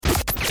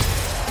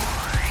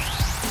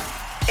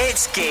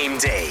It's game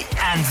day,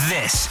 and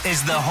this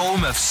is the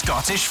home of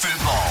Scottish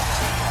football.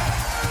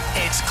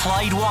 It's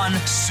Clyde 1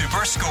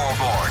 Super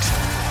Scoreboard.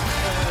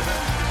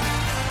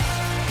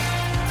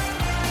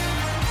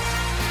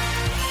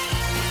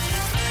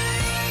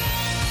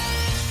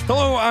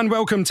 Hello and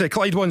welcome to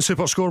Clyde 1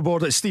 Super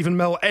Scoreboard. It's Stephen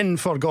Mill in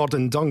for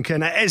Gordon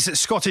Duncan. It is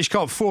Scottish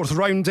Cup 4th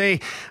round day,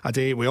 a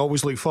day we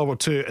always look forward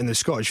to in the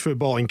Scottish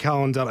footballing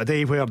calendar, a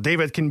day where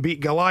David can beat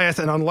Goliath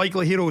and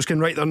unlikely heroes can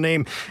write their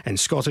name in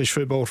Scottish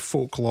football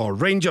folklore.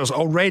 Rangers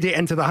already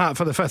into the hat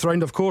for the 5th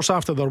round, of course,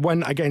 after their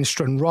win against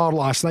Stranraer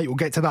last night. We'll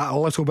get to that a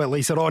little bit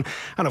later on.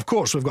 And of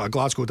course we've got a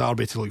Glasgow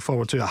derby to look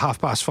forward to at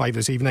 5:30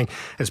 this evening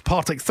as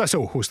Partick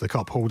Thistle host the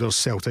cup holders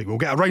Celtic. We'll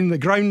get around the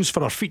grounds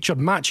for our featured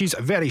matches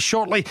very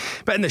shortly,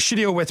 but in the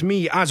studio with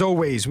me, as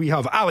always, we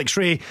have Alex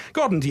Ray,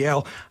 Gordon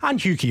DL and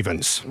Hugh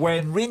Keevans.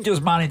 When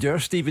Rangers manager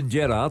Steven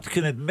Gerrard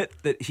can admit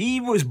that he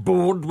was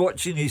bored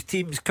watching his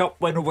team's cup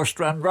win over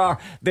Stranraer,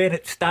 then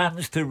it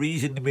stands to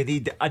reason we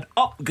need an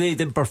upgrade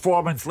in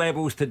performance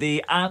levels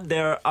today, and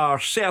there are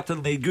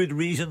certainly good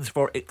reasons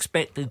for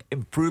expecting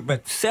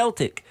improvement.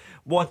 Celtic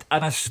want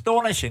an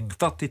astonishing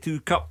 32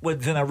 cup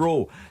wins in a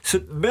row.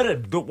 St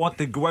Mirren don't want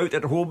to go out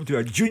at home to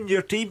a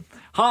junior team.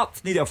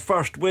 Hearts need a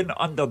first win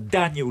under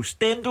Daniel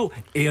Stendel,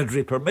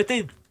 Airdrie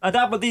permitting, and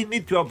Aberdeen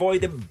need to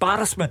avoid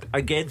embarrassment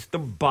against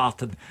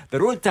Dumbarton. The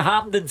road to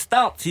Hampden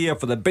starts here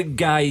for the big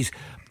guys,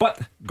 but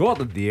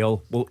Gordon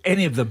Dale, will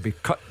any of them be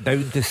cut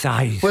down to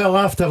size? Well,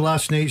 after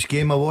last night's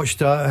game I watched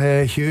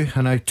that, Hugh,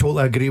 and I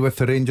totally agree with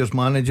the Rangers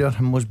manager.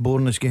 The most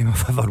boringest game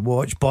I've ever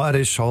watched, but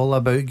it's all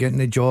about getting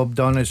the job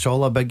done. It's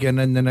all about getting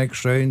in the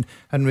next round,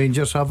 and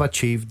Rangers have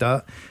achieved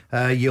that.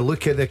 You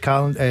look at the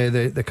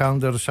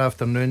calendar this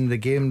afternoon, the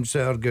games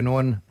that are going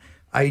on,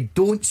 I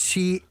don't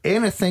see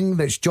anything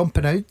that's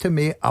jumping out to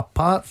me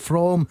apart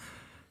from,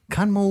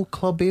 can my old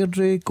club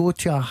Airdrie go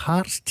to a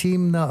Hearts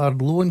team that are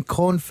low in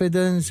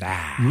confidence,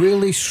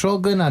 really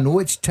struggling? I know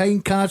it's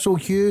Tynecastle,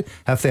 Hugh.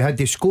 If they had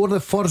to score the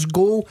first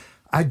goal,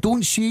 I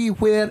don't see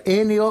where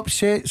any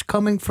upset's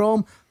coming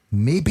from.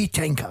 Maybe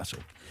Tynecastle.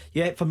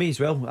 Yeah, for me as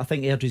well. I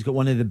think Airdrie's got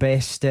one of the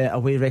best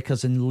away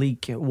records in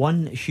League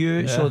One,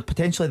 Hugh, so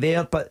potentially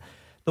there. But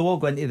they'll all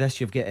go into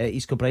this. You've got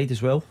East Kilbride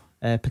as well,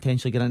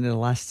 potentially getting into the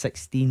last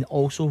 16,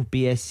 also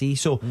BSC.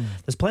 So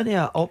there's plenty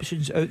of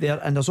options out there,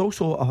 and there's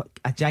also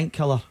a giant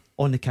killer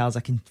on the cards. I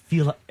can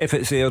feel it. If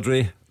it's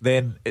Airdrie,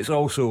 then it's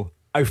also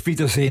Auf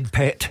Wiedersehen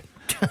Pet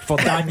for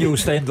Daniel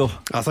Stendel.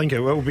 I think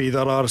it will be.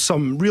 There are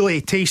some really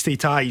tasty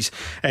ties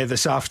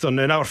this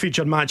afternoon. Our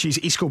featured matches: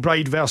 East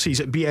Kilbride versus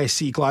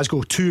BSC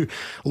Glasgow, two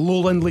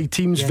Lowland League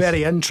teams. Yes.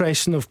 Very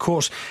interesting, of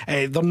course.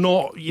 They're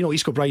not,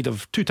 East Kilbride are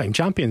two-time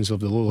champions of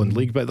the Lowland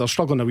League, but they're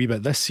struggling a wee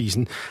bit this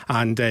season.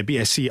 And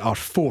BSC are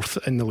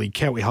 4th in the league.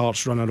 Kelty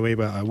Hearts running away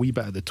with a wee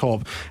bit at the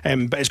top.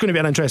 But it's going to be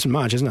an interesting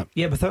match, isn't it?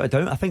 Yeah, without a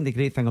doubt. I think the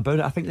great thing about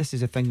it, I think this is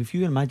the thing. If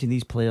you imagine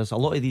these players, a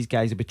lot of these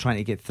guys will be trying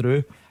to get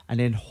through, and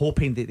then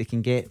hoping that they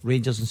can get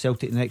Rangers and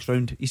Celtic in the next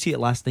round. You see it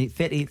last night,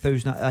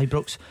 38,000 at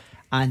Ibrox,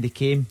 and they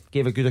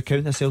gave a good account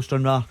of themselves,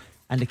 Stranraer,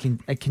 and it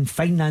can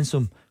finance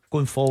them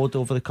going forward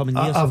over the coming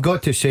years. I've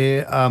got to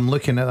say, I'm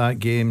looking at that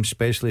game,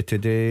 especially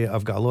today.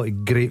 I've got a lot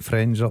of great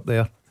friends up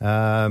there.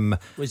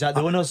 Was that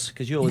the owners?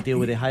 Because you all deal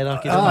with the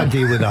hierarchy. I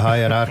deal with the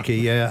hierarchy,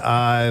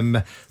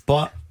 yeah.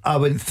 But I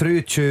went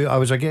through I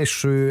was a guest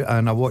through,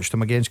 and I watched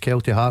them against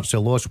Kelty Hearts. They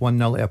lost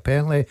 1-0 to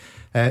Pentley.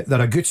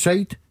 They're a good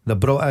side. They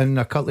brought in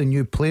a couple of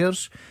new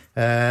players.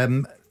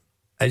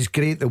 It's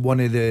great that one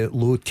of the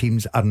low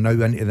teams are now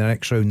into the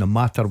next round, no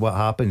matter what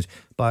happens.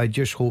 But I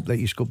just hope that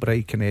East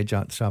Kilbride can edge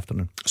that this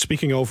afternoon.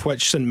 Speaking of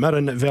which, St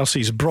Mirren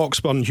versus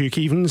Broxburn, Hugh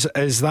Keevans,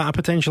 is that a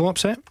potential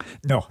upset?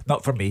 No,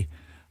 not for me.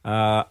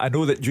 I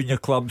know that junior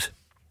clubs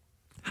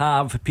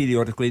have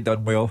periodically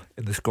done well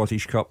in the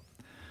Scottish Cup,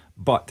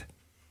 but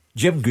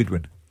Jim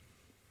Goodwin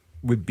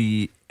would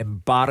be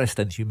embarrassed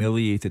and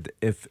humiliated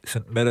if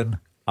St Mirren,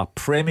 a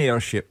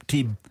Premiership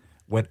team,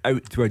 went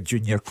out to a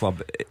junior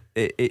club.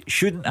 It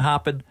shouldn't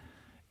happen.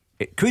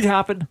 It could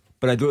happen,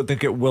 but I don't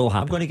think it will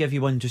happen. I'm going to give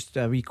you one, just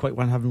a wee quick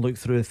one, having looked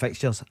through the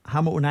fixtures.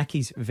 Hamilton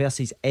Accies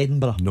versus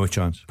Edinburgh. No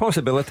chance.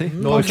 Possibility.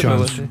 No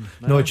chance.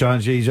 No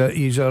chance.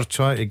 He's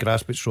trying to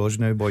grasp at straws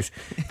now, boys.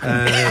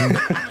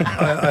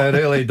 I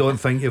really don't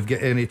think you've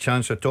got any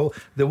chance at all.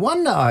 The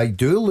one that I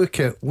do look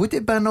at, would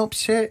it be an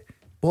upset?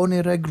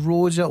 Bonnyrigg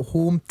Rose at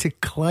home to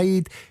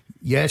Clyde.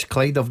 Yes,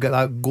 Clyde have got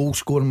that goal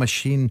scoring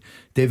machine,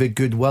 David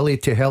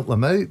Goodwillie, to help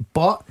them out,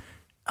 but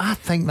I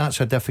think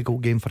that's a difficult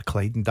game for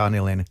Clyde and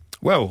Danny Lennon.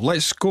 Well,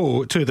 let's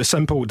go to the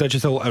Simple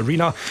Digital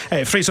Arena.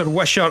 Fraser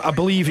Wisher, I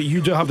believe you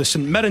do have the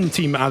St Mirren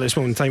team at this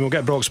moment in time. We'll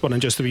get Broxburn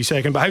in just a wee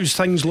second, but how's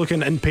things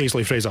looking in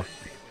Paisley, Fraser?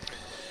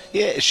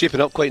 Yeah, it's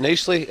shaping up quite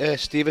nicely,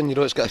 Stephen.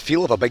 It's got a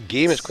feel of a big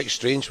game. It's quite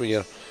strange when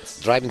you're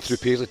driving through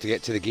Paisley to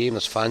get to the game.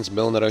 There's fans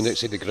milling around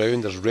outside the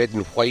ground. There's red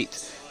and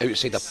white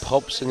outside the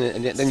pubs,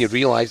 and then you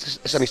realise this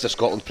is an East of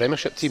Scotland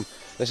Premiership team.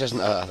 This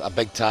isn't a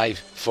big tie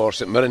for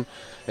St Mirren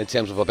in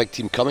terms of a big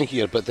team coming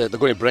here, but they're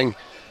going to bring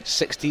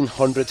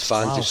 1,600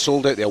 fans. Wow. They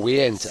sold out the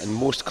away end, and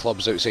most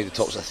clubs outside the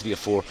top 3 or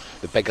 4,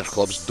 the bigger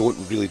clubs, don't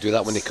really do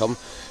that when they come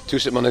to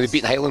St Mirren. They've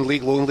beaten Highland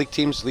League, Lowland League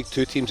teams, League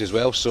 2 teams as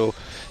well. So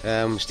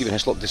Stephen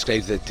Hislop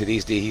described that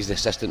today's day, he's the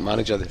assistant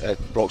manager at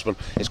Broxburn,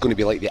 it's going to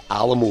be like the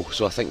Alamo,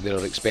 so I think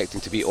they're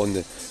expecting to be on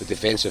the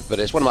defensive. But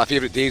it's one of my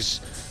favourite days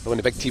when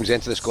the big teams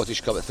enter the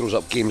Scottish Cup. It throws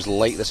up games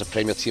like this, a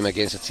Premier team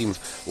against a team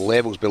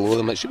levels below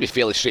them. It should be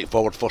fairly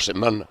straightforward for St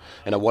Mirren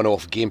in a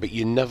one-off game, but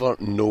you never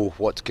know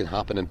what can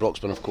happen. And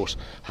Broxburn, of course,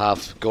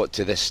 have got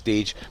to this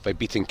stage by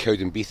beating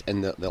Cowdenbeath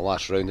in the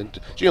last round. And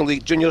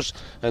juniors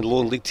and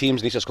Lowland League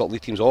teams and East of Scotland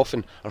League teams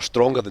often are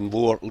stronger than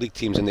lower league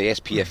teams in the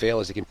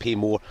SPFL, as they can pay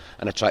more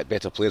and attract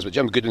better players. But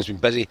Jim Goodwin's been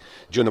busy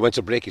during the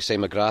winter break. He's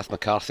signed McGrath,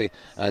 McCarthy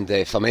and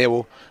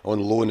Fameo on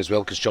loan as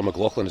well, because John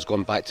McLaughlin has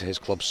gone back to his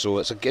club. So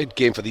it's a good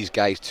game for these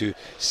guys to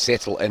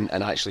settle in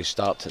and actually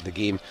start the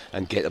game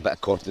and get a bit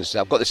of confidence.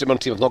 I've got the St Mirren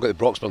team, I've not got the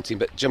Broxburn team,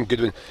 but Jim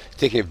Goodwin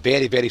taking it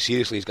very, very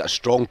seriously. He's got a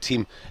strong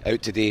team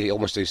out today,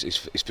 almost his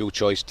full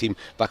choice team.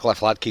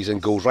 Backlash Ladke's in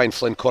goals, Ryan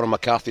Flynn, Conor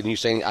McCarthy, the new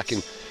signing,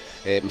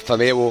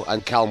 Fameo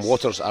and Callum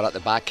Waters are at the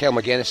back. Kel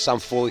McGuinness, Sam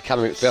Foley,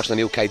 Cameron McPherson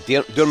and Ilkay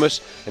Durmus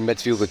in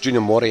midfield, with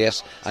Junior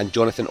Morias and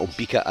Jonathan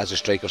Obika as the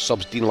strikers.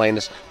 Subs: Dean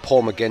Linus,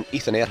 Paul McGinn,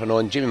 Ethan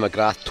Erhanon, Jamie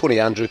McGrath,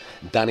 Tony Andrew,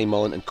 Danny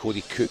Mullen and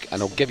Cody Cook.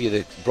 And I'll give you the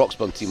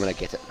Broxburn team when I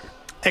get it.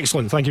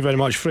 Excellent, thank you very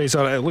much,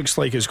 Fraser. It looks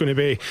like it's going to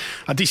be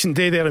a decent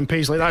day there in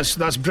Paisley.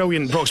 That's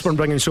brilliant, Broxburn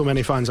bringing so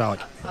many fans,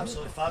 Alec.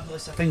 Absolutely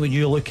fabulous. I think when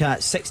you look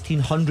at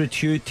 1,600,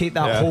 Hugh, take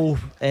that whole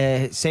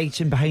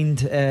section behind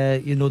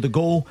the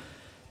goal,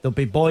 they'll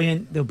be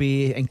buoyant, they'll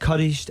be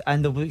encouraged,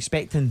 and they'll be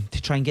expecting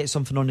to try and get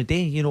something on the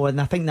day,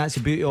 and I think that's the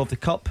beauty of the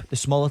Cup. The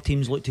smaller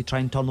teams look to try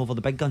and turn over the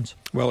big guns.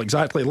 Well,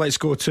 exactly. Let's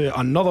go to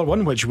another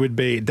one, which would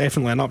be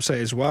definitely an upset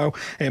as well.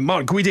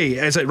 Mark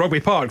Guidi is at Rugby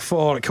Park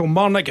for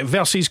Kilmarnock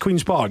versus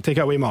Queen's Park. Take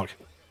it away, Mark.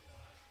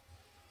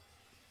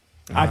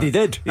 And he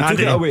did. He took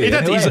it away. He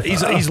did.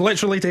 He's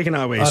literally taken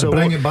it away. So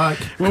bring it back.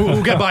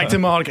 We'll get back to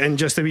Mark in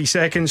just a wee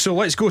second. So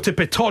let's go to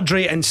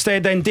Pittodrie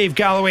instead. Then Dave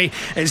Galloway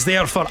is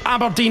there for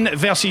Aberdeen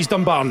versus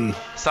Dumbarton.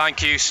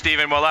 Thank you,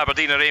 Stephen. Well,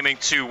 Aberdeen are aiming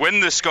to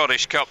win the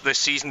Scottish Cup this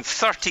season,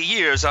 30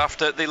 years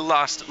after they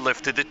last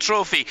lifted the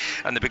trophy,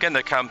 and they begin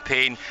their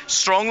campaign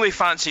strongly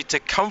fancied to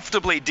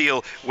comfortably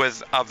deal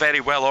with a very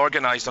well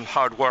organised and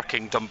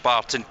hard-working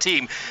Dumbarton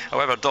team.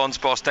 However, Don's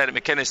boss Derek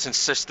McInnes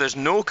insists there's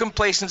no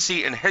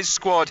complacency in his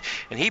squad,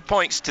 and he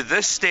points to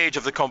this stage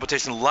of the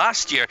competition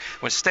last year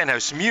when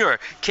Stenhousemuir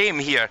came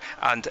here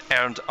and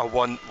earned a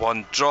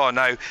 1-1 draw.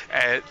 Now,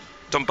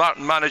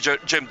 Dumbarton manager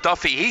Jim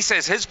Duffy, he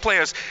says his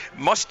players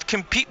must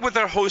compete with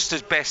their host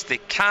as best they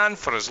can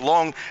for as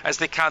long as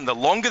they can. The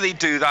longer they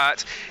do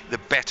that, the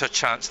better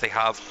chance they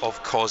have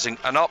of causing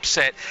an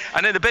upset.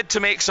 And in a bid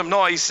to make some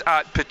noise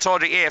at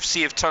Pittodrie,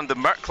 AFC have turned the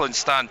Merkland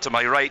stand to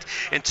my right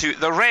into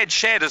the Red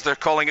Shed, as they're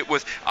calling it,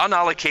 with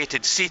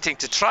unallocated seating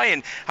to try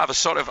and have a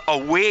sort of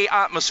away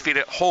atmosphere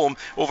at home.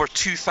 Over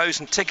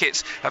 2,000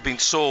 tickets have been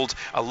sold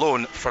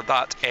alone for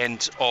that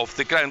end of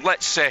the ground.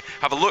 Let's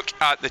have a look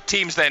at the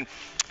teams then.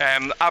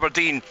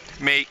 Aberdeen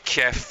make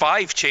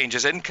 5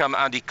 changes. In come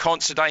Andy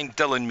Considine,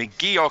 Dylan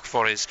McGeoch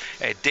for his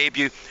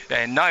debut,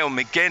 Niall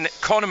McGinn,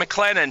 Conor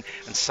McLennan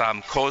and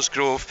Sam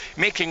Cosgrove.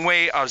 Making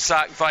way are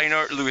Zach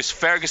Viner, Lewis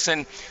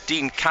Ferguson,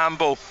 Dean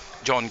Campbell,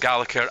 John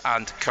Gallagher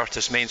and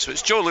Curtis Main. So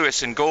it's Joe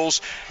Lewis in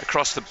goals.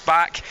 Across the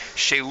back,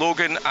 Shay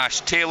Logan,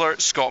 Ash Taylor,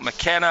 Scott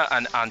McKenna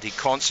and Andy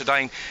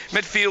Considine.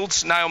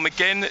 Midfields, Niall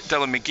McGinn,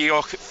 Dylan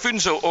McGeoch,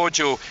 Funzo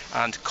Ojo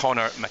and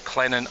Conor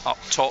McLennan. Up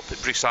top,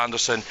 Bruce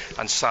Anderson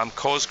and Sam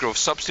Cosgrove.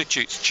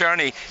 Substitutes,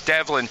 Cherney,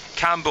 Devlin,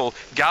 Campbell,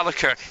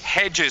 Gallagher,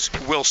 Hedges,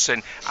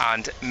 Wilson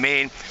and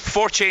Main.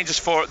 4 changes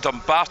for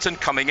Dumbarton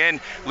coming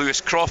in: Lewis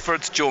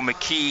Crawford, Joe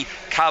McKee,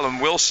 Callum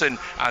Wilson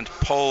and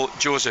Paul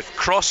Joseph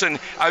Crossan.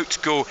 Out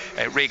go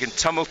Reagan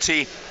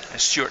Tumulty,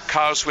 Stuart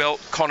Carswell,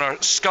 Connor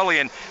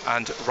Scullion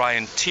and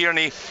Ryan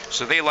Tierney.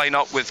 So they line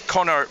up with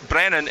Connor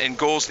Brennan in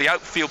goals. The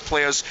outfield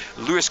players: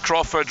 Lewis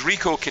Crawford,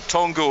 Rico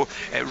Kitongo,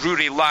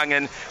 Rory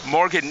Langan,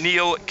 Morgan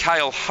Neal,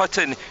 Kyle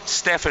Hutton,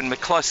 Stephen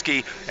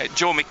McCluskey,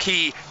 Joe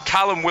McKee,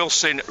 Callum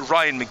Wilson,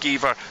 Ryan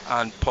McGeever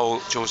and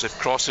Paul Joseph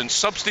Crossan.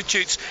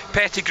 Substitutes: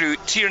 Pettigrew,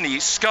 Tierney,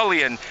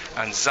 Scullion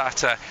and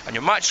Zata. And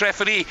your match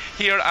referee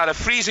here at a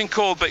freezing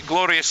cold but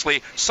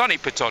gloriously sunny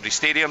Pittodrie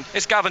Stadium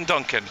is Gavin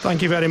Duncan.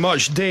 Thank you very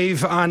much,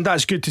 Dave. And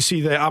that's good to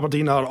see that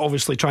Aberdeen are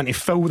obviously trying to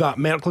fill that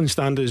Merkland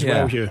stand as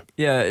well, Hugh.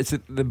 Yeah, it's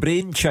the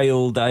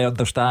brainchild, I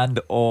understand,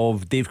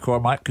 of Dave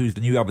Cormack, who's the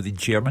new Aberdeen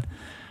chairman,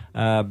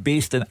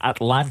 based in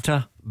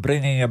Atlanta,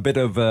 bringing a bit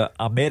of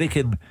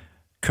American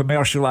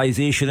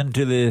commercialisation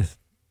into the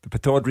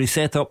Pittodrie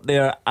setup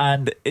there,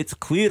 and it's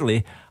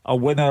clearly a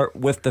winner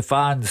with the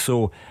fans.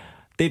 So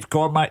Dave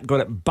Cormack got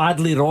it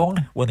badly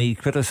wrong when he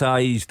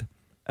criticised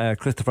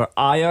Christopher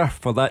Ayer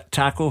for that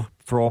tackle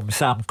from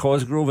Sam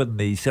Cosgrove in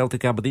the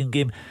Celtic Aberdeen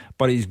game,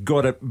 but he's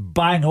got it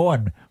bang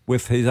on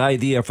with his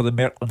idea for the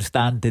Merkland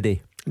stand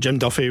today. Jim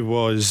Duffy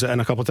was in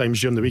a couple of times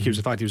during the week. In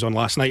fact, he was on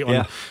last night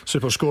on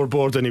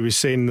Superscoreboard, and he was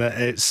saying that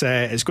it's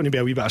going to be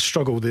a wee bit of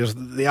struggle.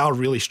 They are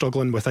really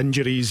struggling with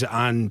injuries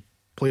and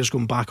players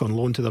going back on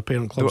loan to their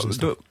parent clubs and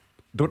stuff.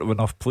 Don't have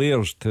enough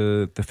players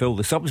to fill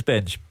the subs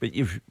bench, but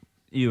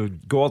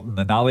Gordon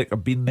and Alec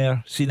have been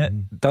there, seen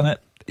it, done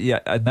it. Yeah,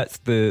 and that's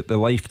the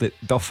life that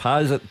Duff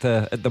has at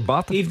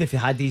Dumbarton. Even if you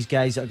had these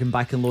guys that are going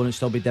back on loan, it'd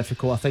still be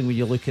difficult. I think when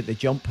you look at the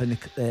jump in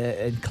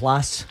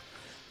class,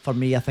 for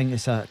me, I think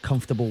it's a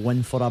comfortable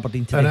win for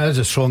Aberdeen today. And it is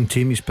a strong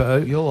team he's put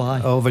out.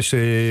 Aye.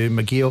 Obviously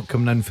McGeoch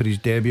coming in for his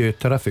debut,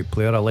 terrific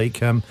player, I like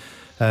him.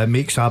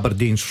 Makes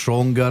Aberdeen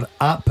stronger.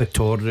 At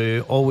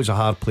Pittore, always a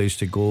hard place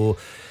to go.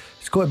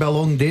 It's got to be a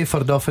long day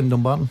for Duff in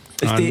Dumbarton.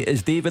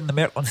 Is Dave in the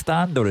Merkland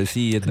stand, or is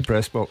he in the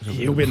press box?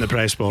 He'll be in the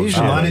press box. He's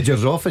the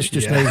manager's office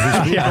just now.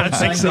 I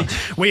think so.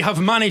 We have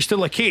managed to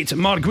locate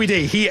Mark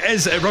Guidi. He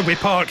is at Rugby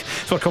Park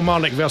for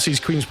Kilmarnock versus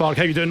Queen's Park.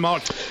 How you doing,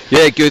 Mark?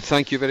 Yeah, good,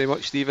 thank you very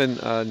much, Stephen.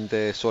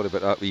 And sorry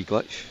about that wee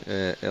glitch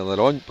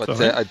earlier on, but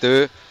I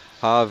do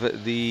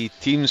have the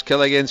teams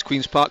kill against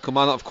Queen's Park.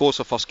 Kilmarnock, of course,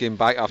 our first game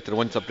back after the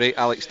winter break.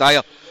 Alex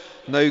Dyer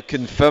now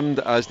confirmed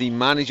as the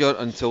manager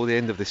until the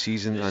end of the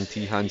season, and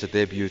he hands a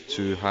debut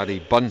to Harry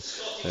Bunn,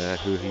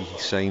 who he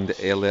signed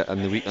earlier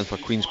in the week. And for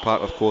Queen's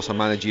Park, of course, a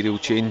managerial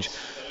change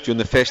during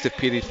the festive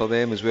period for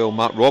them as well.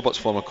 Matt Roberts,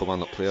 former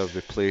Kilmarnock player,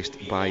 replaced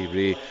by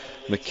Ray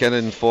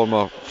McKinnon,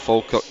 former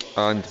Falkirk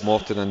and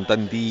Morton and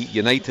Dundee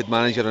United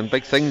manager. And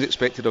big things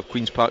expected of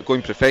Queen's Park,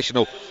 going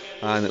professional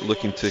and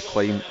looking to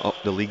climb up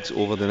the leagues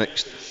over the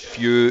next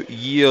few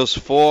years.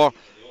 For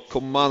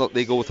Kilmarnock,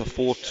 they go with a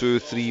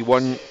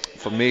 4-2-3-1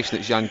 formation.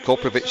 It's Jan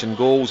Koprovic in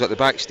goals. At the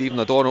back, Stephen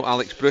O'Donnell,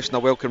 Alex Bruce, and a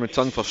welcome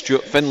return for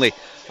Stuart Finlay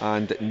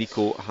and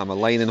Nico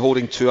Hammerline. And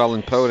holding two,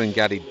 Alan Power and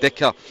Gary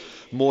Dicker.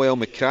 Moel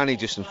McCraney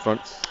just in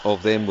front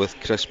of them, with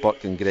Chris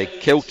Burke and Greg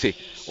Kelty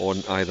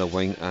on either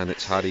wing, and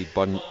it's Harry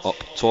Bunn up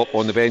top.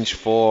 On the bench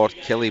for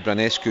Kelly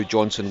Branescu,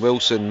 Johnson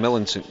Wilson,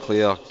 Millen St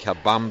Clair,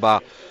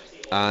 Kabamba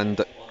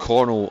and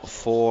Cornell.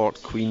 For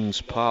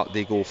Queen's Park,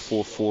 they go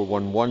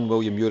 4-4-1-1.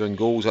 William Muir in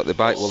goals. At the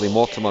back, Willie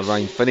Mortimer,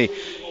 Ryan Finney,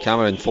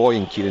 Cameron Foy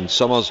and Kieran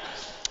Summers.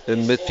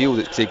 In midfield,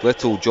 it's Craig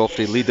Little,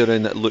 Geoffrey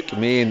Leaderin, Luke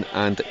Main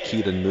and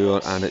Kieran Moore,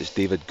 and it's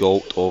David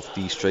Galt of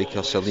the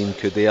striker Salim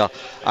Kudere.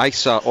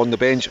 Isa on the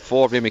bench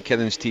for Ray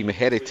McKinnon's team: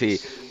 Herity,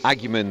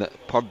 Aguiman,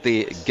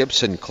 Purdy,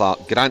 Gibson,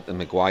 Clark, Grant and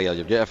Maguire.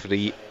 Your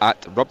referee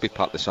at Rugby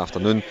Park this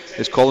afternoon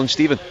is Colin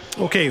Stephen.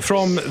 OK,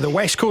 from the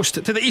west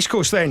coast to the east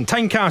coast then,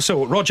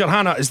 Tynecastle. Roger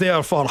Hannah is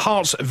there for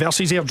Hearts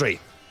versus Airdrie.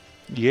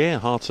 Yeah,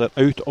 Hearts are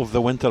out of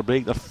the winter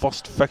break, their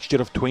first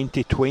fixture of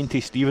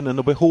 2020, Stephen, and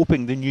they'll be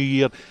hoping the new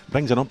year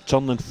brings an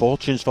upturn in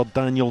fortunes for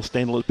Daniel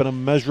Stendhal. It's been a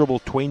miserable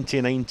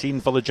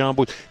 2019 for the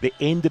Jambos. They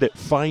ended at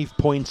 5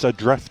 points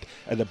adrift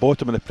at the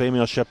bottom of the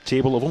Premiership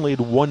table. They've only had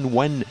one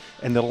win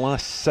in their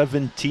last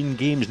 17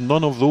 games.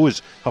 None of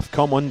those have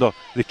come under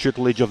the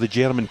tutelage of the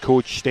German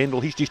coach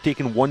Stendhal. He's just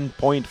taken 1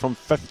 point from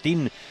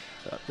 15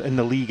 in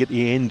the league at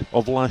the end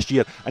of last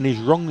year, and he's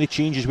rung the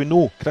changes. We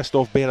know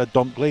Christoph Berra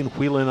dumped, Glenn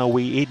Whelan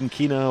away, Aidan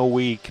Keena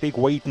away, Craig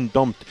Whiten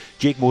dumped,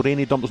 Jake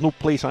Mulroney dumped. There's no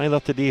place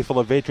either today for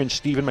the veterans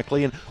Stephen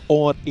McLean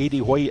or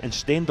Eddie White, and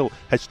Stendhal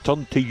has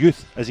turned to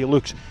youth as he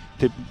looks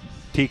to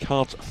take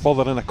Hearts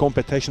further in a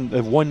competition.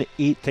 They've won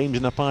 8 times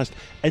in the past.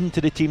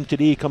 Into the team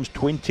today comes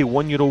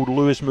 21-year-old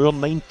Lewis Moore,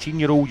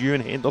 19-year-old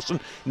Ewan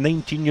Henderson,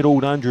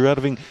 19-year-old Andrew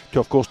Irving,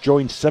 to of course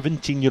join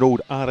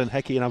 17-year-old Aaron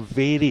Hickey in a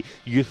very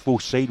youthful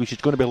side, which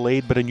is going to be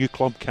led by a new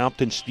club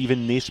captain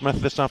Stephen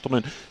Naismith this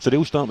afternoon. So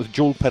they'll start with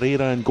Joel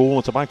Pereira in goal.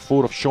 It's a back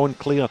four of Sean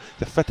Clare,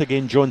 the fit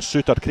again John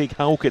Suter, Craig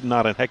Halkett and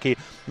Aaron Hickey.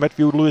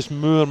 Midfield Lewis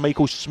Moore,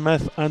 Michael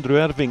Smith, Andrew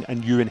Irving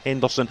and Ewan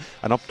Henderson,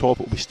 and up top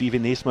it will be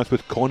Stephen Naismith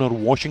with Connor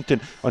Washington.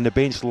 On the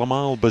bench,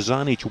 Lamal,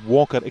 Bozanic,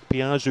 Walker,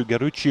 Ikpeazu,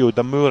 Garuccio,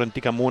 Damour and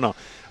Tikamona.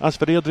 As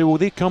for Airdrie, well,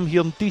 they come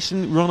here in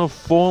decent run of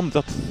form.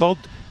 They're third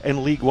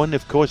in League One.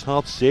 They've caused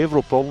Hearts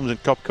several problems in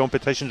cup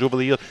competitions over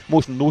the year,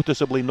 most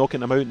noticeably knocking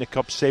them out in the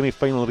cup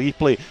semi-final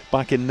replay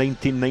back in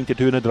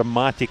 1992 in a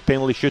dramatic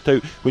penalty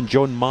shootout when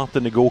John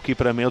Martin, the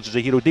goalkeeper, emerged as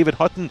a hero. David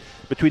Hutton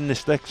between the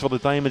sticks for the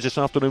Diamonds this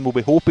afternoon. Will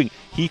be hoping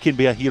he can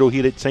be a hero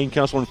here at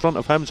Tynecastle. In front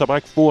of him is a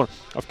back four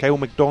of Kyle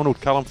McDonald,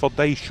 Callum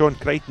Fordyce, Sean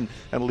Crichton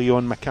and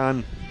Leon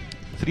McCann.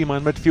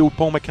 Three-man midfield,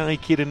 Paul Mackay,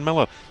 Kieran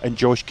Miller and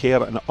Josh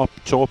Kerr, and up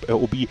top it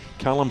will be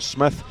Callum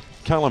Smith,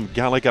 Callum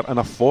Gallagher and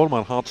a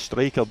former Hearts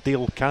striker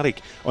Dale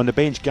Carrick. On the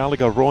bench,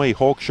 Gallagher, Roy,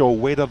 Hawkshaw,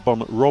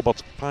 Wedderburn,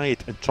 Roberts,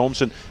 Pyatt and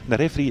Thompson. And the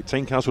referee at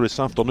Tynecastle this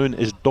afternoon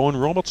is Don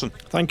Robertson.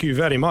 Thank you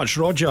very much,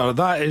 Roger.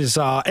 That is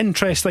an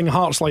interesting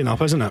Hearts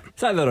lineup, isn't it?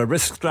 It's either a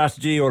risk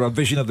strategy or a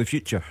vision of the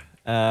future.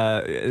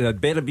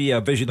 There'd better be a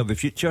vision of the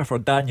future for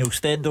Daniel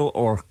Stendhal,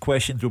 or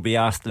questions will be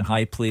asked in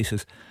high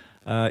places.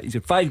 He's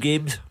had 5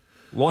 games,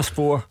 lost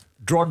 4,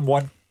 drawn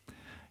 1.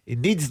 He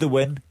needs the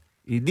win.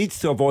 He needs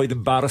to avoid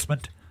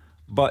embarrassment.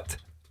 But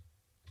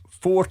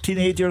 4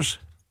 teenagers,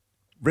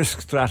 risk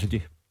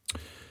strategy.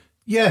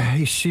 Yeah,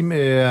 he seemed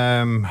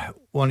to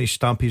want to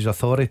stamp his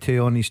authority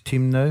on his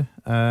team now.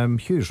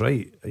 Hugh's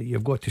right.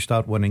 You've got to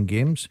start winning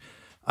games.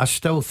 I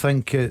still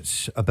think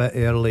it's a bit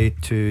early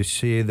to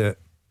say that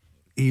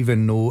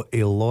even though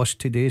he lost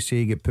today, say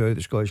he get put out of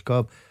the Scottish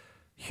Cup,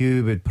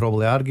 Hugh would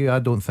probably argue. I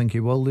don't think he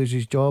will lose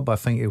his job. I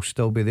think he'll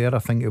still be there. I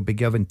think he'll be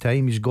given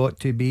time. He's got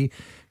to be.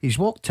 He's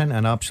walked into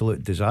an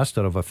absolute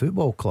disaster of a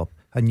football club,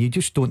 and you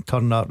just don't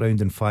turn that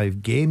round in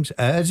 5 games.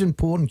 It is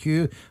important,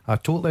 Hugh. I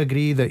totally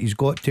agree that he's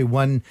got to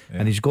win,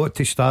 and he's got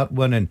to start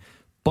winning,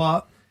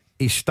 but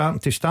he's starting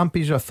to stamp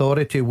his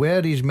authority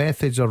where his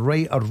methods are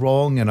right or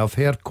wrong. And I've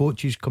heard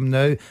coaches come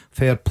now, I've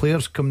heard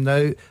players come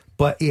now,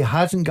 but he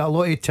hasn't got a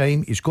lot of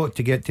time. He's got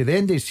to get to the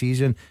end of the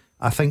season.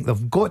 I think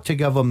they've got to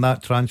give him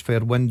that transfer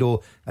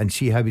window and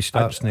see how he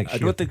starts next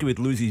year. I don't think he would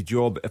lose his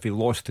job if he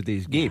lost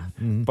today's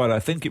game, but I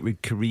think it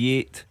would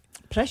create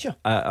pressure,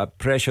 a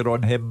pressure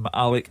on him,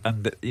 Alec,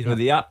 and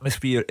the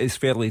atmosphere is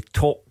fairly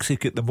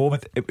toxic at the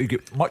moment. It would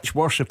get much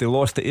worse if they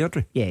lost to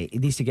Airdrie. Yeah, he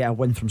needs to get a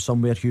win from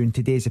somewhere, Hugh, and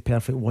today's the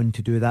perfect one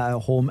to do that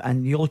at home.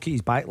 And you look at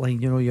his back line,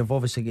 you've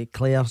obviously got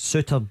Clare.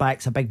 Suter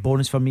back's a big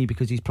bonus for me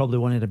because he's probably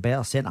one of the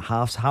better centre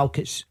halves.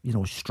 Halkett's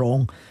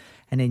strong,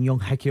 and then young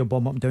Hickey will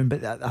bomb up and down.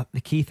 But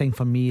the key thing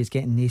for me is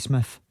getting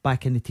Naismith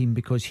back in the team,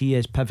 because he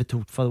is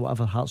pivotal for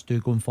whatever Hearts do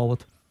going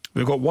forward.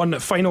 We've got one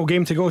final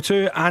game to go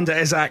to, and it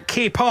is at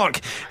K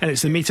Park, and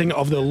it's the meeting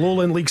of the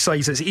Lowland League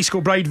sides. It's East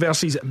Kilbride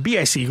versus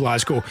BSC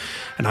Glasgow,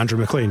 and Andrew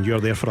McLean, you're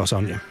there for us,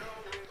 aren't you?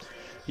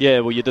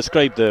 Yeah, well, you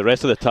described the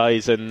rest of the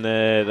ties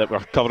that we're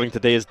covering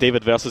today as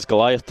David versus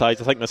Goliath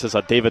ties. I think this is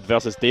a David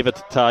versus David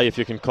tie, if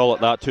you can call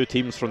it that. 2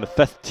 teams from the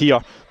 5th tier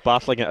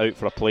battling it out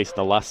for a place in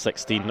the last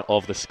 16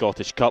 of the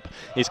Scottish Cup.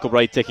 East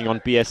Kilbride taking on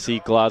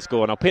BSC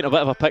Glasgow, and I'll paint a bit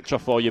of a picture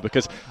for you,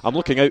 because I'm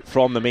looking out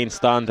from the main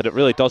stand, and it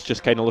really does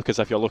just kind of look as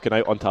if you're looking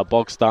out onto a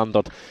bog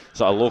standard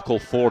sort of local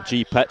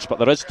 4G pitch. But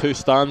there is 2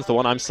 stands, the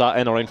one I'm sat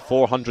in, around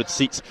 400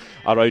 seats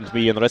around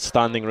me, and there is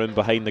standing room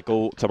behind the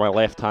goal to my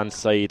left hand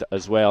side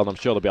as well, and I'm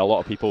sure there'll be a lot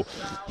of people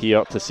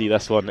here to see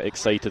this one.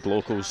 Excited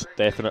locals,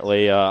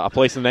 definitely. A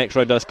place in the next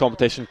round of this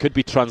competition could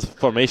be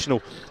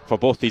transformational for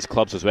both these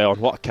clubs as well,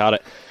 and what a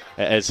carrot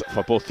it is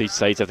for both these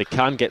sides. If they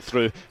can get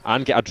through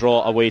and get a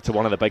draw away to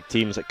one of the big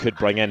teams, it could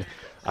bring in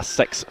a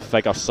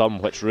 6-figure sum,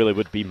 which really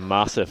would be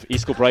massive.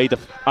 East Kilbride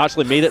have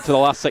actually made it to the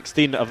last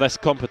 16 of this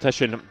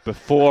competition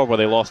before, where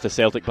they lost to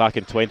Celtic back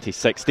in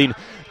 2016.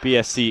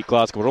 BSC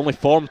Glasgow were only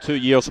formed 2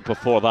 years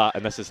before that,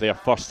 and this is their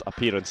first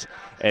appearance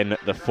in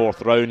the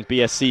 4th round.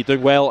 BSC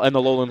doing well in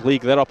the Lowland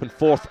League. They're up in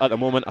 4th at the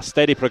moment, a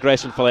steady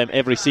progression for them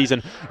every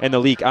season in the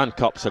league and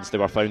cup since they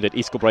were founded.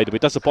 East Kilbride will be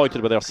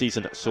disappointed with their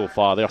season so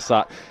far. They're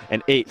sat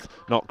in 8th,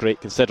 not great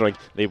considering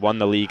they won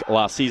the league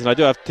last season. I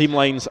do have team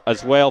lines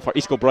as well for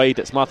East Kilbride.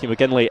 It's Matthew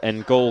McGinley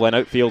in goal, in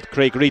outfield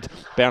Craig Reid,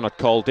 Bernard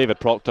Call, David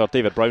Proctor,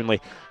 David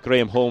Brownlee,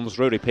 Graham Holmes,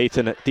 Rory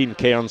Payton, Dean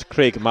Cairns,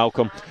 Craig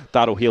Malcolm,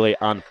 Darryl Healy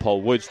and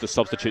Paul Woods. The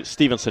substitutes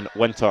Stevenson,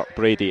 Winter,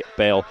 Brady,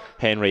 Bell,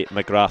 Henry,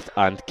 McGrath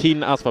and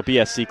Keane. As for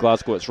BSC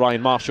Glasgow, it's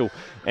Ryan Marshall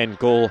in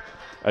goal.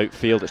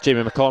 Outfield, it's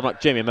Jamie McCormack,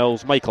 Jamie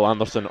Mills, Michael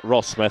Anderson,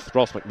 Ross Smith,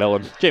 Ross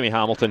McMillan, Jamie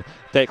Hamilton,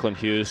 Declan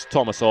Hughes,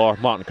 Thomas Orr,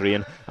 Martin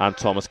Green and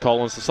Thomas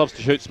Collins. The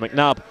substitutes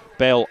McNabb,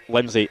 Bell,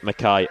 Lindsay,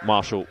 Mackay,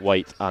 Marshall,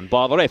 White and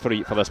Barr. The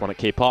referee for this one at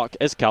K Park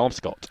is Callum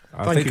Scott.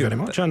 Thank you very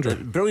much, Andrew.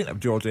 Brilliant of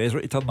George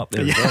Ezra to turn up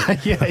there.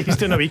 Yeah, he's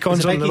doing a wee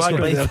concert in the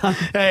background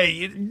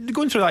there.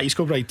 Going through that East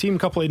Kilbride team, a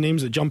couple of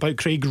names that jump out: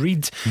 Craig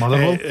Reid,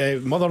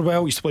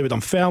 Motherwell, used to play with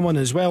Dunfermline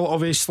as well,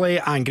 obviously,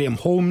 and Graham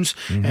Holmes,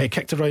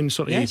 kicked around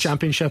sort of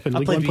Championship and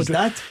League One.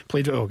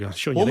 Played with, oh gosh,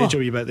 showing your age a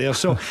wee bit there.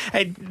 So,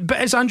 but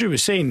as Andrew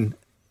was saying,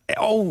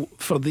 all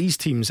for these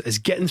teams is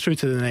getting through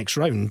to the next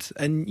round,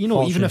 and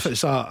even if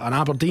it's an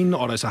Aberdeen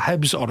or it's a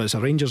Hibs or it's a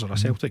Rangers or a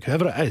Celtic,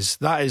 whoever it is,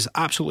 that is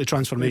absolutely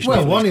transformational.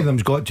 Well, one of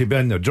them's got to be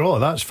in the draw,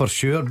 that's for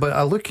sure. But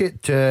I look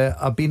at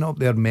I've been up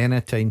there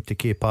many times to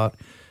K Park.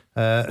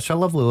 It's a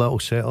lovely little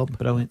setup.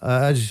 Brilliant.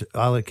 As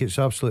Alec, it's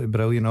absolutely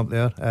brilliant up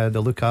there. They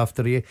look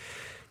after you.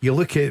 You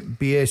look at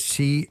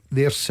BSC,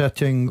 they're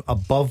sitting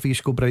above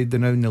East Kilbride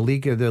now in the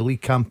league. The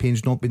league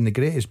campaign's not been the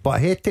greatest, but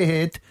head to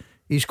head,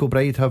 East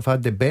Kilbride have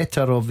had the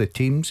better of the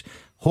teams.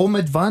 Home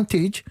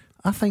advantage,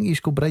 I think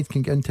East Kilbride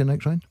can get into the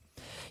next round.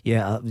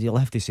 Yeah, you'll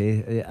have to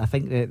say, I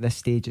think at this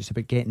stage it's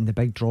about getting the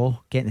big draw,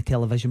 getting the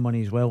television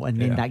money as well,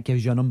 and then that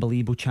gives you an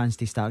unbelievable chance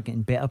to start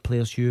getting better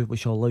players,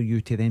 which will allow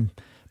you to then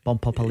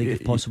bump up a league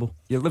if possible.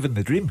 You're living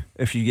the dream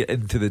if you get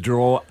into the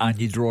draw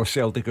and you draw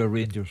Celtic or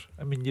Rangers.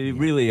 I mean, you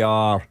really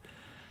are.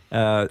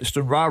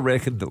 Stranraer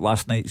reckoned that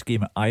last night's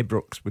game at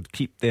Ibrox would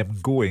keep them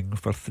going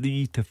for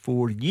 3 to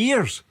 4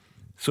 years.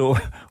 So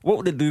what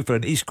would it do for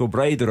an East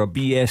Kilbride or a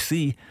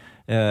BSC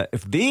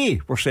if they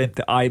were sent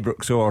to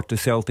Ibrox or to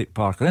Celtic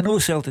Park? And I know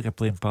Celtic are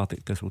playing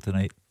Partick Thistle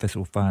tonight,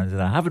 Thistle fans,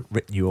 and I haven't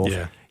written you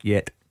off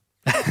yet.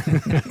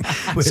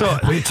 So,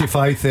 wait till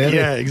 5:30.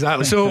 Yeah,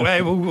 exactly. So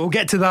we'll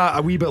get to that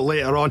a wee bit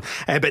later on,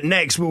 but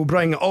next we'll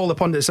bring all the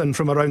pundits in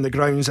from around the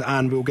grounds,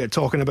 and we'll get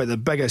talking about the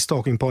biggest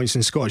talking points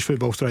in Scottish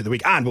football throughout the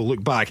week, and we'll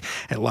look back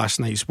at last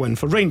night's win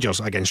for Rangers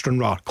against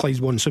Stranraer.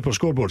 Clyde 1 Super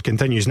Scoreboard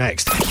continues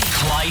next.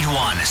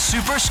 Clyde 1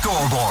 Super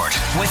Scoreboard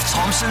with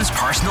Thompson's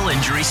Personal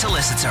Injury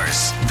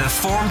Solicitors, the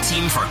form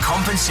team for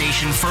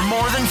compensation for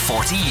more than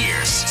 40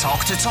 years.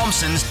 Talk to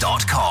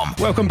Thompsons.com.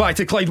 Welcome back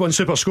to Clyde 1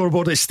 Super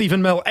Scoreboard. It's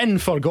Stephen Mill in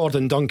for Gordon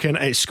Gordon Duncan.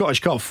 It's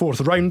Scottish Cup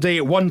 4th round day.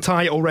 1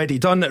 tie already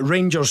done.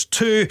 Rangers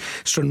 2,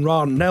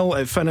 Stranraer 0.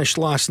 It finished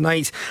last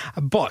night.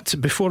 But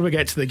before we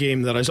get to the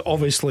game, there is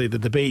obviously the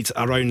debate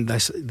around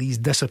these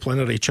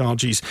disciplinary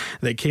charges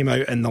that came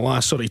out in the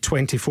last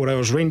 24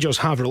 hours. Rangers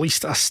have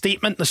released a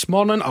statement this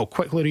morning. I'll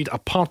quickly read a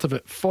part of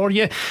it for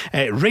you.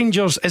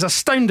 Rangers is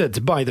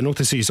astounded by the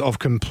notices of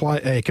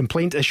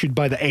complaint issued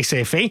by the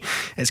SFA.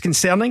 It's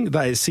concerning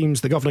that it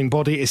seems the governing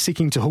body is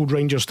seeking to hold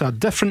Rangers to a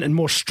different and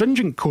more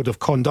stringent code of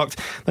conduct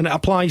than it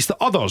applies to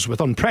others,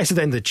 with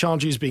unprecedented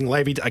charges being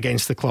levied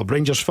against the club.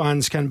 Rangers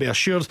fans can be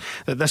assured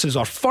that this is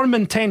our firm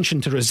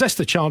intention to resist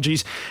the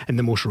charges in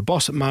the most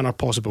robust manner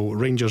possible.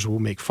 Rangers will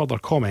make further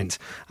comment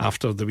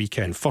after the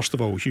weekend. First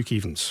of all, Hugh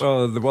Keevins.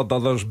 Well, the word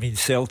others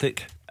means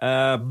Celtic.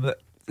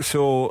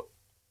 So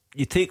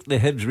you take the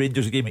Hibs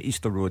Rangers game at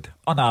Easter Road,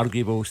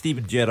 unarguable.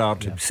 Stephen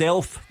Gerrard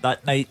himself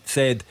that night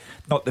said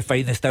not the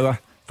finest hour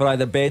for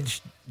either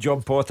bench.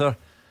 John Potter,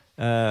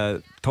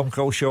 Tom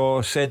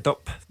Culshaw sent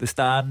up the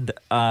stand,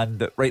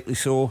 and rightly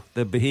so.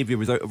 The behaviour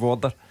was out of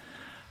order.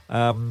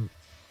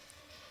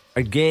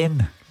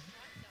 Again,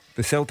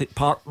 the Celtic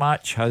Park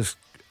match has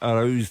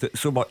aroused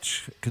so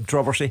much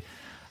controversy.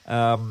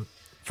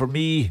 For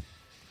me,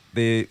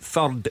 the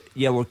third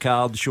yellow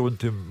card shown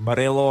to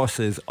Morelos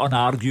is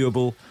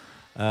unarguable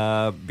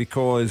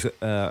because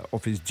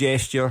of his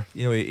gesture.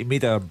 You know, he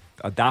made a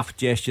daft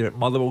gesture at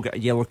Motherwell, got a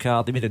yellow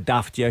card. He made a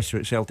daft gesture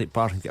at Celtic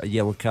Park, got a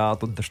yellow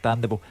card.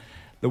 Understandable.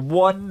 The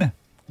one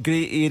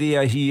grey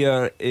area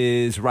here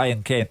is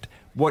Ryan Kent.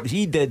 What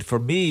he did for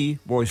me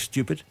was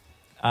stupid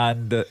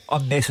and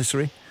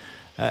unnecessary.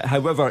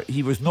 However,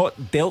 he was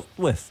not dealt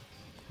with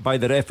by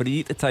the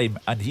referee at the time,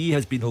 and he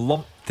has been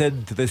lumped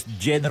into this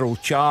general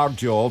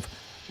charge of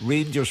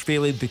Rangers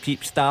failing to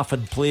keep staff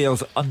and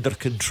players under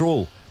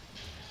control.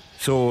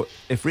 So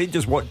if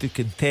Rangers want to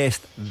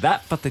contest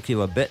that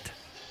particular bit,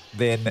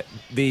 then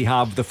they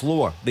have the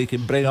floor. They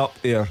can bring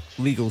up their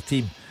legal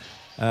team.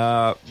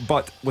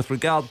 But with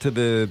regard to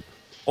the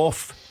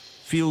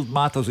off-field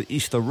matters at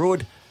Easter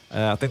Road,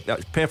 I think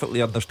that's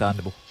perfectly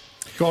understandable.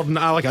 Gordon,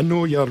 Alec, I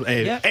know you're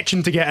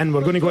itching to get in.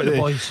 We're going to go to the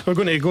boys. We're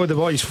going to go to the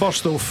boys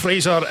first, though.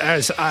 Fraser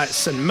is at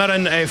St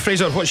Mirren.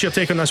 Fraser, what's your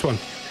take on this one?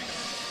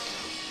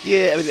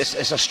 Yeah, I mean,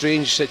 it's a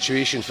strange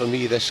situation for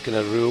me, this kind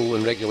of rule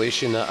and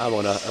regulation. I'm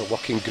on a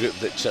working group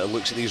that sort of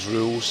looks at these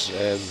rules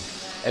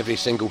every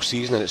single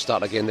season, and it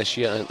started again this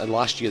year. And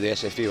last year the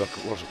SFA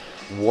were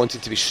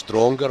wanted to be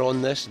stronger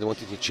on this. They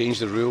wanted to change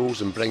the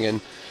rules and bring in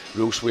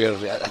rules where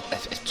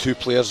if two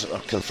players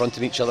are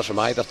confronting each other from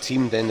either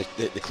team, then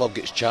the club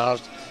gets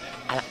charged.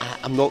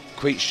 I'm not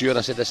quite sure, and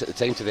I said this at the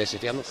time to the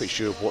SFA, I'm not quite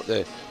sure what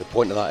the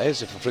point of that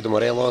is. If Alfredo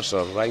Morelos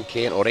or Ryan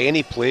Kent or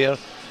any player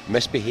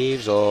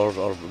misbehaves,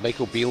 or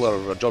Michael Beale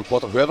or John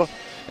Potter, whoever,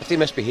 if they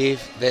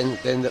misbehave, then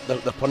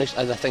they're punished,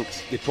 and I think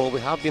they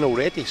probably have been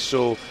already.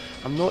 So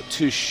I'm not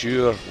too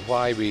sure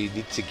why we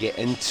need to get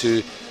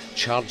into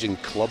charging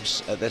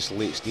clubs at this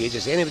late stage.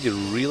 Is anybody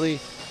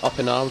really up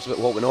in arms about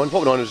what went on?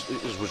 What went on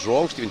was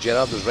wrong. Stephen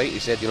Gerrard was right. He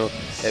said,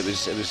 it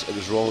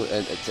was wrong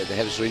at the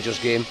Hibs Rangers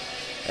game.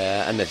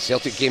 And the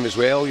Celtic game as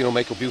well.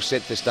 Michael Beale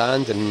said to the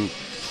stand and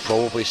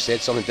probably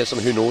said something, did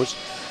something, who knows.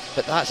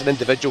 But that's an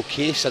individual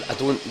case. I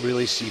don't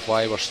really see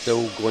why we're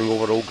still going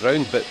over old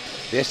ground. But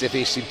the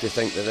SFA seem to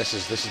think that this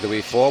is the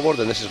way forward,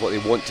 and this is what they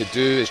want to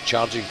do, is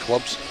charging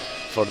clubs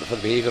for the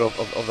behaviour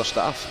of their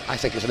staff. I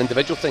think it's an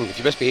individual thing. If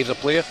you misbehave as a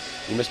player,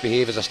 you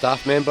misbehave as a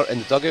staff member in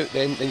the dugout,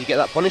 then you get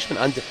that punishment.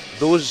 And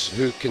those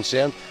who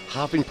concerned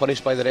have been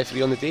punished by the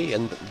referee on the day,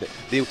 and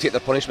they'll take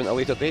their punishment at a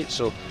later date.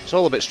 So it's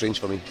all a bit strange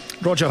for me.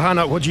 Roger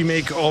Hannah, what do you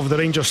make of the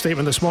Rangers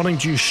statement this morning?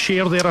 Do you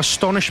share their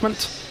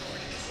astonishment?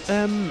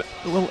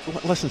 Well,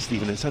 listen,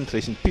 Stephen, it's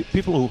interesting.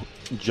 People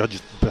who judge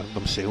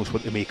themselves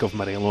what they make of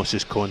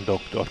Morelos'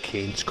 conduct or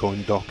Kent's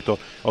conduct or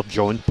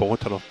John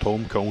Potter or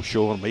Tom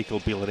Culshaw or Michael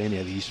Beale or any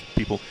of these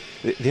people,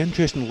 the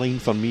interesting line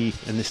for me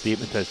in the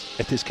statement is,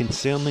 it is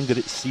concerning that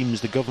it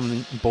seems the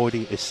governing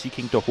body is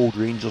seeking to hold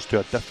Rangers to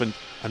a different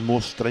and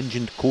more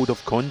stringent code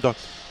of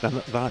conduct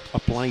than that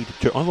applied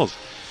to others.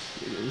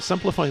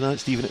 Simplify that,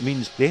 Stephen, it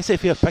means the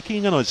SFA are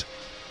picking on us.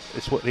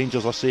 It's what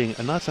Rangers are saying,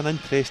 and that's an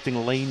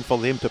interesting line for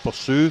them to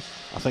pursue.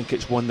 I think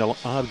it's one they'll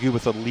argue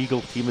with their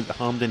legal team at the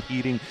Hampden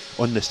hearing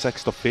on the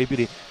 6th of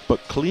February.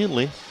 But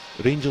clearly,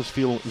 Rangers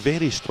feel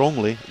very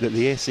strongly that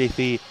the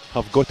SFA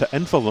have got it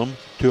in for them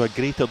to a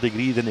greater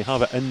degree than they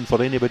have it in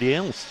for anybody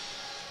else.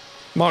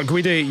 Mark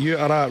Guidi, you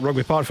are at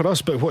Rugby Park for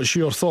us, but what's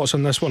your thoughts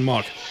on this one,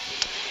 Mark?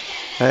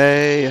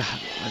 I'm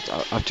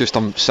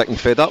sick and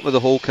fed up with the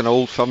whole kind of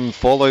old firm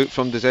fallout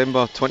from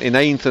December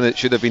 29th, and it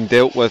should have been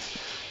dealt with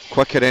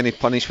quicker. Any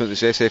punishment that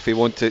the SFA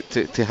want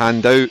to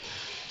hand out,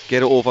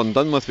 get it over and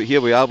done with. But here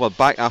we are, we're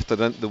back after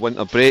the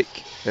winter break,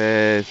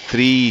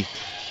 3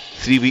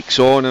 weeks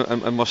on,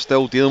 and we're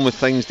still dealing with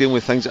things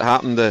that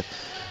happened the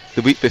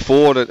week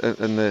before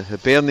in the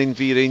Burning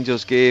v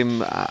Rangers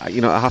game. I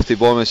have to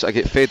be honest, I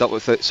get fed up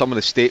with it. Some of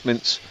the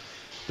statements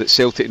that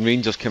Celtic and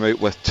Rangers came out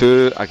with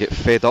too, I get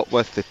fed up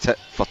with. The tit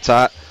for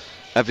tat,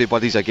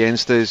 everybody's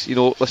against us.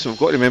 Listen, we've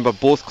got to remember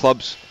both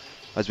clubs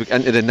as we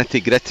get into the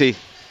nitty-gritty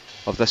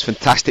of this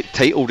fantastic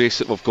title race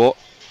that we've got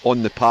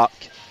on the park.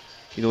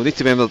 You know, we need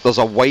to remember there's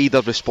a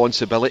wider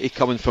responsibility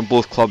coming from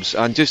both clubs,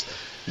 and just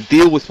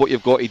deal with what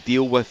you've got to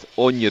deal with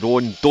on your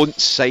own. Don't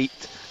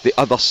cite the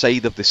other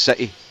side of the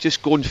city.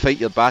 Just go and fight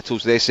your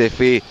battles, the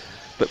SFA.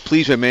 But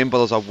please remember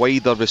there's a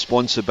wider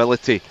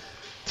responsibility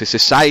to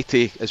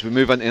society as we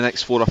move into the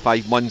next 4 or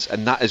 5 months,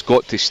 and that has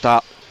got to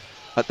start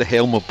at the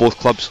helm of both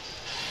clubs.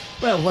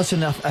 Well,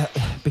 listen,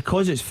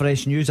 because it's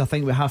fresh news, I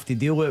think we have to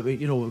deal with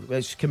it. You know,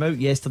 it's come out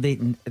yesterday,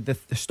 and the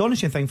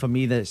astonishing thing for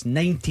me that it's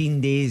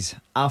 19 days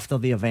after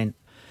the event.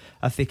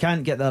 If they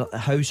can't get their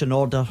house in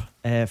order,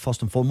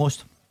 first and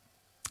foremost,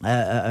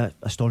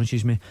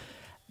 astonishes me.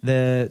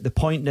 The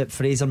point that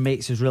Fraser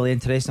makes is really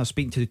interesting. I was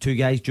speaking to the two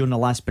guys during the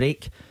last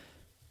break.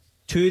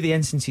 2 of the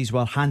instances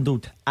were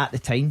handled at the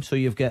time. So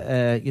you've got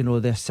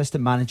the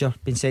assistant manager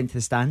being sent to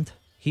the stand.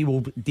 He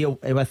will deal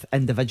with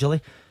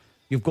individually.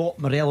 You've got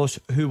Morelos,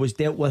 who was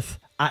dealt with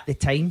at the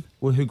time,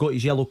 who got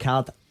his yellow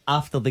card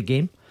after the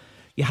game.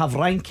 You have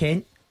Ryan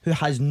Kent, who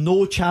has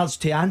no charge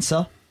to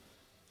answer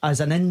as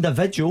an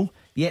individual,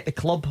 yet the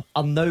club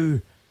are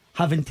now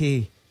having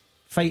to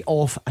fight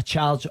off a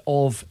charge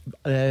of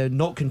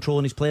not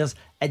controlling his players.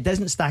 It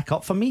doesn't stack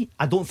up for me.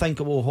 I don't think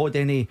it will hold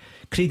any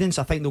credence.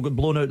 I think they'll get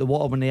blown out the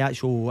water when the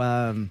actual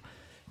kind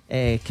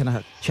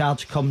of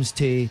charge comes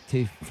to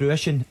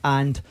fruition.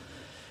 And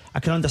I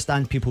can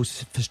understand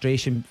people's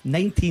frustration.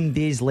 19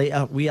 days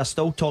later, we are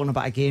still talking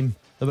about a game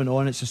that went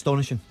on. It's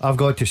astonishing. I've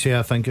got to say,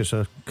 I think it's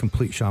a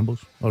complete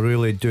shambles. I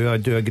really do. I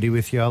do agree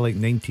with you, Alec.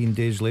 19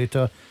 days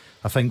later,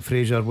 I think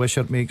Fraser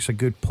Wishart makes a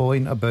good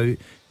point about,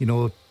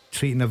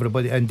 treating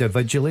everybody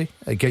individually,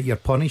 get your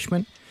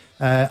punishment.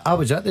 I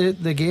was at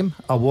the game.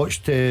 I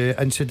watched the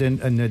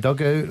incident in the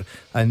dugout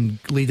and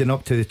leading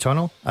up to the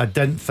tunnel. I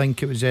didn't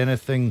think it was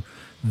anything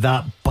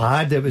that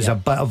bad. It was a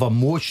bit of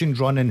emotions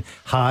running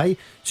high.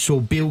 So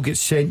Bale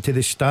gets sent to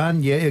the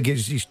stand. Yeah, he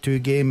gets his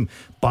 2-game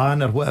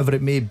ban or whatever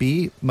it may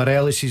be.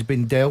 Morelos has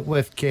been dealt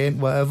with, Kent,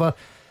 whatever.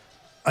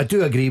 I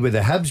do agree with the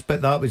Hibs,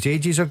 but that was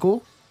ages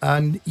ago.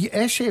 And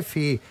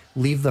SFA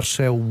leave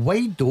themselves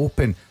wide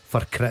open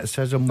for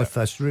criticism with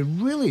this. We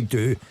really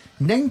do.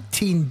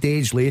 19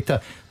 days later.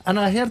 And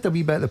I heard a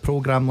wee bit of the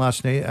programme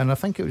last night, and I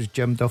think it was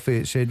Jim Duffy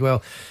that said,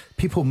 well,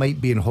 people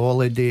might be on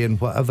holiday and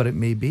whatever it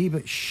may be,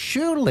 but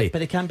surely. But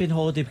they can't be on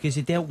holiday because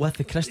he dealt with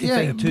the Christie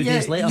thing 2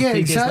 days later. Yeah,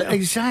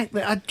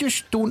 exactly. I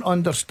just don't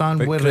understand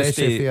but where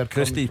SFA are.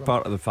 Christie's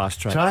part of the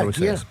fast track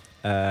process,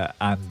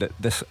 and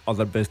this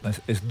other business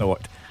is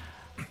not.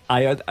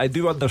 I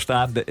do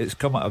understand that it's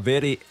come at a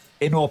very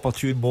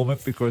inopportune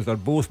moment because they're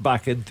both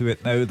back into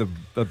it now.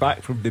 They're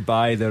back from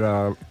Dubai. There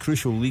are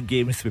crucial league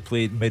games to be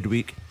played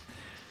midweek.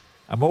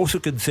 I'm also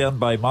concerned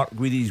by Mark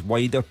Guidi's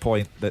wider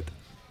point that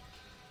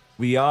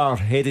we are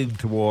heading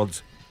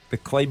towards the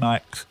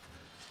climax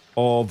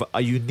of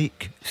a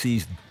unique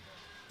season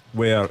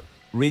where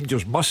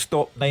Rangers must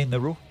stop 9 in a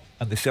row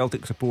and the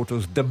Celtic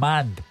supporters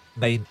demand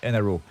 9 in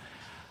a row.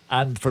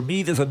 And for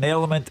me, there's an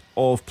element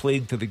of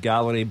playing to the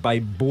gallery by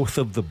both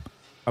of them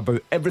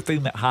about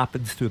everything that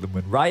happens to them.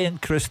 When Ryan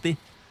Christie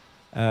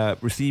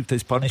received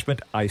his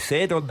punishment, I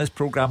said on this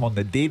programme on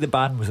the day the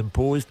ban was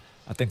imposed,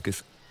 I think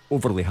it's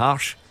overly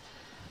harsh.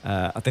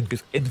 I think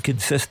it's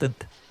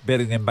inconsistent,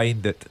 bearing in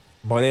mind that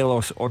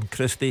Morelos on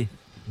Christie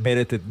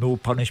merited no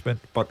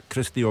punishment, but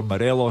Christie on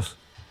Morelos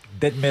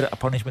did merit a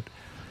punishment.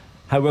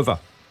 However,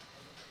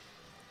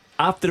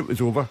 after it was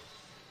over,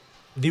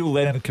 Neil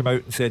Lennon came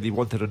out and said he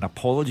wanted an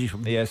apology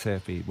from the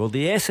SFA. Well,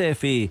 the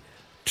SFA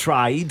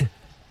tried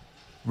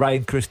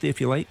Ryan Christie, if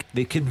you like.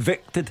 They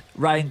convicted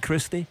Ryan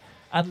Christie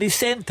and they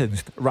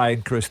sentenced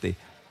Ryan Christie.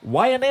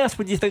 Why on earth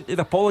would you think they'd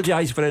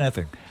apologise for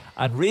anything?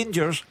 And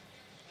Rangers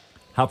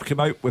have come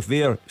out with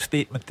their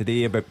statement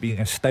today about being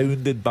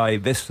astounded by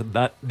this and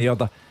that and the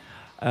other.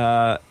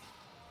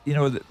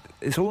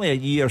 It's only a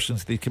year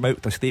since they came out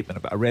with a statement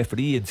about a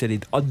referee and said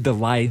he'd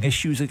underlying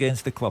issues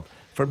against the club.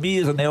 For me,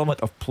 there's an element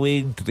of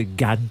playing to the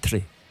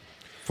gantry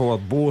for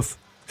both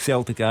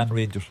Celtic and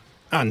Rangers.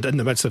 And in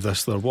the midst of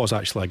this, there was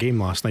actually a game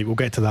last night. We'll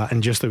get to that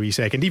in just a wee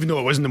second, even though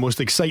it wasn't the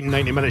most exciting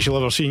 90 minutes you'll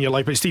ever see in your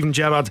life. But Stephen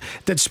Gerrard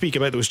did speak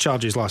about those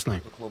charges last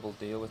night. The club will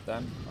deal with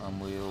them,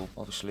 and we'll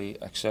obviously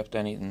accept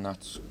anything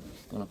that's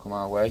going to come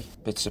our way.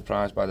 Bit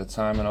surprised by the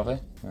timing of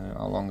it,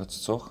 how long it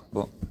took,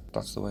 but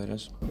that's the way it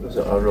is. Is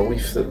it a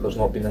relief that there's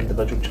not been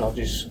individual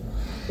charges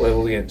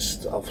levelled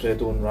against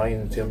Alfredo and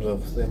Ryan in terms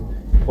of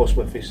them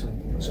possibly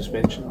facing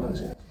suspension?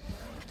 Is it?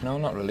 No,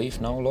 not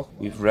relief. No, look,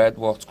 we've read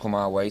what's come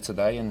our way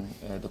today, and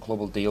the club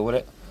will deal with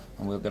it,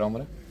 and we'll get on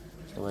with it.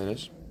 That's the way it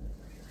is.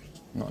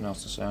 Nothing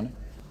else to say on it.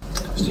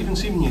 Stephen,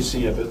 see when you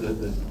say about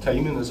the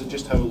timing, is it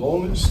just how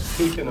long it's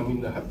taken? I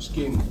mean, the Hibs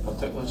game in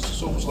particular,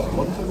 it's almost like a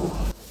month ago.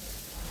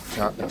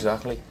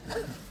 Exactly.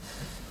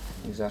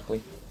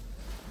 Exactly.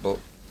 But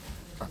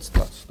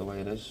that's the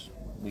way it is.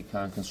 We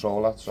can't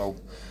control that, so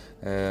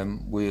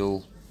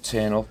we'll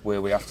turn up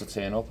where we have to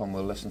turn up, and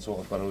we'll listen to what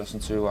we've got to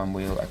listen to, and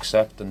we'll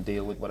accept and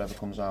deal with whatever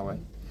comes our way.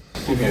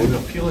 Do you want to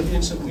appeal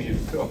against it? Will you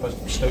put up a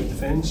stout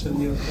defence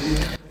in your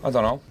opinion? I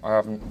don't know. I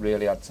haven't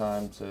really had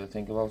time to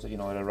think about it. You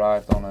know, it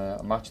arrived on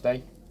a match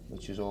day,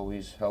 which is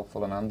always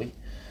helpful and handy.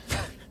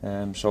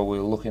 So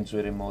we'll look into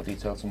it in more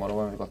detail tomorrow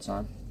when we've got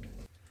time.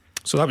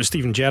 So that was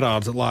Steven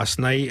Gerrard last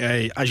night,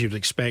 as you'd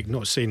expect,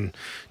 not saying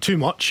too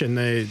much, and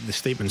the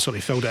statement sort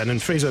of filled it in.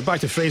 And Fraser, back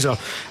to Fraser,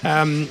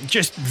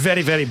 just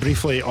very, very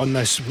briefly on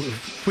this,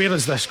 where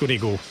is this going to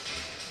go?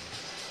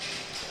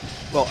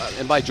 Well,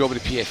 in my job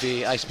at the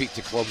PFA, I speak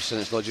to clubs,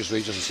 and it's not just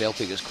Rangers and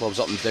Celtic, it's clubs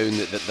up and down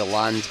the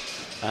land,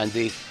 and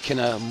they kind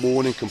of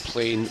moan and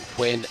complain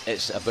when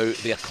it's about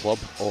their club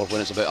or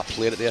when it's about a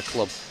player at their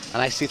club.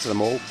 And I say to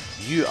them all,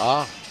 you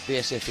are the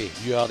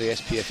SFA, you are the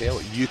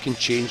SPFL, you can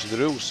change the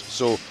rules.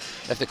 So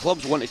if the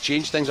clubs want to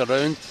change things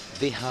around,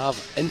 they have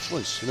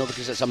influence, you know,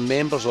 because it's a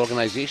members'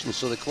 organisation.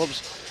 So the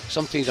clubs,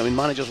 sometimes, I mean,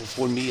 managers will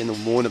phone me and they'll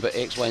moan about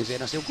X, Y and Z,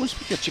 and I say, well, go and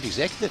speak to your chief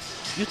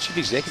executive. Your chief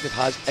executive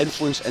has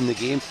influence in the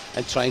game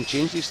and try and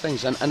change these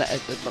things. And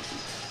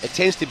it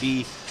tends to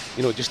be,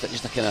 you know, just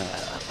a kind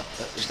of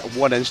just a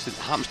one instant,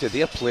 happens to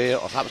their player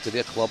or happens to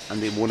their club,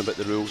 and they moan about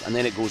the rules, and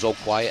then it goes all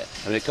quiet.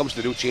 And when it comes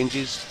to the real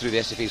changes through the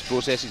SFA's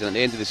processes, and at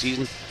the end of the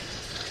season,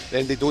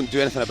 then they don't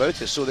do anything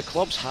about it. So the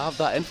clubs have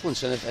that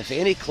influence, and if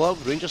any club,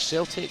 Rangers,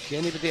 Celtic,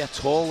 anybody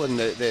at all, and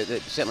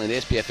certainly in the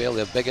SPFL, they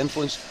have big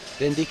influence,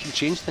 then they can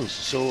change things.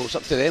 So it's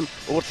up to them,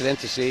 over to them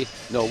to say,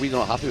 no, we're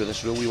not happy with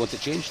this rule, we want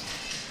it changed.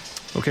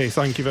 Okay,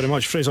 thank you very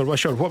much, Fraser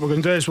Wisher. What we're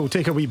going to do is we'll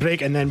take a wee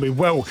break, and then we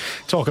will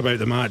talk about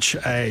the match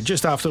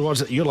just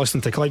afterwards. You're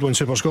listening to Clyde 1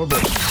 Super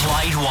Scoreboard.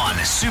 Clyde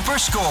 1 Super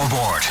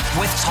Scoreboard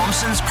with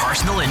Thompson's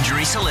personal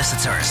injury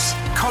solicitors.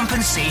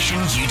 Compensation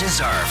you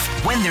deserve.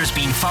 When there's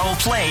been foul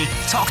play,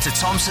 talk to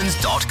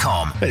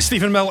Thompsons.com. It's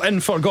Stephen Mill in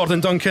for Gordon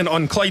Duncan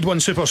on Clyde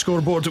 1 Super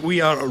Scoreboard. We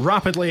are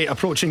rapidly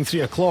approaching 3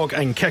 o'clock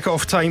and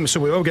kick-off time,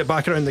 so we will get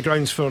back around the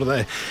grounds for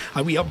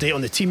a wee update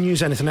on the team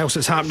news, anything else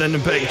that's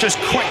happening. But just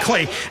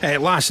quickly,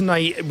 last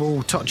night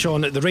we'll touch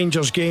on the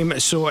Rangers game.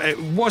 So it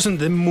wasn't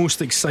the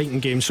most exciting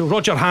game. So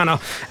Roger Hannah,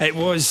 it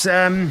was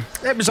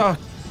a,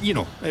 you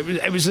know,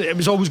 it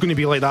was always going to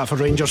be like that for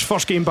Rangers.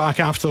 First game back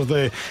after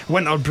the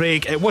winter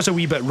break. It was a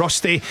wee bit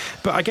rusty,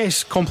 but I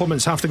guess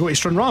compliments have to go to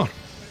Stranraer.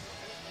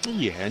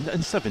 Yeah,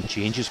 and 7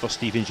 changes for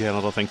Steven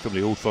Gerrard, I think, from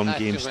the Old Firm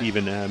game.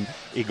 Stephen,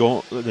 he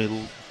got the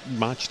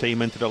match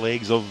time into the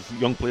legs of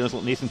young players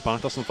like Nathan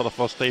Patterson for the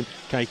first time,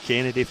 Kai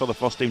Kennedy for the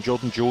first time,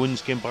 Jordan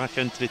Jones came back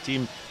into the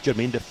team,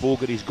 Jermaine Defoe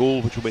got his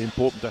goal, which will be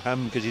important to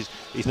him because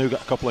he's now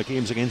got a couple of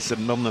games against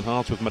St Mirren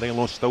Hearts with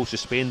Morelos still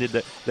suspended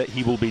that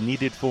he will be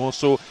needed for.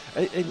 So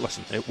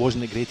listen, it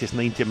wasn't the greatest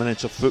 90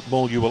 minutes of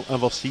football you will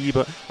ever see,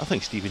 but I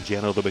think Steven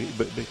Gerrard will be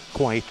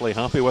quietly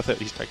happy with it.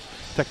 He's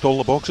ticked all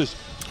the boxes.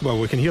 Well,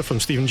 we can hear from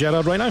Steven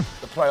Gerrard right now.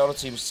 The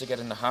priority was to get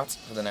in the hat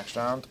for the next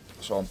round,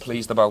 so I'm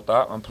pleased about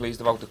that. I'm pleased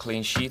about the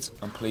clean sheet.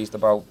 I'm pleased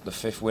about the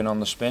 5th win on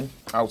the spin.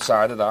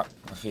 Outside of that,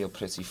 I feel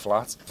pretty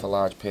flat. For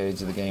large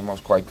periods of the game, I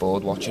was quite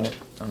bored watching it,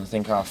 and I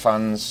think our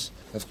fans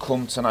have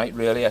come tonight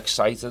really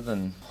excited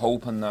and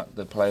hoping that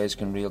the players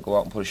can really go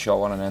out and put a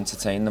show on and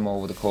entertain them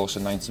over the course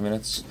of 90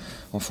 minutes.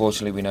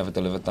 Unfortunately, we never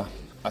delivered that.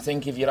 I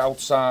think if you're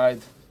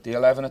outside the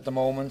 11 at the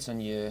moment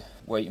and you're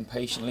waiting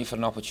patiently for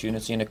an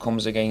opportunity and it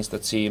comes against a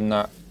team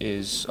that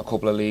is a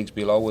couple of leagues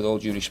below, with all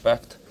due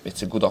respect,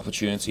 it's a good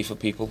opportunity for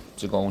people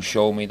to go and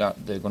show me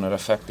that they're going to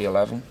affect the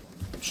 11.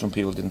 Some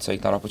people didn't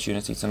take that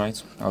opportunity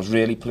tonight. I was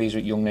really pleased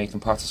with young Nathan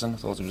Patterson. I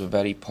thought it was a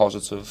very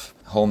positive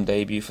home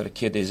debut for a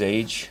kid his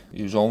age,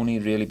 who's only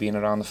really been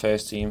around the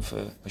first team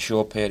for a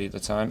short period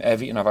of time.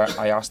 Everything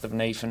I asked of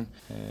Nathan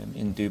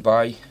in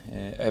Dubai,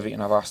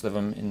 everything I've asked of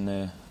him in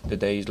the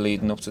days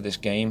leading up to this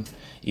game,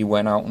 he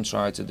went out and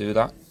tried to do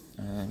that.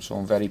 So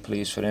I'm very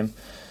pleased for him.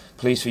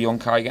 Pleased for young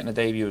Kai getting a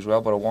debut as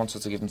well, but I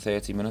wanted to give him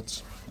 30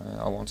 minutes.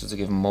 I wanted to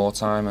give him more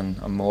time and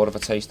more of a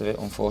taste of it.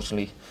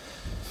 Unfortunately,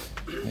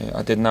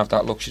 I didn't have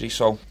that luxury,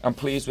 so I'm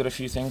pleased with a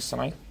few things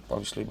tonight,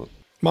 obviously. But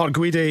Mark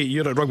Guidi,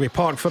 you're at Rugby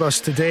Park for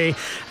us today.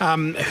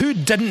 Who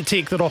didn't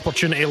take their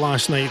opportunity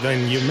last night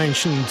then? You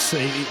mentioned,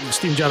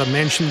 Steven Gerrard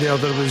mentioned there,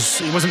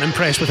 he wasn't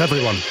impressed with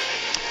everyone.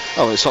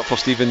 Oh, it's up for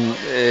Steven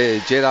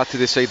Gerrard to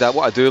decide that.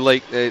 What I do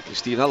like,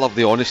 Stephen, I love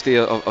the honesty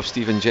of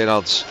Steven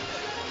Gerrard's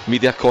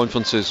media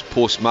conferences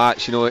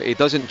post-match. You know, he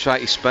doesn't try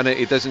to spin it,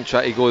 he doesn't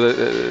try to go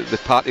the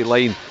party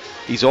line.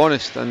 He's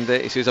honest, and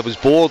he says, I was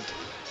bored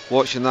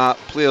watching that.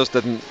 Players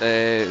didn't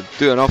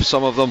do enough,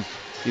 some of them,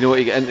 you know,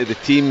 to get into the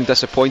team.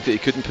 Disappointed he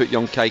couldn't put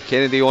young Kai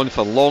Kennedy on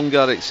for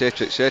longer,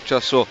 etc, etc.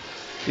 So,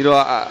 you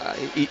know,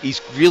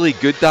 he's really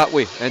good that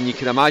way, and you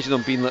can imagine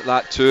him being like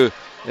that too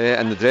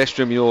in the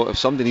dressing room. You know, if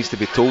somebody needs to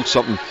be told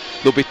something,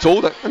 they'll be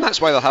told it, and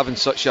that's why they're having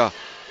such a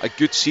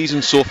good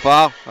season so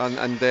far,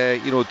 and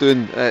you know,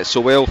 doing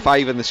so well.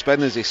 5 in the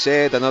spin, as he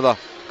said, another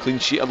clean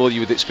sheet, although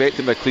you would expect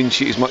him a clean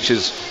sheet as much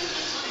as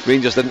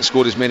Rangers didn't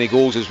score as many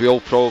goals as we all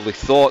probably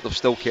thought. They've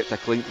still kept a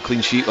clean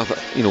sheet with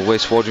it. You know,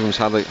 Wes Fodringham's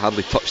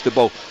hardly touched the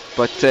ball,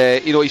 but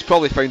you know, he's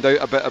probably found out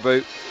a bit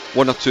about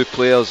one or two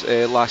players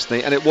last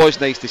night, and it was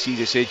nice to see, as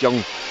you said,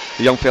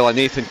 the young fella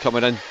Nathan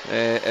coming in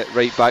at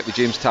right back with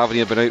James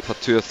Tavernier been out for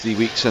 2 or 3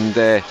 weeks, and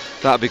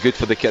that'd be good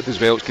for the kid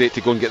as well. It's great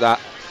to go and get that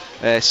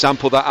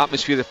sample that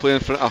atmosphere of playing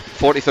in front of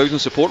 40,000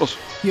 supporters.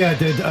 Yeah,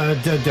 I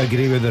did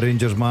agree with the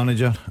Rangers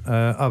manager.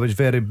 I was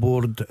very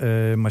bored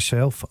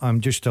myself.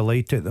 I'm just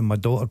delighted that my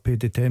daughter paid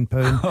the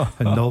 £10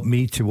 and not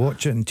me to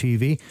watch it on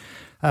TV.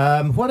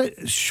 What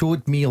it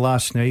showed me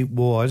last night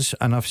was,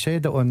 and I've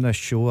said it on this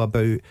show,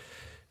 about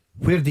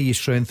where do you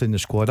strengthen the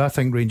squad. I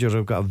think Rangers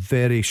have got a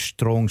very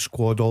strong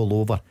squad all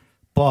over,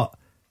 but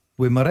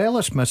with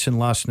Morelos missing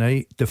last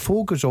night, the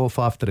Defoe goes off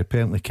after a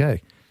penalty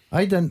kick.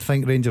 I didn't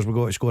think Rangers were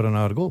going to score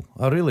another goal.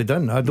 I really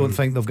didn't. I don't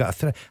think they've got a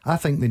threat. I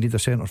think they need a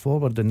centre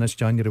forward in this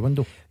January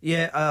window.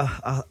 Yeah,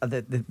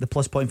 the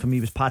plus point for me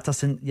was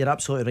Patterson. You're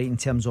absolutely right in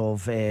terms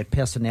of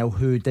personnel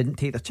who didn't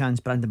take the chance.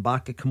 Brandon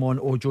Barker come on.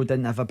 Ojo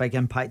didn't have a big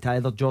impact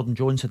either. Jordan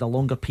Jones had a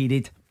longer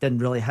period, didn't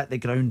really hit the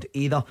ground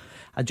either.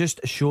 It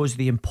just shows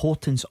the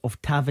importance of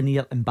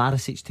Tavernier and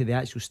Barisic to the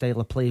actual style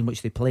of play in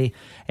which they play.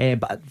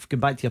 But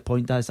going back to your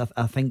point, Daz,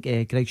 I think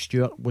Greg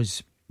Stewart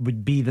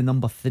would be the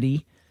number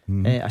 3.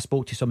 I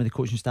spoke to some of the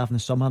coaching staff in the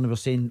summer and they were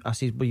saying, I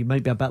said, well, you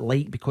might be a bit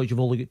light because you've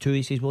only got 2.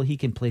 He says, well, he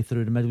can play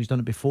through the middle, he's done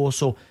it before.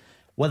 So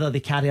whether they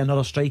carry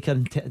another striker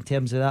in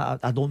terms of that,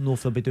 I don't know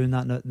if they'll be doing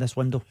that in this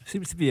window.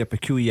 Seems to be a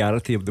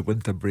peculiarity of the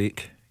winter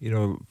break,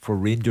 for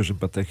Rangers in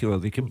particular.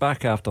 They came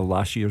back after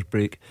last year's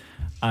break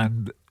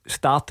and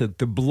started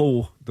to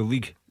blow the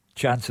league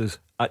chances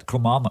at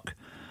Kilmarnock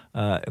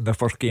in their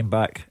first game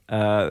back.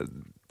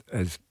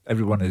 As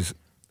everyone is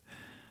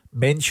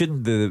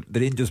mentioned, the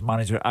Rangers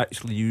manager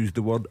actually used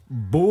the word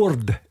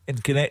bored in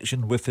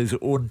connection with his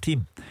own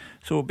team.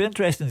 So it'll be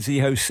interesting to see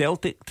how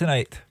Celtic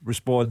tonight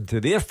respond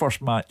to their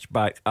first match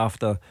back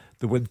after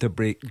the winter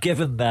break,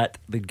 given that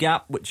the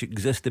gap which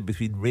existed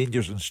between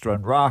Rangers and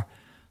Stranraer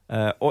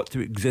ought to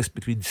exist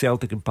between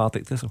Celtic and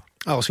Partick Thistle.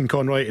 Alison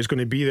Conroy is going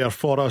to be there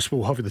for us.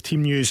 We'll have the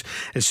team news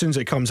as soon as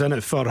it comes in at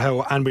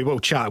Firhill, and we will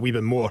chat a wee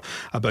bit more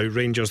about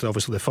Rangers. They're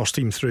obviously the first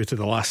team through to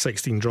the last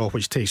 16 draw,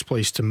 which takes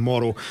place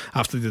tomorrow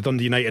after the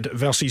Dundee United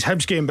versus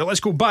Hibs game. But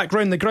let's go back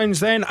round the grounds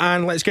then,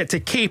 and let's get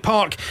to K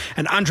Park.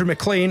 And Andrew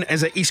McLean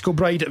is at East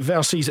Kilbride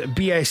versus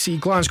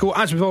BSC Glasgow.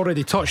 As we've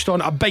already touched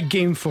on, a big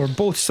game for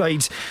both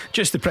sides.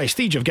 Just the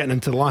prestige of getting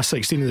into the last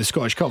 16 of the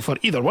Scottish Cup for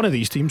either one of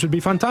these teams would be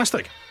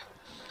fantastic.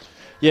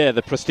 Yeah,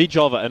 the prestige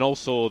of it and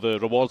also the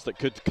rewards that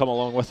could come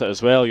along with it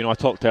as well. I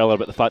talked earlier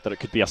about the fact that it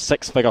could be a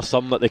 6-figure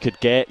sum that they could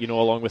get,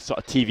 along with sort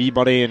of TV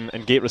money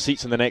and gate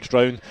receipts in the next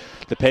round,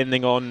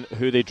 depending on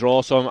who they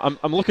draw. So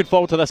I'm looking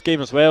forward to this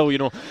game as well.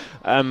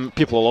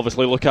 People will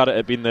obviously look at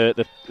it being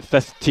the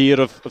 5th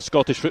tier of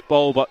Scottish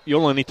football, but you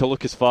only need to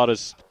look as far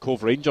as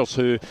Cove Rangers,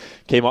 who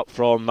came up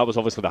from, that was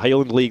obviously the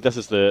Highland League. This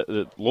is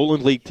the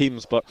Lowland League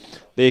teams, but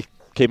they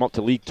came up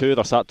to League 2,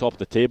 they're sat top of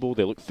the table,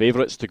 they look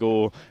favourites to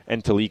go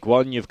into League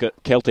 1. You've got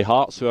Kelty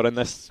Hearts, who are in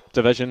this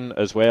division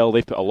as well.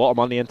 They've put a lot of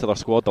money into their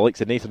squad, the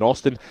likes of Nathan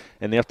Austin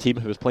and their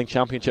team, who was playing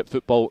championship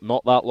football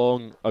not that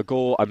long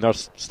ago, and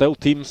there's still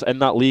teams in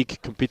that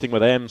league competing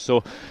with them.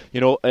 So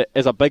it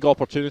is a big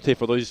opportunity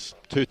for those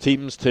two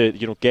teams to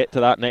get to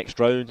that next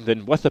round.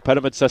 And with the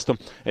pyramid system,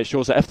 it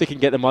shows that if they can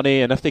get the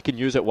money and if they can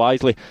use it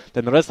wisely,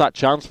 then there is that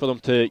chance for them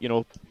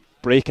to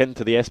break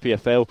into the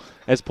SPFL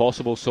is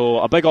possible. So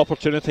a big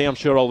opportunity. I'm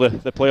sure all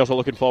the players are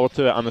looking forward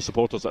to it, and the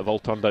supporters that have all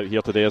turned out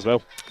here today as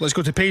well. Let's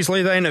go to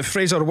Paisley then.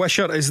 Fraser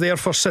Wisher is there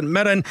for St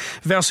Mirren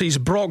versus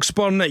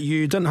Broxburn.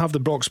 You didn't have the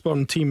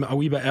Broxburn team a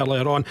wee bit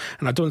earlier on,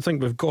 and I don't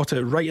think we've got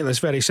it right in this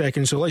very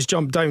second. So let's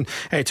jump down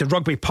to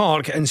Rugby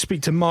Park and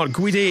speak to Mark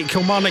Guidi.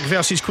 Kilmarnock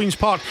versus Queen's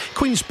Park.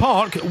 Queen's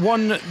Park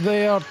won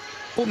their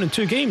opening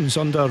 2 games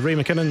under Ray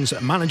McKinnon's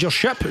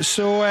managership,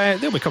 so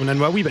they'll be coming in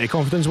with a wee bit of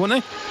confidence, won't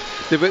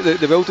they?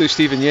 They will do,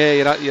 Stephen.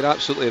 Yeah, you're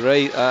absolutely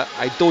right.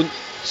 I don't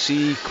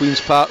see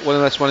Queen's Park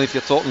winning this one. If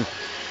you're talking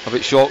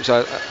about shocks,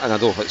 and I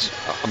don't know if it's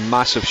a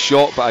massive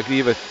shock, but I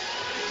agree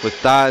with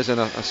Daz,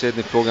 and I said in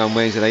the programme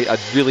Wednesday night, I'd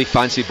really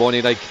fancy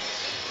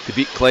Bonnyrigg to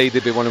beat Clyde.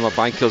 They'd be one of my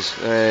bankers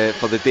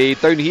for the day.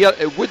 Down here,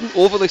 it wouldn't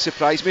overly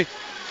surprise me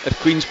if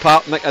Queen's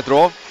Park nick a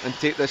draw and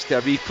take this to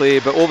a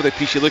replay. But over the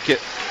piece, you look at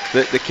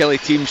the Kelly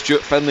team.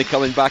 Stuart Finlay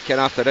coming back in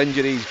after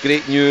injuries,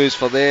 great news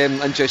for them.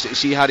 Interested to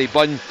see Harry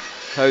Bunn,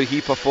 how he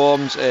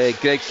performs.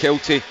 Greg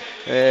Kelty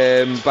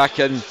back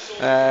in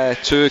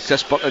too.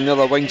 Chris Burton the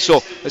other wing.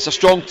 So it's a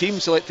strong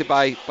team selected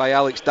by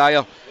Alex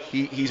Dyer.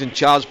 He's in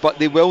charge, but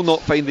they will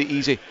not find it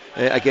easy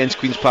against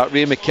Queen's Park.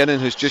 Ray McKinnon,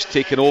 who's just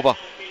taken over,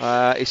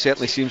 he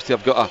certainly seems to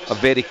have got a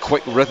very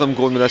quick rhythm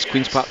going with this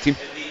Queen's Park team.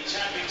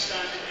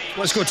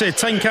 Let's go to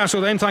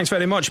Tynecastle then. Thanks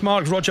very much,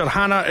 Mark. Roger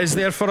Hanna is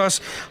there for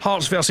us.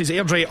 Hearts versus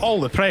Airdrie.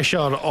 All the pressure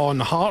on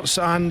Hearts,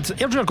 and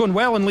Airdrie are going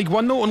well in League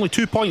 1 though, only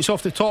 2 points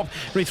off the top.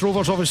 Raith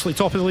Rovers obviously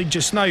top of the league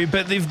just now,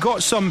 but they've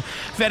got some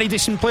very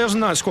decent players in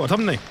that squad,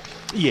 haven't they?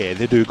 Yeah,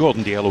 they do.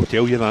 Gordon Dale will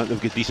tell you that.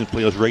 They've got decent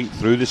players right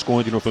through the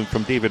squad,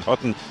 from David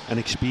Hutton, an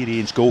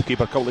experienced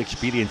goalkeeper, a couple of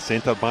experienced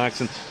centre backs,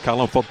 and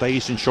Callum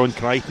Fordyce and Sean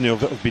Crichton, who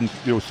have been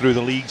through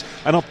the leagues,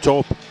 and up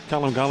top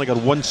Callum Gallagher,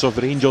 once of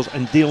Rangers,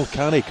 and Dale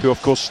Carrick, who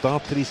of course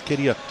started his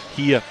career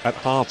here at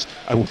Hearts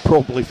and will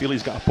probably feel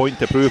he's got a point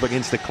to prove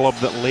against the club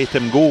that let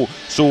him go.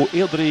 So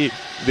Airdrie,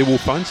 they will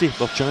fancy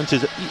their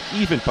chances,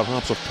 even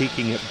perhaps of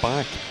taking it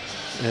back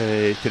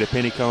to the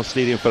Pennycar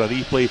Stadium for a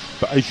replay.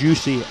 But as you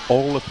say,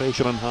 all the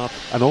pressure on Hart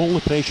and all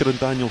the pressure on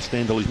Daniel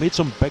Stendhal. He's made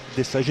some big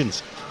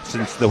decisions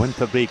since the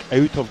winter break.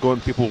 Out have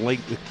gone people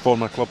like the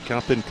former club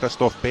captain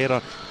Christophe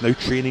Pera, now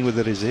training with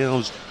the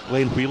reserves.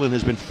 Glenn Whelan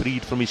has been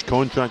freed from his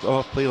contract.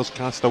 Other players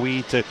cast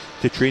away to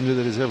train with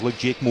the reserves like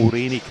Jake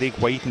Mulroney, Craig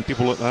White and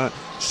people like that.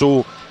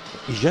 So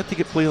he's yet to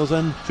get players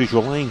in, so he's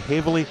relying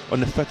heavily on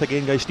the fit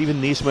again guys.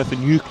 Stephen Naismith, the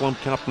new club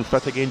captain,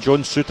 fit again.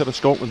 John Suter, the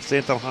Scotland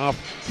centre half,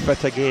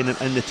 fit again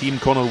and in the team.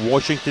 Connor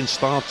Washington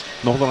starts,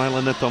 Northern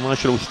Ireland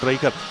international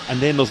striker. And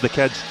then there's the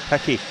kids,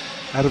 Hickey,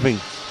 Irving,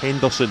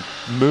 Henderson,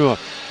 Moore.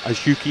 As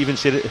Hugh even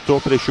said at the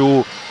top of the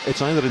show,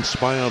 it's either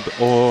inspired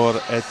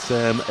or it's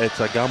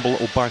a gamble that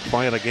will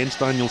backfire against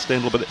Daniel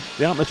Stendhal. But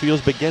the atmosphere is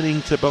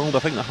beginning to build. I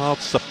think the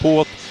Hearts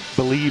support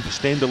believe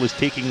Stendhal is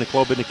taking the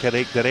club in the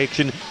correct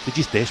direction. They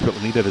just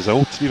desperately need a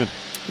result, Stephen.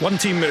 One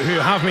team who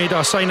have made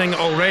a signing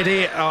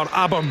already are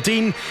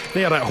Aberdeen.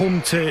 They are at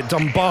home to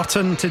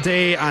Dumbarton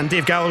today, and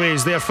Dave Galloway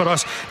is there for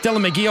us.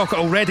 Dylan McGeoch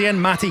already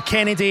in. Matty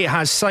Kennedy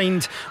has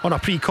signed on a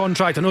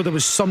pre-contract. I know there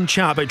was some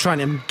chat about trying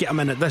to get him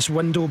in at this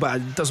window, but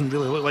it doesn't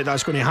really look like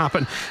that's going to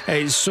happen.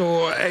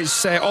 So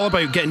it's all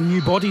about getting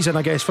new bodies in,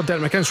 I guess, for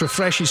Derek McInnes to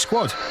refresh his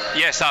squad.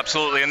 Yes,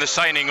 absolutely. And the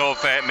signing of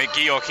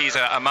McGeoch, he's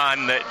a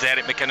man that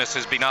Derek McInnes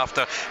has been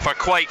after for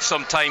quite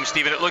some time,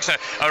 Stephen. It looks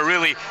a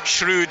really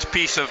shrewd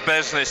piece of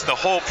business. The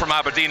hope from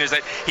Aberdeen is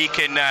that he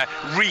can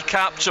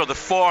recapture the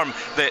form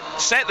that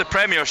set the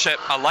Premiership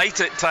alight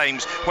at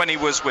times when he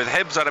was with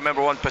Hibs. I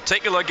remember one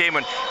particular game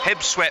when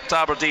Hibs swept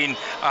Aberdeen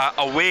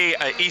away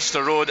at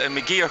Easter Road, and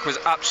McGeoch was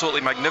absolutely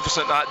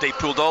magnificent that day,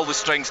 pulled all the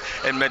strings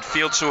in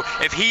midfield. So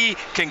if he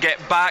can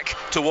get back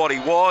to what he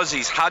was,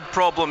 he's had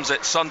problems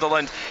at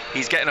Sunderland,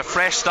 he's getting a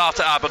fresh start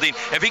at Aberdeen.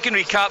 If he can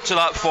recapture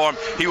that form,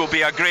 he will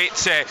be a great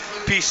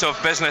piece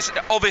of business.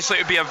 Obviously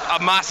it would be a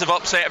massive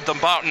upset if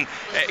Dumbarton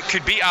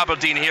could beat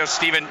Aberdeen here,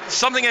 Stephen.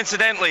 Something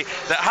incidentally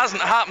that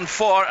hasn't happened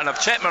for, and I've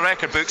checked my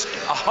record books,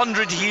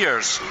 100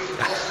 years.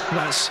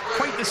 That's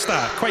quite the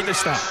start, quite the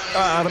start.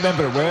 I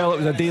remember it well. It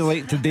was a day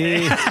like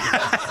today.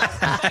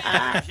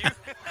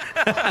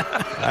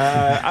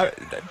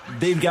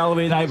 Dave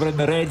Galloway and I were in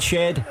the red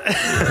shed.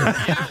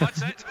 Yeah,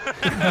 that's it.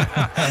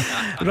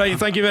 Right,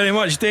 thank you very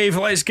much, Dave.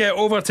 Let's get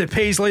over to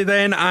Paisley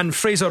then, and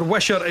Fraser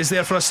Wisher is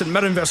there for us. St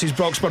Mirren versus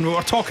Broxburn. We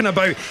were talking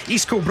about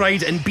East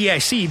Kilbride and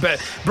BSC, but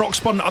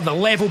Broxburn are the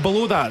level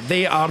below that.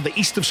 They are the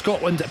East of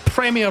Scotland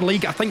Premier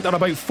League. I think they're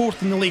about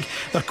fourth in the league.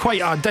 They're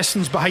quite a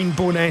distance behind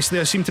Bo'ness.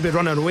 They seem to be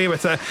running away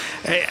with it,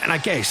 and I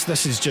guess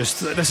this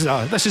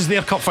is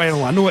their cup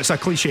final. I know it's a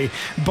cliche,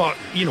 but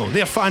you know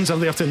their fans are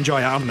there to enjoy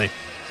it, aren't they?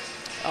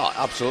 Oh,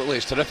 absolutely,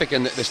 it's terrific.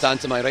 And the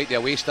stand to my right, the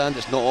away stand,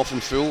 it's not often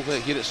full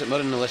here at St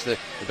Mirren unless the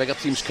bigger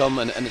teams come,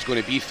 and it's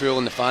going to be full,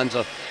 and the fans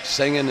are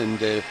singing and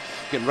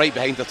getting right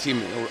behind their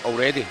team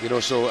already, you know.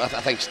 So I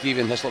think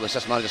Stephen Hislop, the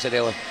assistant manager, said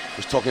earlier,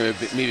 was talking about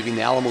maybe being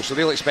the Alamo, so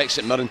they'll expect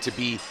St Mirren to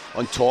be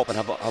on top and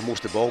have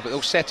most of the ball, but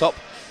they'll set up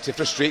to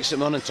frustrate St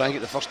Mirren and try and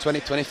get the first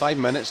 20-25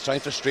 minutes, try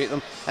and frustrate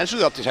them, and it's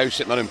really up to how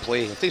St Mirren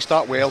play. If they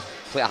start well,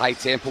 play at a high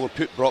tempo, or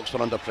put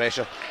Broxburn under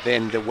pressure,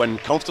 then they win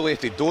comfortably.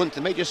 If they don't,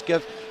 they might just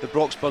give the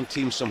Broxburn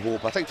team some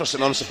hope. I think for St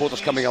Mirren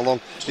supporters coming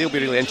along, they'll be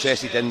really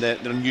interested in their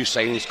new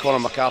signings, Conor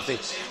McCarthy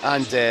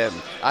and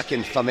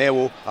Akin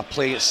Famelo are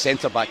playing at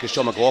centre back because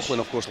Sean McLaughlin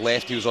of course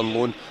left. He was on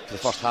loan for the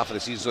first half of the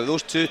season, so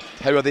those two,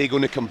 how are they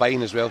going to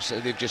combine as well? So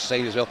they've just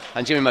signed as well,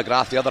 and Jamie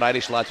McGrath, the other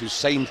Irish lad who's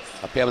signed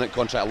a permanent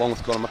contract along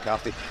with Conor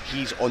McCarthy,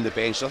 he's on the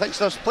bench. So I think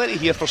there's plenty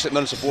here for St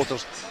Mirren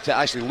supporters to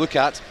actually look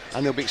at,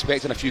 and they'll be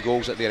expecting a few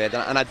goals at their end,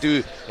 and I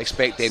do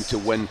expect them to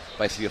win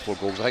by 3 or 4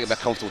 goals. I think it'll be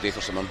a comfortable day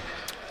for St Mirren.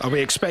 Are we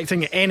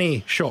expecting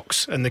any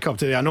shocks in the cup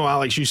today? I know,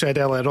 Alex, you said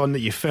earlier on that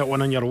you felt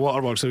one in your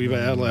waterworks a wee bit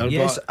earlier.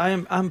 Yes,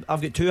 I've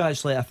got two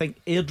actually. I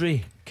think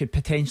Airdrie could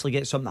potentially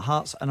get something at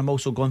Hearts, and I'm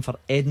also going for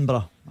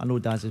Edinburgh. I know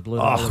Daz is blue.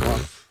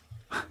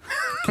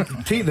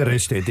 Take the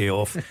rest of the day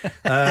off.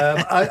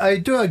 I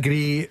do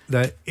agree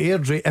that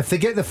Airdrie, if they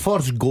get the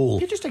first goal.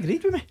 You just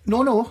agreed with me.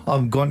 No,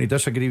 I'm going to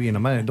disagree with you in a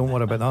minute. Don't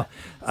worry about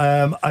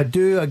that. I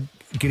do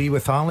agree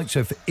with Alex.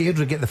 If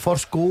Airdrie get the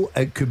first goal,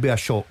 it could be a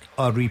shock,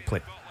 a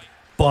replay.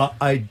 But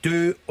I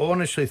do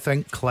honestly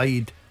think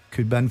Clyde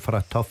could be in for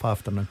a tough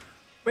afternoon.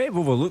 We've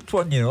overlooked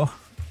one, you know.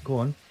 Go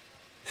on.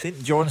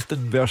 St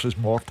Johnstone versus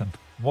Morton.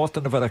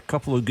 Morton have had a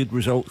couple of good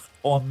results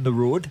on the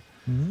road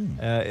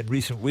in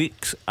recent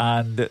weeks,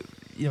 and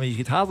you know, you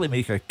could hardly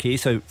make a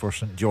case out for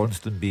St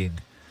Johnstone being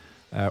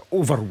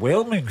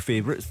overwhelming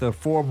favourites. Their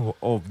form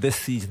of this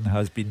season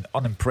has been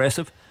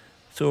unimpressive.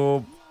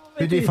 So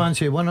who do you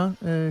fancy winner,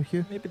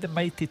 Hugh? Maybe the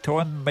mighty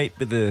Ton might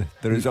be the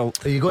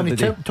result. Are you going to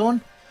tip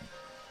Ton?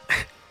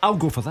 I'll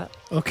go for that.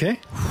 Okay,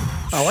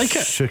 I like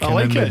it. I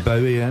like it.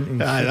 Bowie,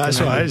 that's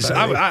what it is.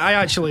 I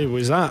actually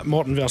was at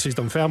Morton versus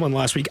Dunfermline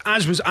last week,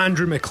 as was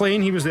Andrew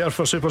McLean. He was there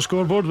for Super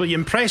Scoreboard. Were you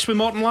impressed with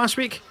Morton last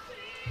week?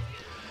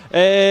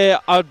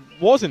 I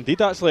was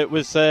indeed. Actually, it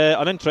was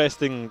an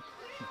interesting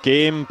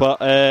game,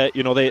 but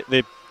you know,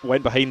 they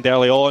went behind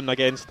early on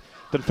against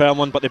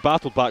Dunfermline, but they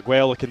battled back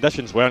well. The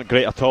conditions weren't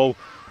great at all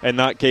in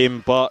that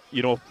game, but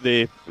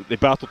they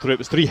battled through. It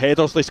was 3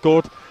 headers they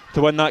scored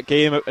to win that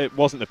game. It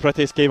wasn't the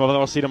prettiest game I've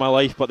ever seen in my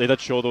life, but they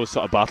did show those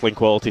sort of battling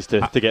qualities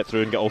to get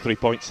through and get all 3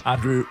 points.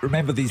 Andrew,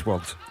 remember these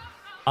words: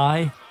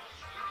 I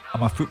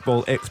am a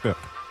football expert.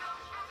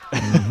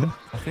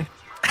 Okay.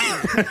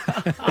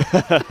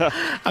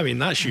 I mean,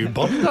 that's you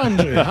burned,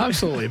 Andrew.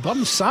 Absolutely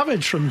burned.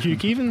 Savage from Hugh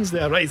Evans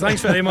there. Right,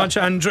 thanks very much,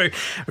 Andrew.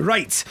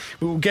 Right,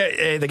 we'll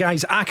get the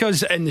guys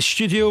Ackers in the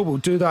studio. We'll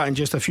do that in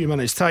just a few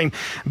minutes' time.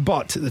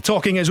 But the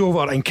talking is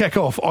over, and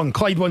kick-off on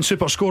Clyde 1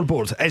 Super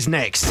Scoreboard is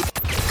next.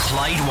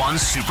 Clyde 1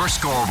 Super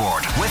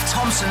Scoreboard with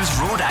Thompson's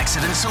Road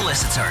Accident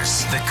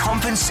Solicitors. The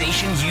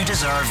compensation you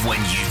deserve when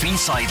you've been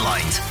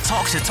sidelined.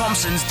 Talk to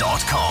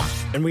Thompsons.com.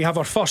 And we have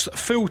our first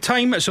full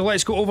time, so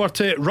let's go over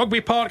to Rugby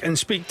Park and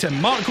speak to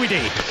Mark Guidi.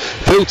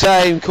 Full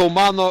time,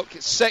 Kilmarnock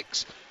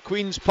 6,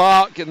 Queen's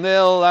Park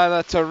 0, and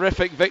a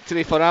terrific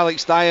victory for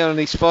Alex Dyer in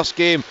his first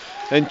game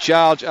in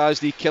charge as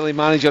the Killie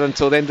manager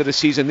until the end of the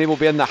season. They will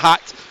be in the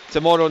hat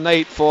tomorrow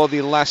night for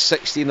the last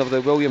 16 of the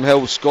William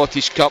Hill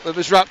Scottish Cup. It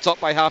was wrapped up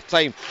by half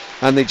time,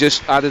 and they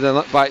just added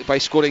by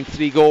scoring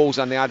 3 goals,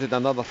 and they added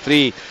another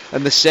 3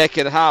 in the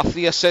second half.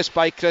 3 assists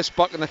by Chris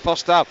Buck in the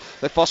first half,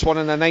 the first one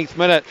in the 9th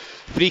minute.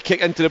 Free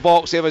kick into the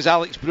box, there was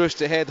Alex Bruce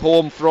to head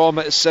home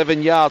from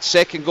 7 yards.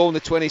 Second goal in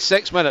the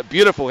 26th minute,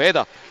 beautiful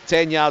header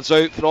 10 yards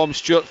out from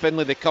Stuart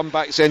Finlay, the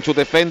comeback central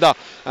defender,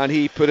 and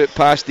he put it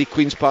past the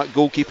Queen's Park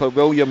goalkeeper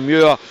William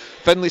Muir.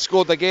 Finlay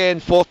scored again,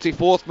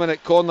 44th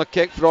minute corner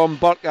kick from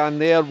Burke,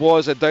 and there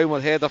was a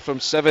downward header from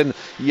 7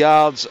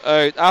 yards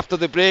out. After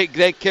the break,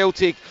 Greg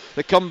Celtic,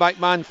 the comeback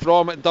man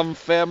from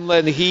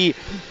Dunfermline, he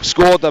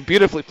scored a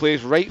beautifully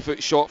placed right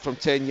foot shot from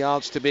 10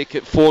 yards to make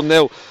it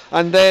 4-0,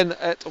 and then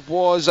it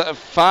was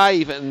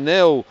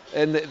 5-0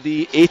 in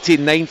the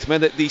 89th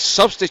minute. The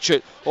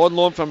substitute on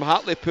loan from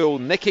Hartlepool,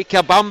 Nicky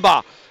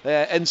Kabamba,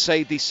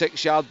 inside the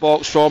 6-yard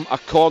box from a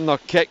corner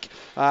kick,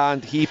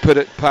 and he put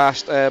it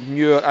past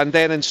Muir. And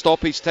then in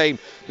stoppage time,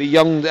 the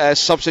young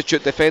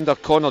substitute defender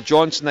Connor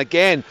Johnson,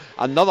 again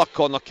another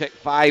corner kick.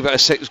 5 out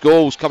of 6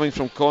 goals coming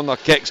from corner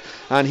kicks,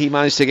 and he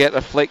managed to get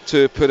a flick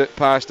to put it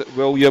past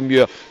William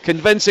Muir.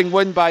 Convincing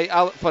win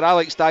for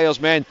Alex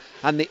Dyer's men,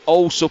 and they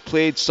also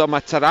played some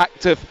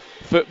interactive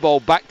football,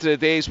 back to the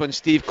days when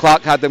Steve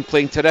Clark had them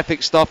playing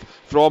terrific stuff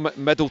from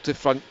middle to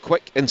front.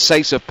 Quick,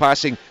 incisive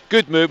passing,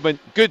 good movement,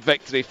 good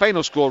victory.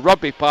 Final score,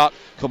 Rugby Park,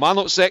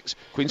 Kilmarnock 6,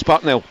 Queen's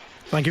Park 0.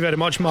 Thank you very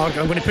much, Mark.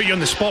 I'm going to put you on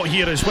the spot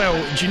here as well.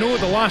 Do you know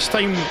the last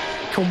time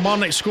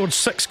Kilmarnock scored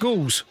 6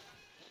 goals?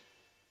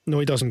 No,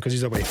 he doesn't, because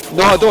he's away.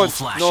 No, I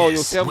don't. No,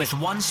 you'll tell me. With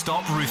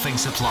one-stop roofing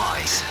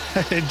supplies.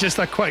 Just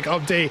a quick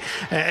update.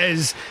 It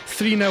is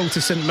 3-0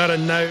 to St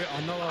Mirren now.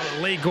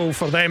 Another late goal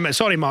for them.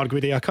 Sorry, Mark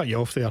Guidi, I cut you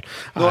off there.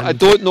 No, I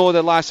don't know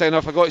the last time.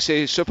 I forgot to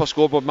say Super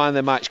Scoreboard man of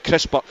the match,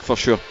 Chris Buck, for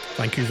sure.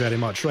 Thank you very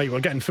much. Right, we're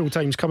getting full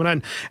times coming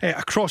in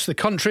across the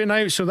country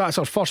now. So that's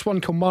our first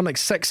one. Kilmarnock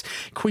 6,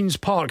 Queen's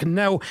Park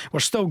 0. We're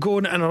still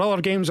going in our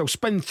other games. I'll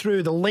spin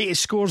through the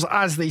latest scores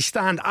as they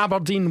stand.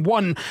 Aberdeen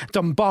 1,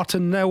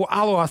 Dumbarton 0,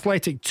 Alloa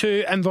Athletic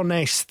 2,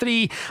 Inverness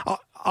 3.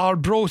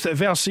 Arbroath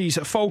versus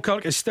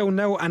Falkirk is still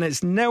 0, and it's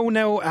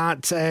 0-0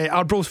 at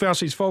Arbroath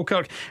versus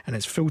Falkirk, and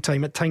it's full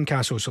time at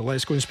Tynecastle. So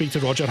let's go and speak to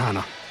Roger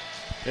Hanna.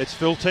 It's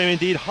full time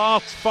indeed.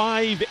 Hearts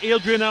 5,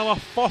 Adrianella,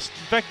 first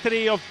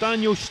victory of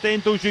Daniel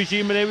Stendel's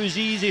regime, and it was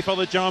easy for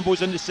the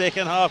Jambos in the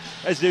second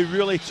half as they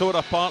really tore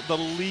apart the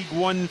League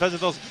One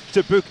visitors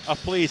to book a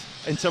place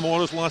in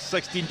tomorrow's last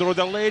 16 draw.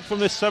 They led from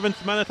the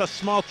 7th minute, a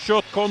smart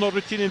short corner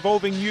routine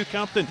involving new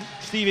captain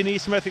Stephen A.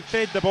 Smith, who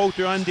fed the ball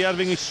to Andy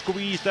Irving, who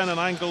squeezed in an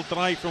angled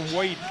drive from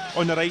wide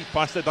on the right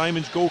past the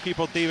Diamonds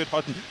goalkeeper David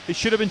Hutton. It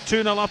should have been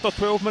 2-0 after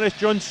 12 minutes.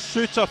 John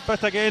Suter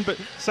fit again, but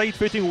side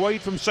footing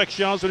wide from 6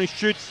 yards when he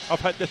shoots have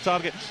hit the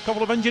target.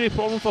 Couple of injury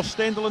problems for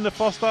Stendel in the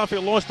first half. He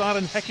lost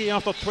Aaron Hickey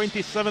after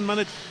 27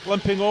 minutes,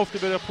 limping off to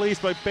be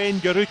replaced by Ben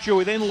Garuccio.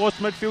 He then lost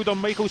midfielder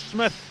Michael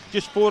Smith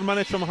just 4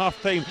 minutes from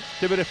half time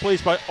to be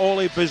replaced by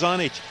Ollie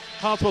Buzanic.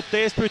 Hearts were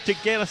desperate to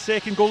get a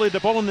second goal. They had the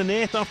ball in the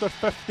net after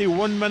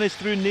 51 minutes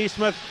through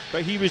Naismith,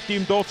 but he was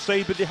deemed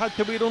offside. But they had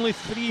to wait only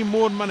 3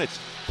 more minutes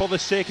for the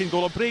second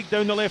goal. A break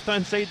down the left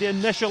hand side, the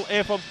initial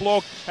effort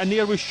block, and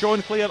there was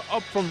Sean Clare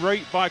up from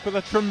right back with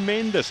a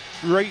tremendous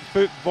right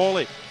foot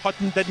volley.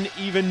 Hutton didn't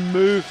even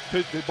move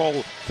to the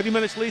ball. 3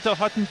 minutes later,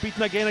 Hutton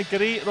beaten again. A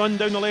great run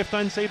down the left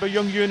hand side by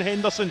young Ewan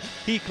Henderson.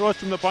 He crossed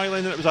from the byline,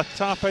 and it was a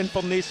tap in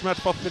for Naismith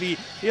for 3.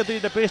 Here they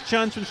had the best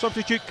chance from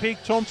substitute Craig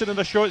Thompson and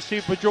a shot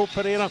saved by Joe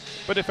Pereira,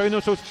 but they found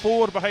themselves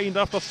 4 behind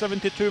after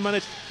 72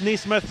 minutes.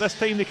 Naismith, this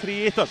time the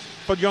creator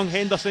for young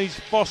Henderson, his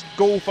first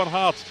goal for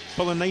Hearts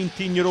for the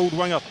 19-year-old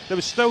winger. There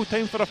was still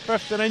time for a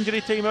 5th in injury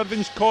time.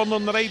 Irving's corner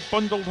on the right,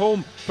 bundled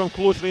home from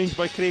close range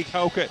by Craig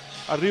Halkett.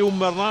 A real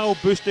morale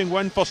boosting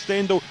win for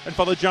Stendel and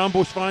for the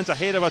Jambos fans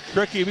ahead of a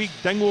tricky week.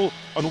 Dingwall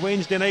on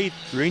Wednesday night.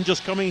 Rangers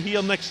coming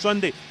here next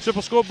Sunday.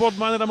 Super Scoreboard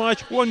man of the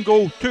match, 1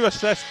 goal, 2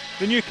 assists.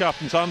 The new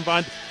captain's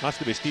armband has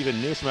to be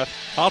Stephen Naismith.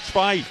 Hearts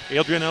 5,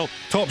 Adrian Hill.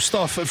 Top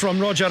stuff from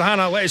Roger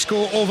Hannah, let's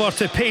go over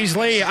to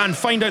Paisley and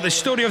find out the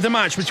story of the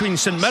match between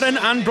St Mirren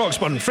and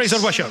Broxburn.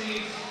 Fraser Wishart.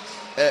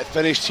 It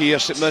finished here,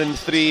 St Mirren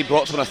 3,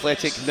 Broxburn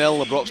Athletic 0.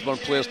 The Broxburn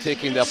players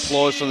taking the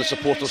applause from the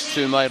supporters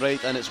to my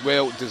right, and it's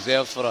well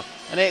deserved for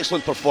an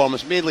excellent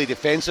performance, mainly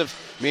defensive,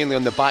 mainly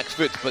on the back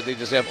foot, but they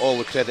deserve all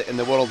the credit in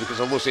the world because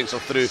although Saints are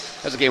through,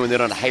 it's a game when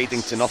they're on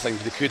hiding to nothing.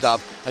 They could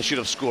have and should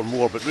have scored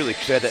more, but really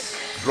credit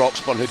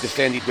Broxburn, who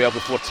defended well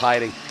before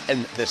tiring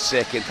in the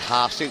second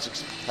half. Saints,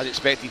 as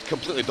expected,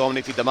 completely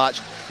dominated the match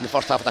in the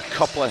first half with a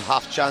couple of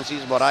half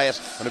chances.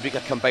 Marias and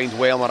Obika combined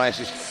well.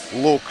 Marias'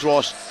 low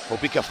cross,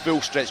 Obika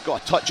full stretch,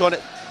 got a touch on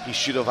it. He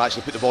should have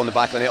actually put the ball in the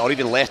back of the net or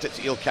even left it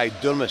to Ilkay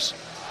Durmus,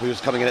 who was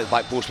coming in at the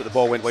back post, but the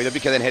ball went wide.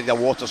 Obika then headed a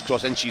Waters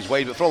cross inches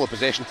wide, but for all the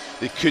possession,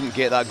 they couldn't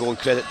get that going.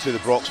 Credit to the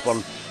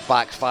Broxburn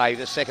back five.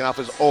 The second half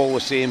was all the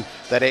same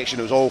direction.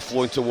 It was all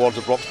flowing towards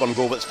the Broxburn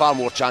goal, but it's far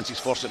more chances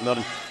for St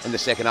Mirren in the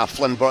second half.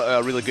 Flynn brought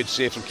out a really good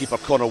save from keeper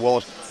Connor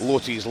Wallace, low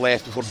to his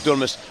left, before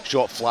Durmus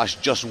shot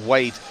flashed just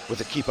wide with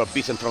the keeper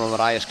beaten from a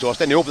Marias cross.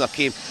 Then the opener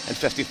came in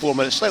 54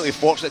 minutes. Slightly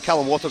fortunate,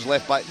 Callum Waters,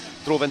 left back,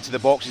 drove into the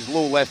box. His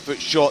low left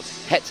foot shot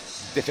hit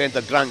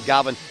defender Grant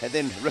Gavin, and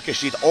then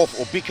ricocheted off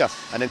Obika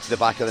and into the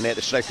back of the net.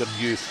 The striker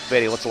knew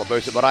very little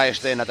about it. Marias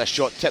then had a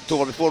shot tipped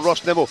over before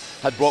Ross Nibble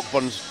had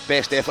Brockburn's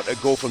best effort at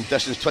goal from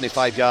distance,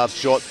 25-yard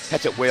shot,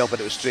 hit it well,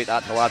 but it was straight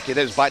at Halarkey. Then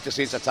it was back to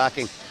Saints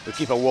attacking, with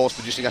keeper Wallace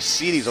producing a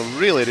series of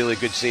really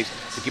good saves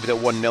to keep it at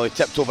 1-0. He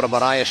tipped over a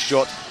Marias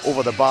shot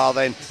over the bar,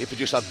 then he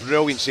produced a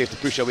brilliant save to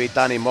push away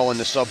Danny Mullen,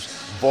 the sub's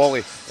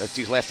volley to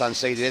his left hand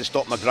side. He then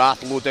stopped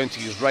McGrath low down to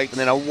his right, and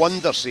then a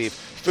wonder save,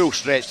 full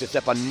stretch, to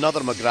tip another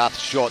McGrath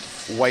shot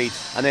wide,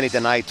 and then he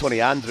denied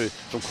Tony Andrew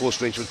from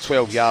close range from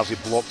 12 yards. He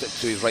blocked it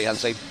to his right hand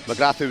side.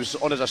 McGrath, who was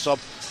on as a sub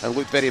and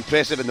looked very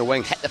impressive in the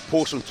wing, hit the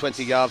post from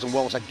 20 yards, and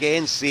Wallace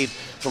again saved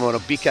from an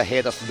Obika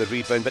header from the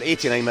rebound. But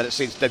 89 minutes,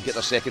 Saints did get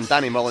their second.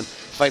 Danny Mullen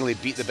finally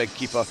beat the big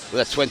keeper with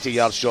a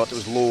 20-yard shot that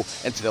was low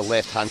into the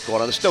left-hand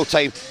corner. There's still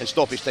time in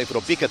stoppage time for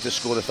Obika to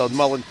score the third.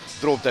 Mullen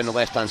drove down the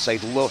left-hand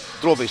side,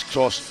 drove his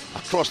cross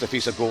across the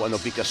face of goal, and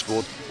Obika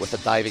scored with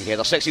a diving header.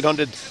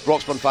 1,600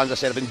 Broxburn fans, I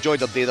said, have enjoyed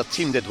their day. Their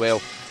team did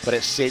well, but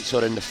it's Saints who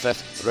are in the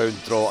fifth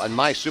round draw, and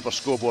my super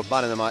scoreboard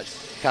man in the match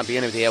can't be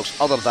anybody else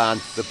other than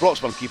the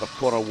Broxburn keeper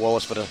Connor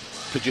Wallace for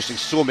producing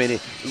so many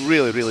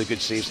really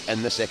good saves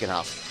in the second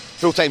half.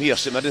 Full time here,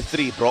 St Mirren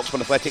 3,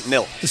 Broxburn Athletic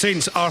 0. The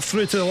Saints are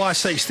through to the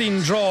last 16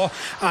 draw,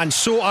 and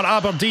so are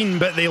Aberdeen,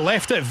 but they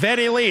left it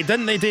very late,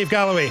 didn't they, Dave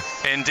Galloway?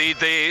 Indeed,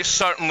 they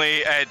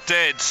certainly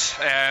did.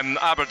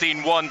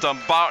 Aberdeen 1,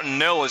 Dumbarton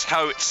 0 is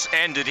how it's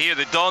ended here.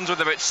 The Dons with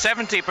about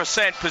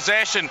 70%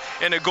 possession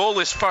in a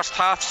goalless first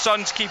half.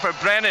 Suns keeper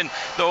Brennan,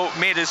 though,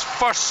 made his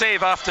first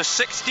save after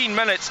 16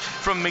 minutes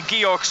from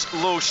McGeoch's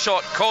low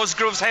shot.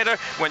 Cosgrove's header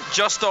went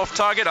just off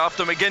target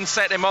after McGinn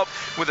set him up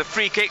with a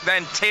free kick.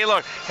 Then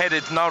Taylor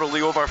headed narrowly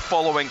over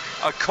following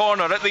a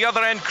corner. At the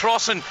other end,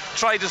 Crossan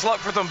tried his luck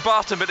for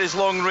Dumbarton, but his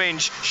long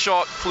range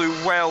shot flew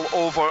well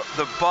over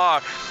the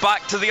bar.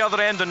 Back to the other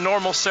end, and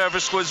normal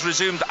service was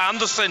resumed.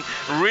 Anderson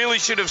really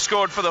should have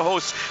scored for the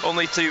hosts,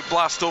 only to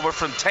blast over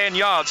from 10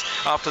 yards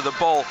after the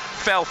ball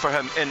fell for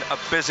him in a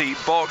busy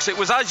box. It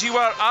was as you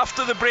were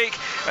after the break,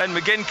 and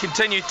McGinn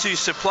continued to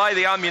supply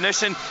the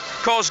ammunition.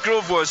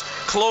 Cosgrove was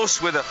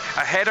close with a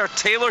header.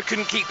 Taylor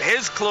couldn't keep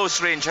his close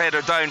range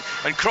header down,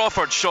 and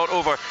Crawford shot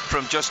over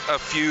from just a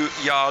few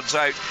yards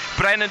out.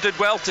 Brennan did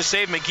well to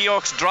save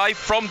McGeoch's drive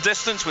from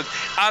distance, with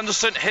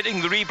Anderson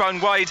hitting the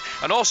rebound wide,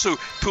 and also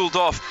pulled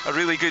off a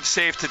really good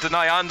save to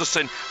deny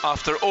Anderson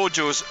after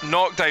Ojo's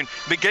knockdown.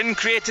 McGinn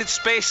created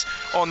space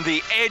on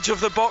the edge of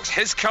the box.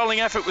 His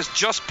curling effort was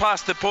just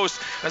past the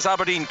post as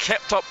Aberdeen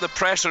kept up the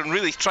pressure and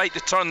really tried to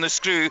turn the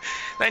screw.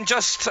 Then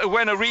just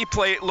when a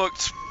replay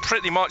looked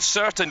pretty much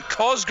certain,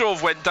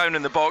 Cosgrove went down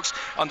in the box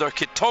under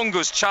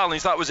Kitongo's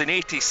challenge. That was in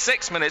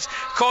 86 minutes.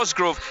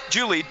 Cosgrove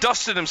duly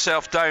dusted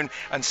himself down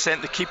and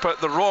sent the keeper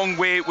the wrong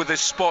way with his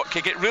spot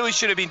kick. It really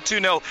should have been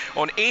 2-0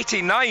 on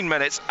 89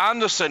 minutes.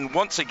 Anderson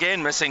once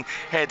again missing,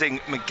 heading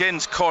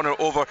McGinn's corner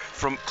over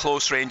from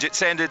close range.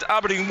 It's ended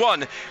Aberdeen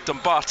 1,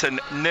 Dumbarton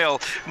 0.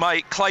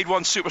 My Clyde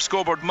 1 Super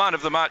Scoreboard man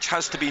of the match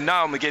has to be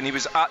Niall McGinn. He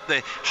was at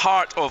the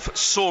heart of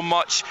so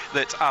much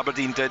that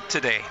Aberdeen did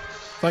today.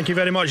 Thank you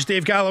very much,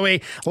 Dave Galloway.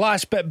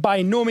 Last but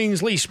by no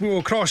means least, we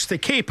will cross to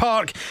K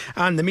Park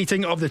and the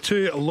meeting of the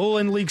two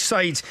Lowland League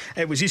sides.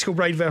 It was East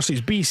Kilbride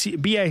versus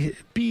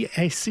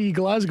BSC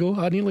Glasgow.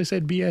 I nearly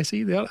said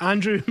BSE there.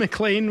 Andrew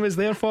McLean was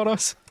there for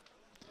us.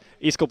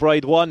 East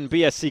Kilbride 1,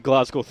 BSC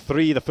Glasgow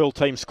 3, the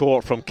full-time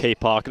score from K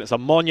Park, and it's a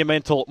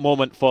monumental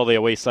moment for the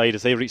away side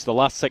as they reach the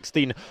last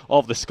 16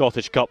 of the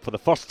Scottish Cup for the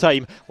first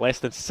time less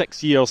than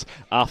 6 years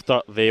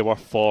after they were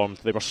formed.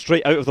 They were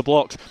straight out of the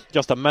blocks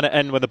just a minute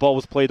in when the ball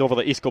was played over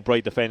the East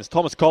Kilbride defence.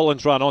 Thomas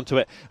Collins ran onto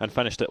it and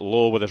finished it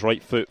low with his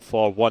right foot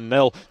for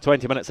 1-0.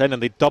 20 minutes in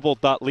and they doubled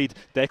that lead.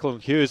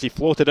 Declan Hughes, he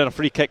floated in a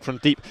free kick from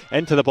deep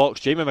into the box.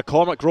 Jamie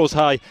McCormick rose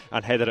high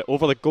and headed it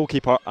over the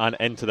goalkeeper and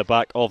into the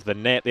back of the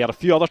net. They had a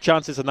few other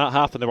chances in that that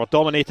half, and they were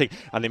dominating,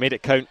 and they made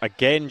it count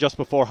again just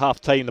before half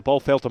time. The ball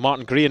fell to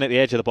Martin Green at the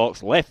edge of the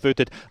box, left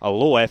footed, a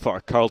low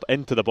effort curled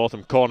into the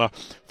bottom corner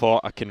for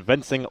a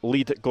convincing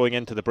lead going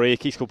into the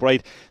break. East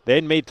Kilbride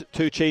then made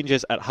 2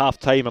 changes at half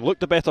time and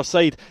looked a better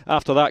side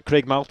after that.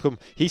 Craig Malcolm,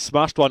 he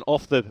smashed one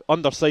off the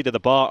underside of the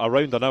bar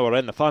around an hour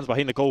in. The fans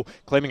behind the goal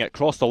claiming it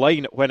crossed the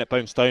line when it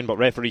bounced down, but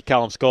referee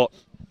Callum Scott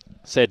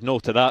said no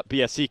to that.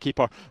 BSC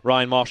keeper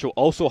Ryan Marshall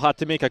also had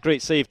to make a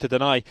great save to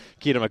deny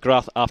Kieran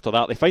McGrath after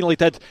that. They finally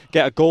did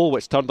get a goal,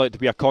 which turned out to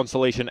be a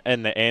consolation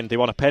in the end. They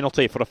won a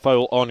penalty for a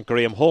foul on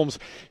Graham Holmes.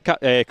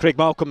 Craig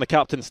Malcolm, the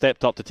captain,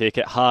 stepped up to take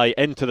it high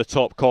into the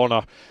top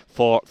corner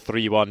for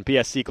 3-1.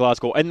 BSC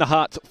Glasgow in the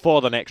hat for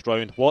the next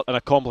round. What an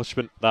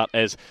accomplishment that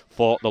is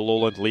for the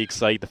Lowland League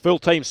side. The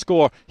full-time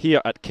score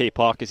here at K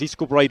Park is East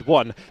Kilbride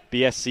 1,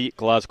 BSC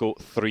Glasgow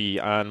 3.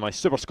 And my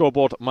Super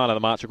Scoreboard man of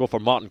the match will go for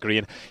Martin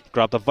Green. He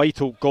grabbed a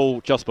vital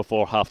goal just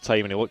before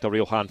half-time and he looked a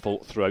real handful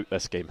throughout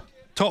this game.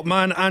 Top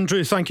man,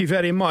 Andrew, thank you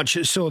very much.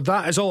 So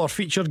that is all our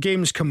featured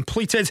games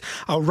completed.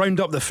 I'll round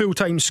up the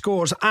full-time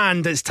scores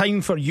and it's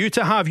time for you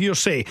to have your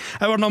say.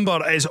 Our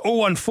number is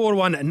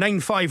 0141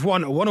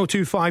 951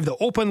 1025. The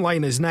open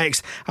line is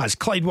next as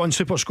Clyde 1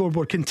 Super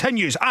Scoreboard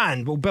continues,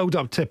 and we'll build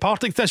up to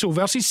Partick Thistle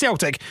versus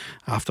Celtic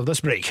after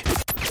this break.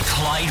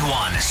 Clyde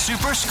 1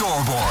 Super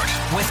Scoreboard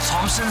with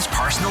Thompson's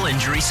personal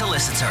injury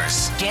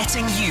solicitors.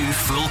 Getting you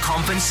full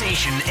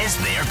compensation is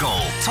their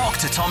goal. Talk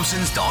to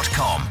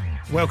Thompsons.com.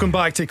 Welcome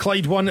back to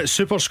Clyde 1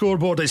 Super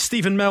Scoreboard. It's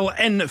Stephen Mill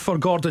in for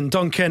Gordon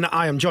Duncan.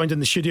 I am joined in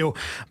the studio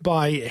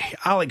by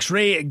Alex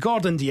Ray,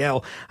 Gordon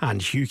DL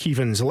and Hugh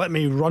Keevans. Let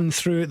me run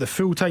through the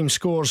full-time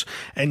scores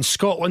in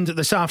Scotland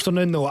this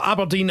afternoon though.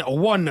 Aberdeen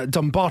 1,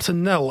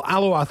 Dumbarton 0,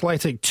 Alloa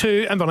Athletic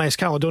 2, Inverness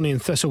Caledonian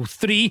Thistle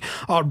 3,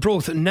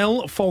 Arbroath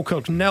 0,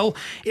 Falkirk 0,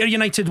 Ayr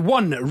United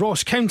 1,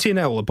 Ross County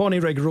 0,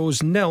 Bonnyrigg Rose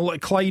 0,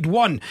 Clyde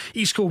 1,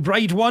 East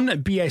Kilbride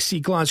 1,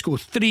 BSC Glasgow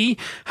 3,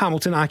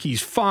 Hamilton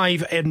Accies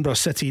 5, Edinburgh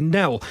City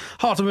 0,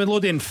 Heart of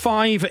Midlothian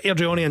 5,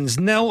 Airdrieonians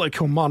 0,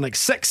 Kilmarnock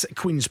 6,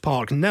 Queen's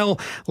Park 0,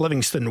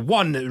 Livingston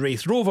 1,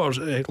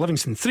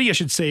 Livingston 3 I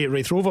should say,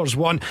 Wraith Rovers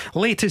 1.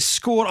 Latest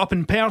score up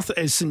in Perth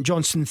is St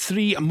Johnstone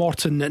 3,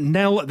 Morton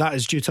 0. That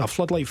is due to a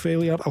floodlight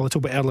failure a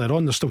little bit earlier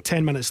on. There's still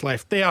 10 minutes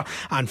left there.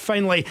 And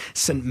finally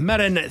St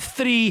Mirren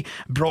 3,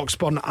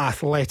 Broxburn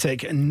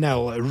Athletic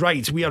 0.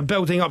 Right, we are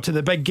building up to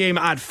the big game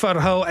at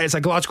Firhill. It's a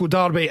Glasgow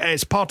derby.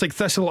 It's Partick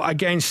Thistle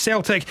against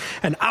Celtic,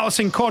 and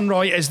Alison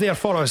Conroy is there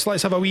for us.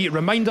 Let's have a wee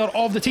reminder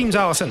of the teams,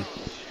 Alison.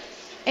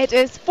 It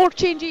is 4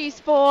 changes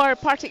for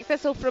Partick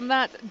Thistle from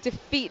that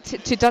defeat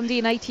to Dundee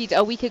United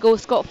a week ago.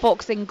 Scott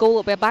Fox in goal.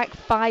 It'll be a back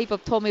 5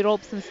 of Tommy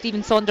Robson,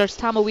 Stephen Saunders,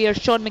 Tam O'Weir,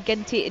 Sean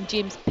McGinty and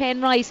James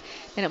Penrice.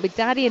 Then it'll be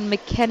Darian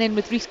McKinnon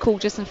with Rhys Cole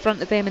just in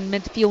front of them in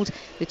midfield.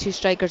 The 2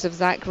 strikers of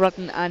Zach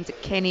Rudden and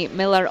Kenny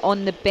Miller.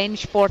 On the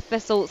bench for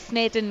Thistle,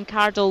 Snedden,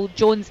 Cardle,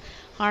 Jones,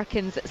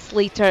 Harkins,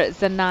 Slater,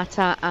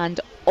 Zanata and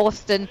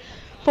Austin.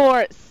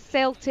 For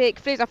Celtic,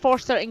 Fraser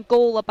Forster in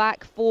goal, a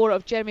back 4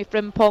 of Jeremy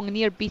Frimpong,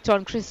 Near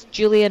Beaton, Chris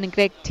Julian and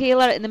Greg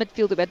Taylor. In the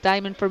midfield it'll be a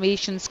diamond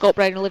formation, Scott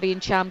Brown, Olivia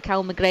Cham,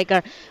 Cal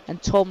McGregor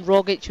and Tom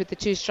Rogic, with the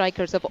 2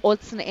 strikers of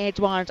Odson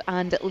Edward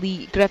and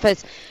Lee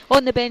Griffiths.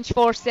 On the bench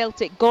for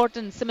Celtic,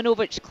 Gordon,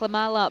 Simonovic,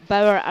 Klamala,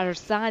 Bauer,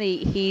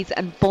 Arzani, Hayes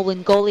and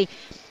Bolingoli.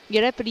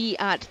 Your referee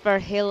at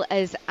Firhill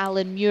is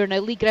Alan Muir. Now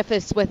Lee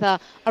Griffiths with a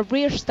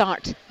rare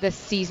start this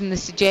season. The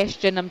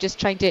suggestion, I'm just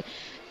trying to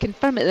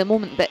confirm at the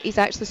moment, that he's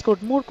actually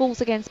scored more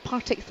goals against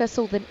Partick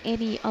Thistle than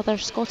any other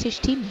Scottish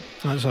team.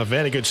 That's a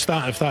very good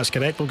stat if that's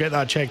correct. We'll get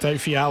that checked out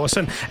for you,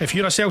 Alison. If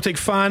you're a Celtic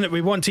fan, we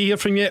want to hear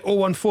from you.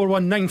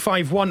 0141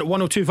 951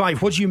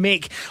 1025. What do you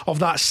make of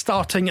that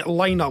starting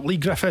lineup? Lee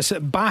Griffiths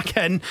back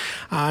in,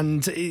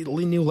 and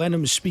Neil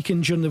Lennon was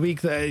speaking during the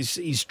week that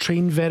he's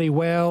trained very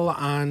well,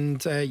 and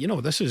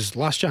this is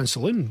last chance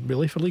saloon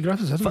really for Lee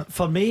Griffiths, isn't it?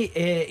 For me,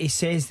 he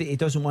says that he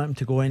doesn't want him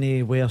to go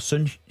anywhere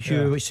soon,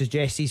 Hugh, which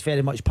suggests he's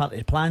very much part of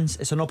the plan.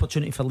 It's an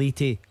opportunity for Lee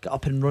to get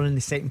up and running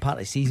the second part of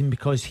the season,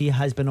 because he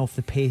has been off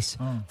the pace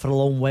for a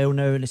long while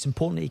now, and it's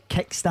important that he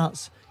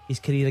kick-starts his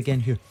career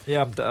again, Hugh.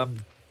 Yeah,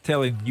 I'm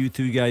telling you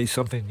two guys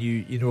something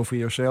you know for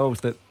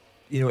yourselves, that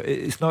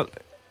it's not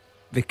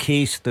the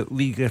case that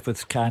Lee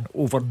Griffiths can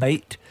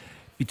overnight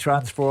be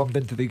transformed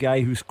into the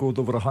guy who scored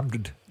over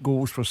 100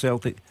 goals for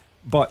Celtic,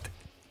 but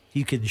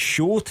he can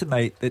show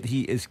tonight that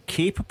he is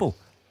capable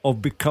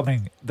of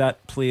becoming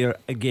that player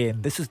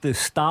again. This is the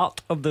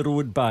start of the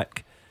road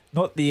back.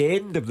 Not the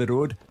end of the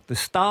road, the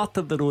start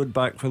of the road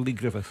back for Lee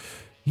Griffiths.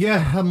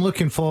 Yeah, I'm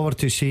looking forward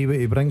to see what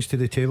he brings to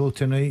the table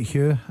tonight,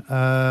 Hugh.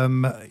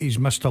 He's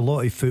missed a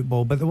lot of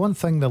football, but the one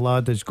thing the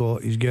lad has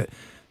got, he's got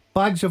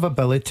bags of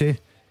ability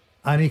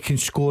and he can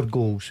score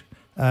goals.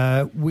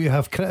 We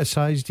have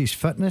criticised his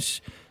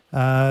fitness.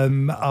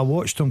 I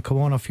watched him come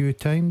on a few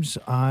times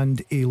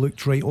and he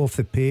looked right off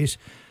the pace.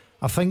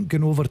 I think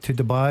going over to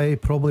Dubai,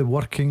 probably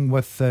working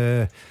with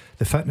the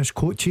fitness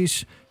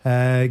coaches,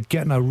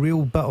 getting a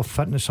real bit of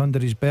fitness under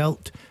his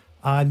belt,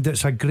 and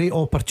it's a great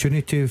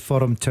opportunity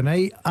for him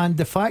tonight. And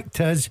the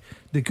fact is,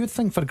 the good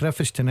thing for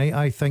Griffiths tonight,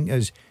 I think,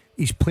 is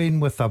he's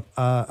playing with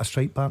a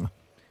strike partner.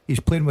 He's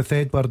playing with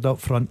Edward up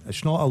front.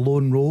 It's not a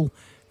lone role.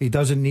 He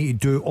doesn't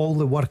need to do all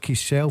the work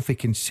himself. He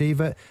can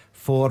save it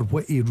for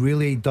what he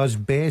really does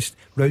best,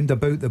 round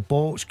about the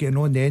box, getting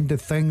on the end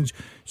of things,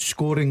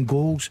 scoring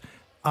goals.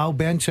 I'll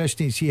be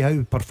interested to see how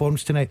he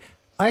performs tonight.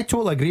 I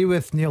totally agree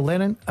with Neil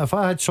Lennon. If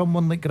I had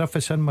someone like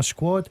Griffiths in my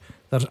squad,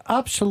 there's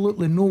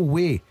absolutely no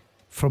way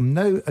from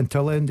now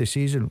until the end of the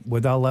season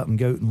would I let him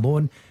go out on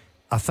loan.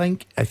 I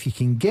think if you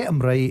can get him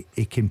right,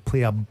 he can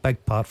play a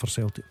big part for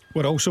Celtic.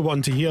 We're also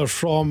wanting to hear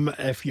from,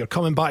 if you're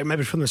coming back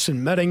maybe from the St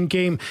Mirren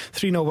game,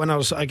 3-0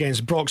 winners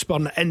against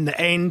Broxburn in the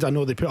end. I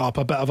know they put up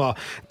a bit of a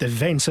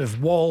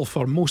defensive wall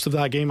for most of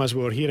that game, as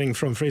we were hearing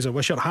from Fraser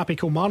Wishart. Happy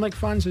Kilmarnock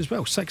fans as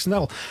well.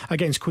 6-0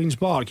 against Queen's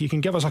Park. You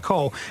can give us a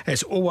call.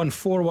 It's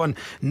 0141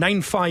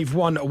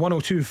 951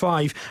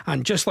 1025.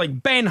 And just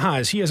like Ben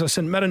has, he is a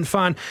St Mirren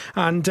fan.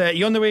 And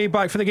you on the way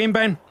back for the game,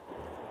 Ben?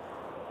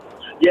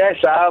 Yes,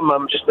 I am.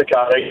 I'm just in the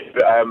car, right?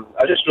 But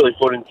I just really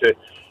phoning to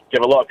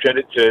give a lot of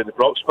credit to the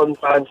Broxburn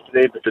fans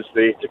today, because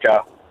they took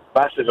a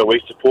massive away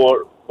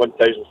support,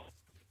 1,000,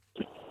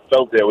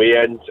 filled the away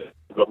end,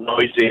 were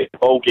noisy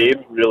all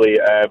game, really,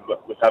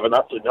 with having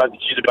absolutely nothing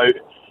to cheat about.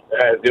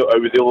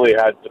 They only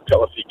had a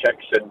couple of free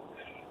kicks, and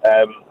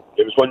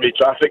it was one-way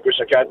traffic,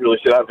 which I can't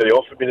really say that very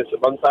often being a St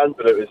Mirren fan,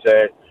 but it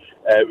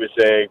was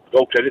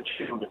all credit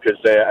to them, because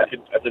I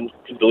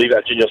couldn't believe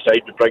that a junior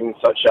side would bring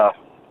such an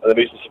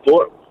amazing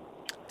support.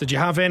 Did you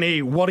have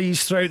any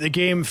worries throughout the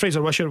game?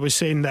 Fraser Wishart was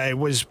saying that it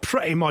was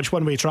pretty much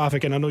one-way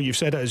traffic, and I know you've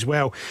said it as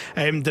well.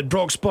 Did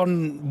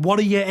Broxburn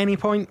worry you at any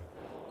point?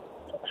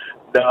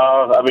 No,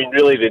 I mean,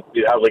 really,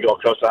 they hardly got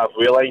across the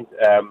halfway line.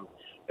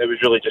 It was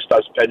really just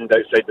us pinned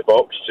outside the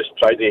box, just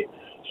trying to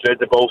thread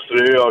the ball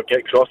through or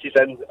get crosses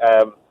in.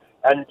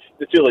 And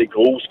the two late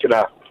goals kind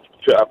of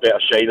put a better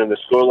shine on the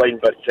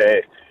scoreline. But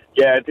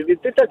yeah,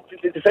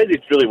 they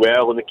defended really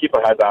well, and the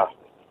keeper had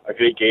a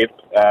great game.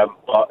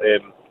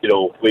 You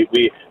know, we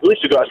at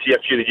least we got to see a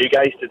few of you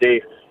guys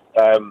today.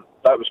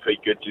 That was quite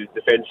good. The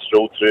defence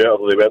rolled through it,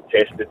 although they weren't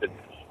tested.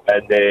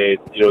 And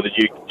you know, the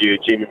new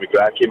Jamie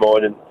McGrath came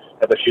on and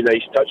had a few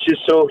nice touches.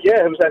 So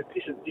yeah, it was a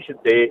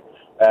decent day.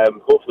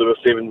 Hopefully we're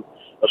saving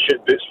our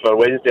shooting boots for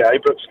Wednesday at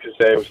Ibrox,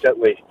 because we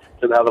certainly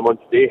didn't have them on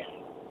today.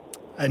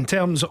 In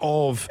terms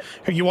of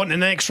who you want in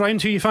the next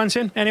round, who you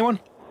fancying?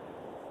 Anyone?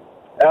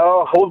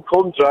 Home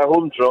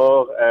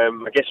draw.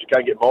 I guess we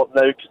can't get Morton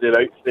now because they're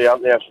out today,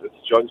 aren't they? After it's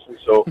Johnson,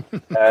 so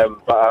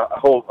but a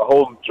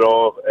home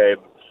draw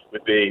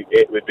would be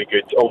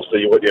good. Also,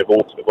 you want to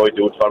avoid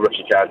the Old Firm if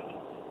you can.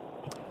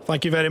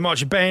 Thank you very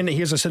much, Ben.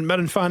 Here's a St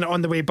Mirren fan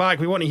on the way back.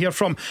 We want to hear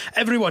from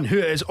everyone who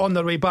is on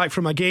their way back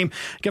from a game.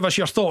 Give us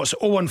your thoughts.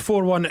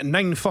 0141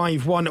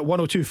 951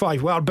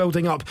 1025. We are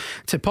building up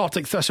to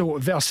Partick Thistle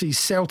versus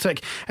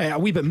Celtic. A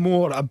wee bit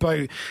more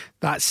about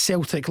that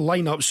Celtic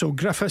lineup. So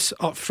Griffiths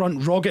up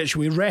front, Rogic,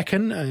 we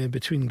reckon,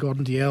 between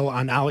Gordon Dalziel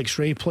and Alex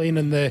Rae playing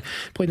in the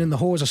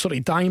hole as a sort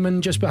of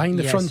diamond just behind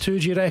the front two.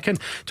 Do you reckon?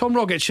 Tom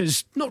Rogic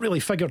has not really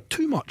figured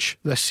too much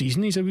this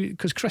season.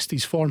 Because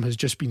Christie's form has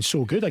just been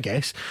so good, I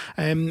guess.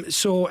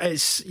 So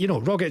it's, you know,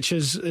 Rogic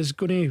is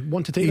going to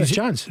want to take this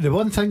chance. The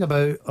one thing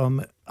about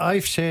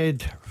I've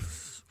said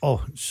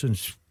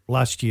since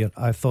last year,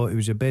 I thought he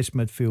was the best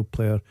midfield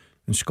player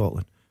in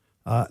Scotland.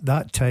 At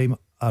that time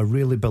I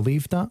really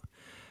believed that.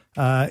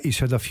 He's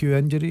had a few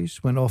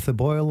injuries, went off the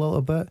boil a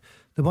little bit.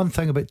 The one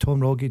thing about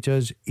Tom Rogic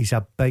is he's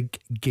a big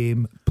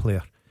game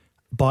player,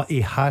 but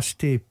he has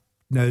to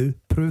now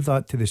prove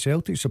that to the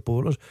Celtic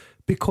supporters,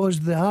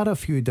 because there are a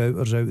few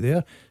doubters out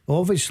there.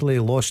 Obviously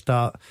lost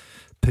that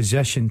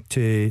position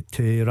to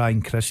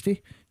Ryan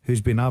Christie,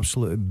 who's been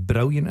absolutely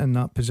brilliant in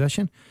that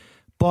position,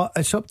 but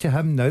it's up to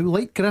him now.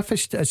 Like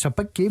Griffiths, it's a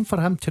big game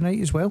for him tonight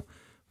as well.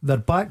 They're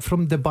back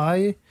from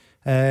Dubai.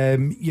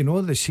 You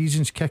know, the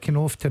season's kicking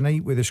off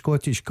tonight with the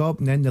Scottish Cup,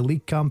 and then the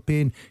league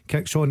campaign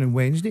kicks on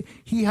Wednesday.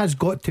 He has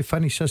got to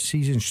finish this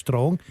season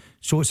strong,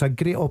 so it's a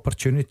great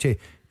opportunity.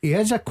 He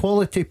is a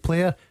quality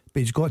player, but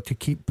he's got to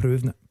keep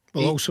proving it.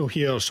 We'll also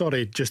hear,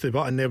 just the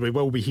button there, we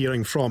will be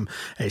hearing from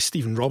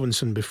Stephen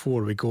Robinson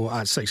before we go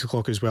at 6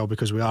 o'clock as well,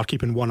 because we are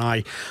keeping one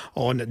eye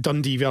on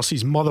Dundee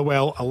versus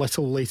Motherwell a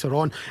little later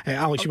on.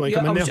 Alex, you want to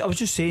come in there? I was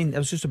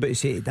just about to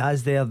say to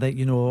Daz there that,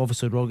 you know,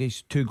 obviously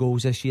Rogic 2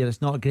 goals this year.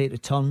 It's not a great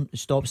return,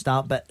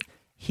 stop-start, but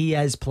he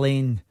is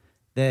playing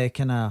the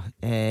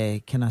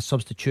kind of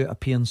substitute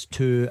appearance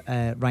to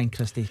Ryan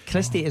Christie.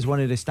 Christie is one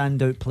of the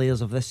standout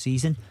players of this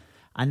season,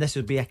 and this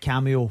would be a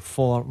cameo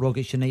for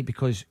Rogic tonight,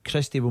 because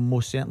Christie will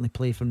most certainly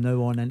play from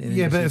now on into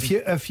the but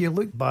season. if you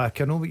look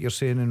back, I know what you're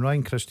saying, and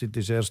Ryan Christie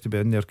deserves to be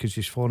in there because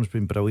his form's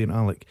been brilliant,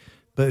 Alec.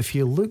 But if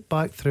you look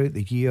back throughout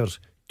the years,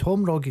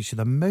 Tom Rogic,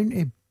 the amount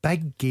of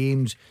big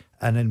games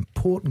and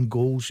important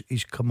goals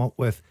he's come up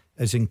with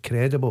is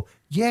incredible.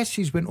 Yes,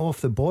 he's went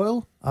off the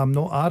boil, I'm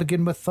not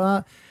arguing with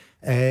that.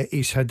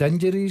 He's had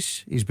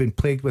injuries, he's been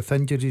plagued with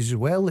injuries as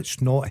well.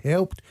 It's not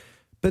helped.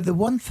 But the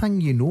one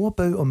thing you know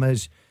about him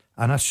is,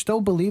 and I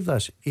still believe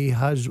this, he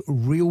has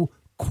real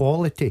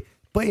quality,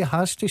 but he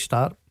has to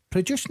start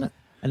producing it.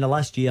 In the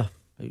last year,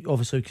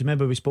 Obviously, because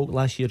remember we spoke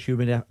last year, Hugh,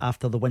 when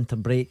after the winter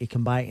break he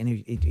came back and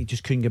he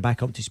just couldn't get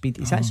back up to speed.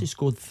 He's actually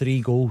scored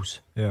 3 goals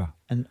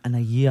in a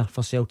year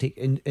for Celtic.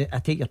 And I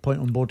take your point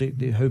on board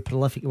how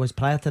prolific he was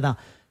prior to that.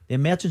 The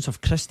emergence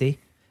of Christie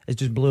has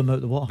just blew him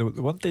out the water.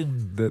 The one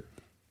thing that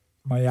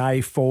my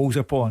eye falls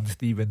upon,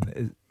 Stephen,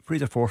 is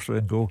Fraser Forster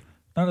in goal.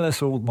 None of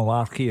this old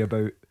malarkey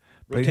about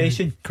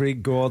rotation.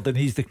 Craig Gordon,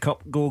 he's the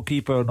cup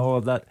goalkeeper and all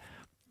of that.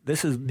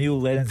 This is Neil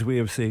Lennon's way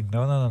of saying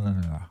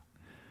no.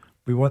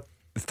 We want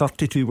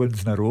 32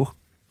 wins in a row.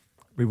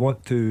 We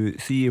want to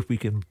see if we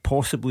can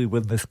possibly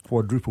win this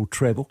quadruple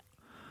treble.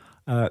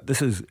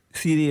 This is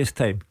serious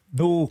time.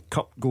 No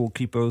cup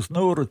goalkeepers,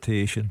 no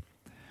rotation.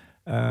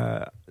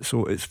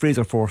 So it's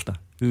Fraser Forster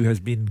who has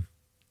been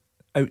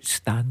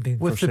outstanding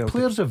with for the Celtic.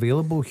 Players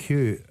available,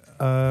 Hugh.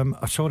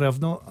 Sorry,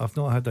 I've not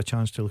had a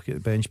chance to look at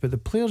the bench, but the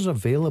players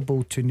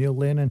available to Neil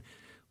Lennon,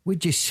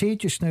 would you say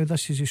just now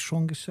this is his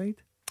strongest side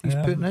he's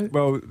putting out?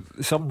 Well,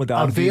 some would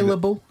argue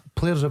available.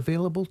 Players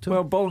available to him?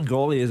 Well,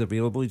 Bolingoli is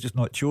available, he's just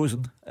not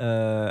chosen.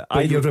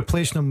 But you're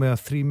replacing him with a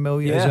 3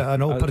 million. Is it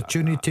an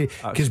opportunity?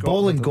 Because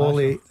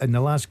Bolingoli in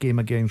the last game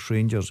against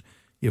Rangers,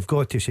 you've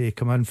got to say,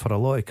 come in for a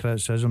lot of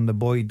criticism. The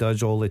boy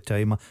does all the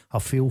time. I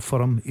feel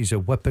for him. He's a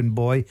whipping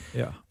boy.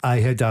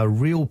 I had a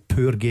real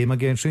poor game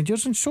against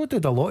Rangers, and so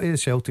did a lot of the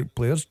Celtic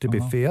players, to be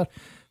fair.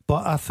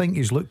 But I think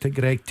he's looked at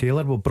Greg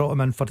Taylor. We'll brought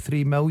him in for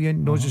 3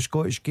 million, knows the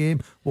Scottish game,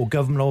 we'll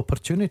give him an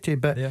opportunity.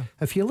 But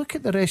if you look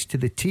at the rest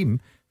of the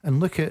team and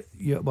look at,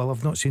 well,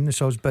 I've not seen the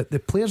subs, but the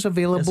players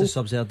available. The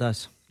subs there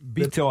does.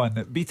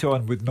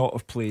 Beaton would not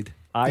have played.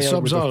 The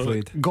subs are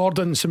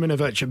Gordon,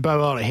 Simunovic,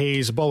 Bauer,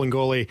 Hayes,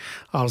 Bolingoli,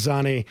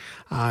 Arzani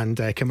and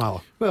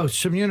Kamala. Well,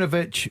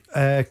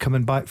 Simunovic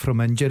coming back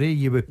from injury,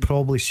 you would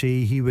probably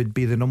say he would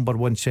be the number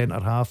 1 centre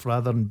half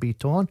rather than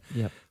Beaton.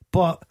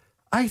 But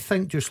I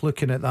think just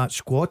looking at that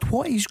squad,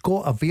 what he's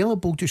got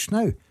available just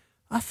now,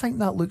 I think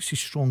that looks his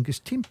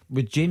strongest team.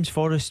 Would James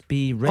Forrest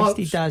be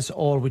rested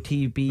or would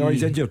he be? No,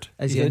 he's injured.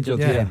 Is he injured?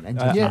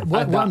 Yeah.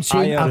 What I'm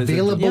saying,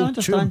 available. Yeah, I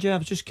understand. I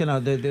was just kind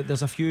of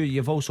there's a few.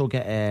 You've also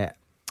got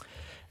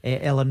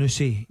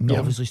Elanusi,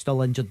 obviously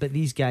still injured, but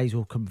these guys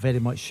will come very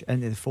much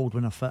into the fold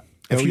when they're fit.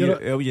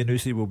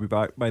 Elanusi will be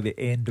back by the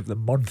end of the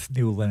month,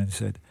 Neil Lennon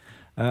said.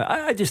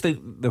 I just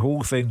think the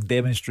whole thing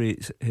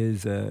demonstrates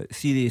his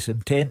serious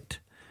intent.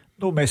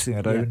 No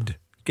messing around.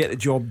 Get the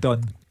job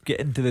done. Get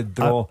into the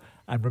draw.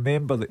 And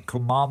remember that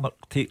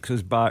Kilmarnock takes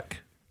us back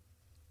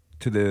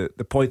to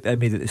the point I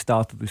made at the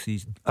start of the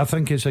season. I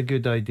think it's a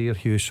good idea,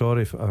 Hugh.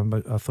 Sorry,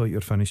 I thought you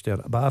were finished there,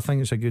 but I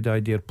think it's a good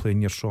idea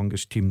playing your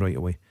strongest team right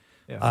away.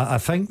 I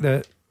think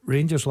that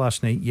Rangers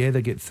last night,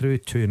 they get through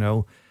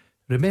 2-0.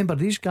 Remember,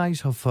 these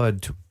guys have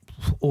had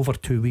over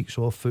 2 weeks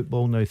off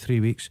football now,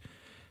 3 weeks.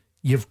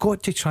 You've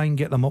got to try and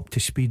get them up to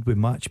speed with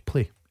match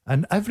play.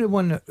 And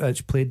everyone that's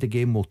played the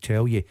game will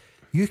tell you,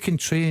 you can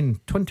train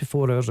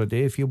 24 hours a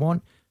day if you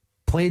want.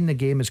 Playing the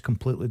game is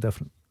completely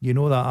different. You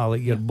know that,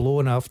 Alec. You're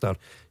blown after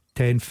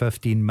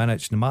 10-15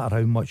 minutes, no matter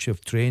how much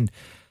you've trained.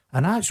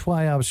 And that's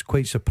why I was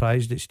quite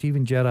surprised that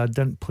Steven Gerrard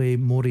didn't play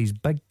more his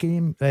big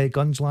game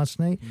guns last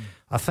night.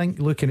 I think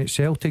looking at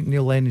Celtic,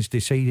 Neil Lennon's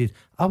decided,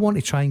 I want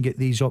to try and get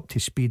these up to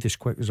speed as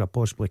quick as I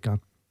possibly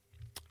can.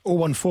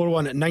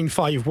 0141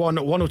 951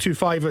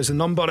 1025 is the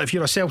number if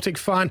you're a Celtic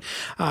fan.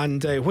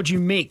 And what do you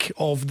make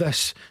of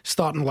this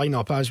starting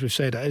lineup? As we've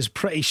said, it is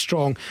pretty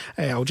strong.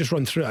 I'll just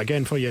run through it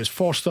again for you. It's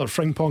Forster,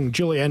 Frimpong,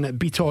 Julian,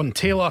 Beaton,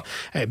 Taylor,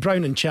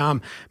 Brown and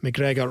Cham,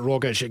 McGregor,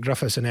 Rogic,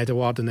 Griffiths and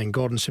Edouard, and then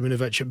Gordon,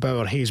 Simunovic,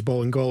 Bauer, Hayes,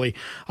 Bolingoli,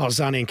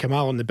 Arzani and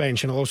Kamal on the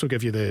bench. And I'll also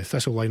give you the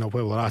Thistle lineup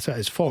while we're at it.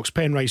 It's Fox,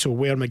 Penrice,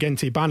 O'Ware,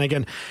 McGinty,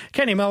 Bannigan,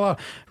 Kenny Miller,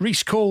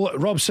 Reece Cole,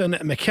 Robson,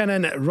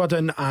 McKinnon,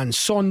 Rudden and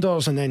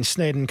Saunders, and then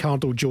Snedden,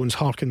 Cardle, Jones,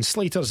 Harkin,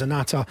 Slater,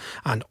 Zanata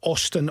and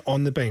Austin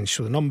on the bench.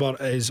 So the number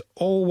is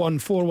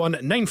 0141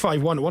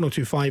 951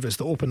 1025 is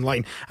the open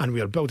line, and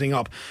we are building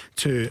up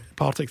to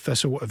Partick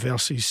Thistle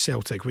versus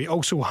Celtic. We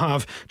also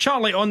have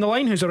Charlie on the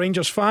line, who's a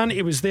Rangers fan.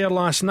 He was there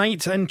last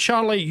night, and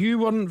Charlie, you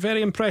weren't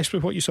very impressed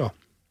with what you saw.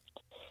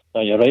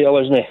 No, you're right, I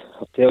wasn't.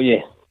 I'll tell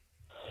you.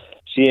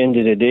 See, end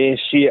of the day,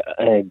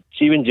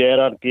 Steven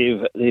Gerrard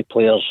gave the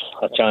players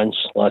a chance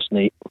last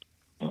night,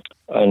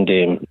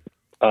 and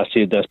I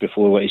said this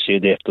before what he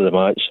said after the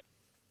match.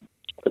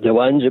 But the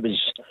ones that was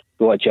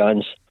got a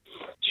chance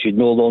should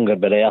no longer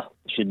be there.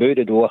 Should be out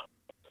the door.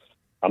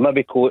 I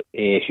maybe quote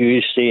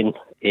Hughes saying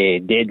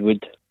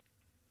Deadwood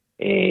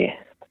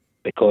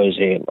because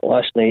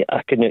last night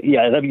I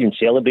never even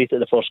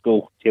celebrated the first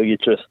goal, tell you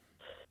the truth,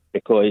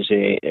 because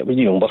it wasn't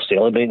even worth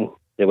celebrating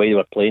the way they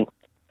were playing.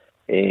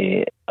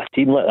 A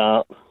team like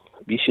that,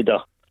 we should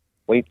have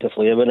wiped the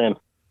flavour in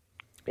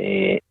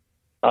them.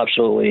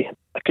 Absolutely.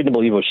 I couldn't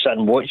believe I was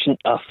sitting watching.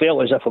 I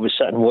felt as if I was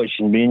sitting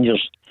watching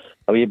Rangers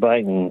away back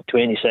in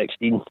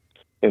 2016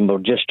 when we were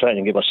just trying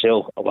to get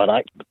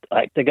our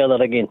act together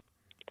again.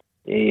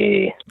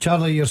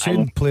 Charlie, you're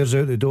saying players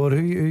out the door. Who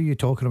are you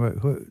talking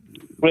about? Well,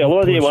 a lot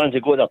of the ones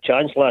that got their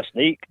chance last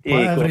night.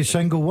 Every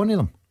single one of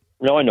them?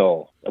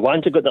 No. The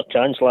ones that got their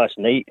chance last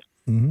night.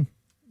 Mm-hmm.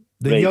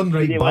 The young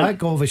right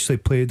back obviously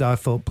played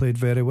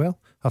very well.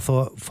 I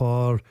thought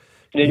for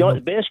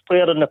the best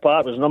player in the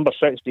park was number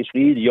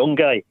 63, the young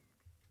guy.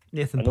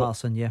 Nathan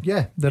Parson,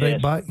 the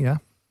right back,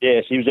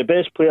 Yes, he was the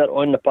best player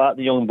on the park,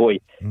 the young boy.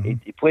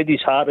 He played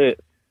his heart out.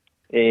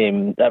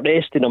 The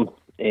rest of them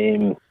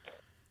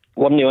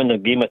weren't on their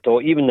game at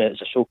all. Even the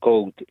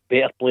so-called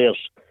better players,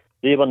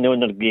 they weren't on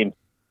their game.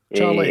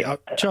 Charlie,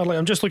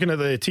 I'm just looking at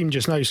the team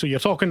just now. So you're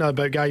talking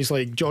about guys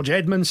like George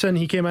Edmondson.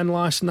 He came in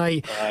last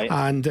night,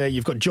 and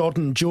you've got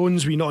Jordan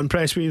Jones. We're not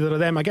impressed with either of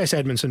them. I guess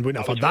Edmondson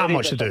wouldn't have had that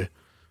much to do.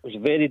 I was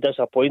very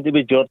disappointed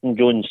with Jordan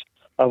Jones.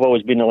 I've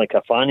always been like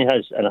a fan of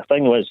his, and the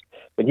thing was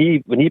when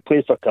he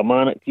played for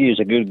Kilmarnock, he was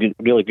a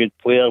really good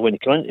player. When he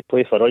came in to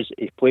play for us,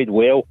 he played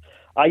well.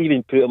 I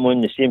even put him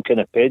on the same kind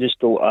of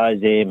pedestal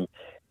as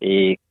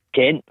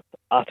Kent.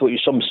 I thought he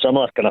was some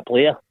similar kind of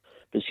player.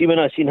 But see, when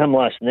I seen him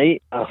last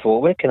night, I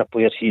thought, what kind of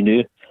players he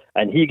knew?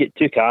 And he get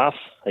took off,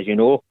 as you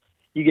know.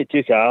 He get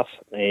took off.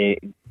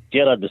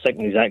 Gerrard was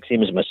thinking the exact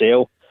same as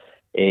myself.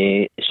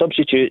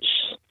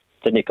 Substitutes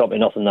didn't come to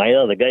nothing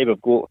either. That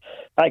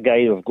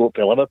guy we've got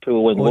for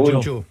Liverpool and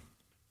loan.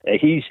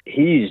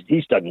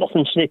 He's done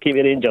nothing snaky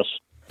with Rangers.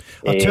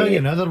 I'll tell you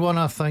another one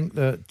I think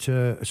that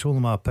it's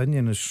only my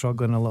opinion is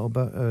struggling a little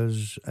bit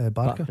is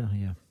Barker.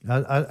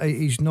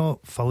 He's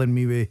not filling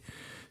me with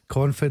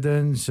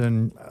confidence,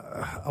 and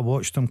I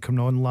watched him coming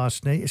on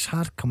last night. It's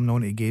hard coming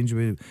on to games,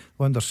 we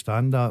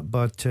understand that,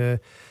 but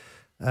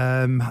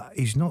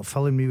he's not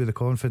filling me with the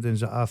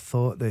confidence that I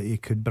thought that he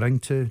could bring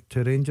to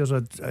Rangers.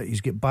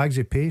 He's got bags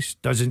of pace,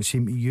 doesn't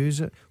seem to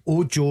use it.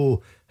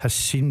 Ojo has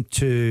seemed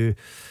to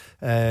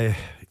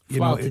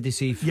to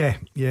deceive.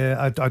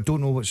 I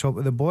don't know what's up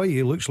with the boy.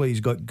 He looks like he's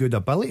got good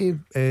ability,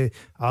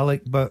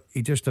 Alec, but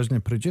he just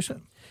doesn't produce it.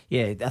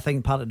 Yeah, I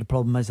think part of the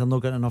problem is they're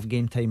not getting enough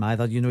game time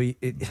either. You know,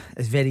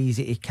 it's very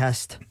easy to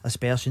cast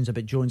aspersions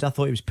about Jones. I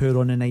thought he was poor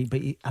on the night,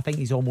 but I think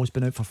he's almost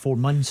been out for 4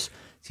 months.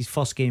 It's his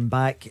first game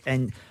back,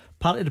 and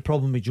part of the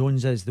problem with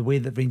Jones is the way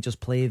that Rangers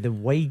play. The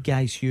wide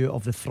guys, Hugh,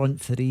 of the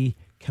front three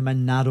come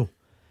in narrow.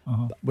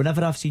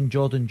 Whenever I've seen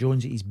Jordan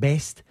Jones at his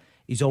best,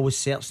 he's always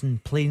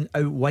searching, playing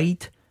out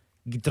wide,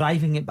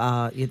 driving it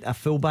by a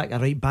full-back, a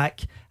right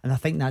back, and I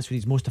think that's where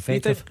he's most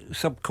effective. You think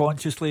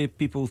subconsciously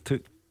people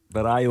took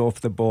their eye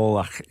off the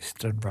ball?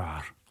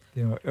 Stranraer,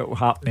 it'll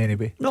happen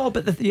anyway. No,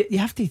 but you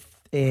have to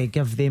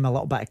give them a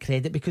little bit of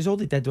credit, because all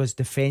they did was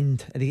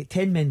defend, and they get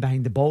 10 men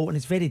behind the ball, and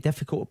it's very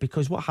difficult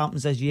because what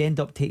happens is you end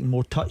up taking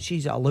more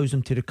touches. It allows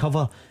them to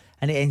recover,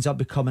 and it ends up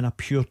becoming a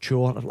pure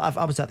chore.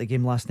 I was at the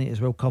game last night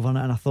as well covering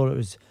it, and I thought it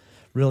was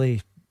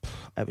really,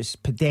 it was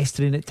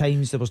pedestrian at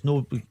times. There was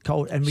no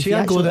call. And see,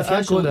 I go the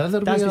other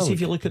way. That's see if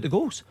you look at the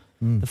goals.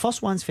 The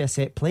first one's for a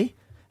set play,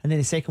 and then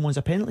the second one's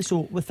a penalty.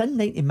 So within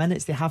 90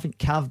 minutes they haven't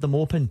carved them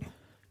open.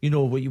 You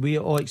know what we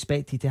all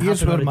expected to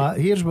happen.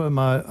 Here's where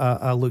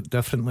I look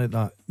differently at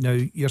that. Now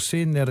you're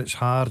saying there it's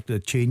hard, the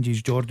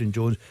changes, Jordan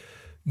Jones.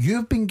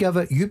 You've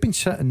been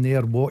sitting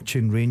there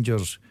watching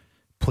Rangers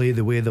play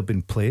the way they've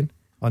been playing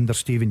under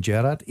Steven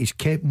Gerrard. He's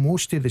kept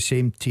most of the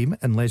same team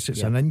unless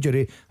it's an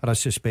injury or a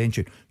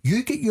suspension.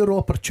 You get your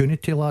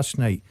opportunity last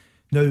night.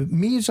 Now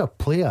me as a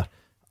player,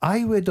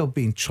 I would have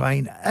been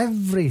trying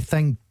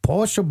everything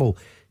possible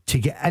to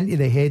get into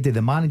the head of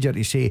the manager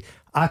to say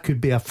I could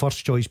be a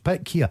first choice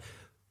pick here.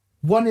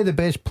 One of the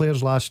best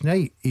players last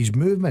night, his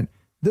movement,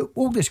 the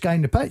oldest guy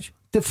in the pitch,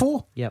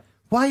 Defoe. Yep.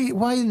 Why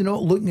are they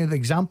not looking at the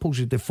examples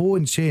of Defoe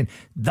and saying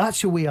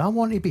that's the way I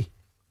want to be?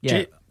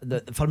 Yeah.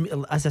 For me,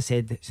 as I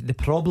said, the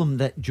problem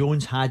that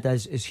Jones had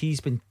is he's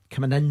been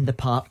coming in the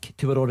park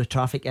to where all the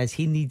traffic is.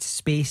 He needs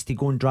space to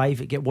go and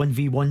drive it, get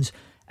 1v1s.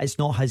 It's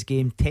not his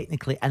game,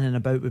 technically in and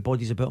about with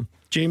bodies about him.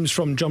 James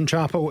from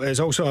Drumchapel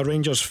is also a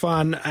Rangers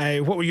fan.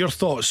 What were your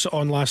thoughts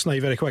on last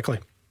night, very quickly?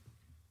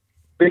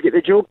 We get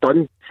the job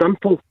done.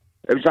 Simple.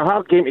 It was a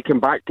hard game to come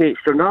back to.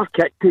 Stranraer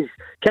kicked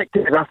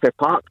us off the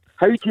park.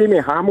 How Jamie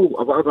Hamill,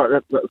 or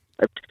whatever,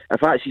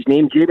 if that's his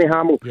name, Jamie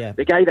Hamill,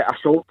 the guy that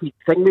assaulted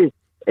Thingy,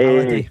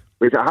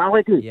 was it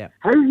Halliday? Yeah.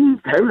 How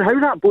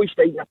that boy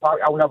stayed in the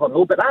park, I'll never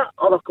know. But that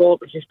other call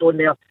was just on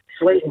there,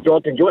 slating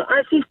Jordan Jones.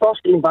 That's his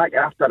first game back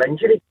after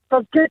injury.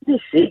 For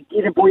goodness sake,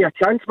 give the boy a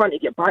chance, man, to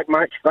get back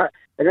match fit,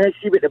 and then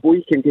see what the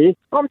boy can do.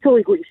 Up until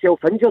he got himself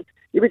injured,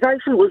 he was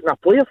actually losing a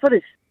player for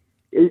us.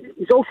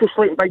 He's also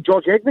slated by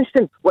George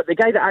Edmondson, the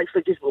guy that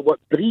actually just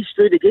breezed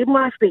through the game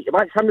last night.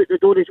 That's him out the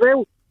door as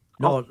well.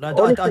 No,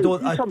 honestly, I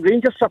don't. Some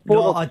Rangers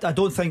supporters. No,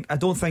 I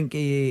don't think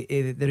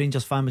the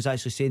Rangers fan was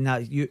actually saying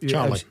that.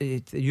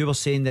 You were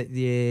saying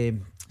that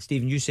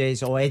Stephen, you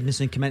says,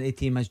 Edmondson came into the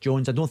team as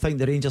Jones. I don't think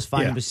the Rangers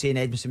fan was saying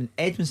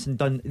Edmondson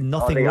done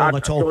nothing wrong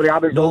at all.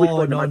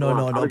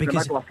 No.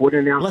 Because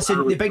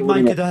listen, the big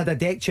man could have had a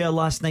deck chair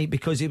last night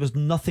because it was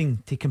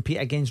nothing to compete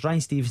against.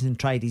 Ryan Stevenson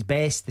tried his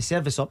best. The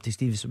service up to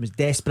Stevenson was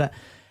desperate.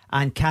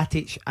 And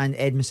Katic and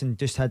Edmondson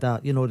just had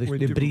they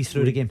breezed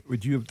through the game.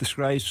 Would you have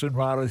described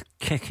Stranraer as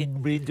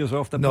kicking Rangers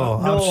off the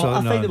park? No,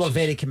 I think they were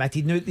very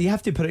committed. Now, you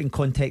have to put it in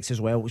context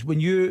as well. When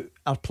you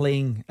are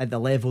playing at the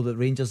level that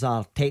Rangers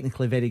are,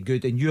 technically very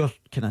good, and you're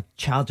kind of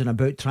charging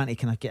about trying to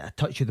kind of get a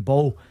touch of the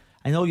ball,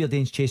 and all you're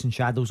doing is chasing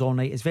shadows all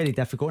night. It's very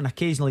difficult, and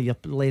occasionally you're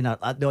laying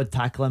at the odd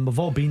tackle, and we've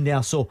all been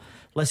there. So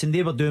listen,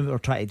 they were doing what we're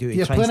trying to do.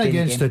 You're playing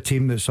against a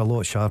team that's a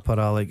lot sharper,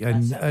 Alec,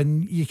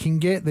 and you can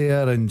get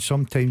there, and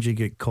sometimes you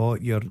get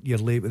caught. You're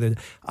late with it.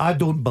 I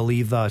don't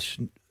believe that's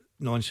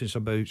nonsense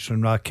about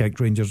Sunra kicked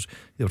Rangers.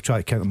 They'll try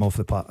to kick them off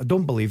the park. I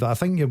don't believe that. I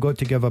think you've got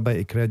to give a bit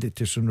of credit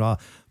to Sunra,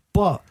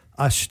 but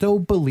I still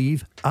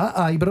believe at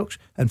Ibrox,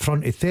 in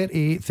front of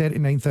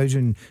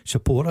 39,000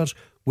 supporters,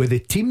 with the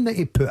team that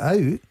he put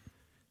out,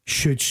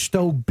 should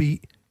still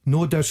beat,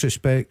 no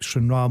disrespect,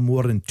 Sunra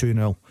more than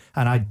 2-0.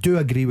 And I do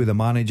agree with the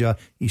manager.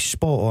 He's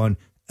spot on.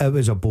 It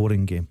was a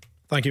boring game.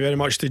 Thank you very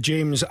much to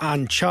James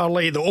and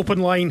Charlie. The open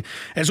line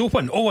is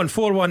open.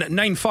 0141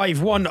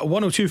 951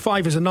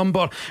 1025 is the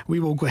number. We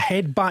will go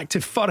head back to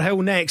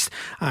Firhill next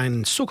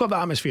and soak up the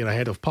atmosphere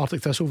ahead of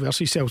Partick Thistle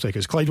versus Celtic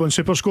as Clyde One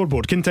Super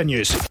Scoreboard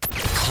continues.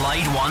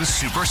 Clyde One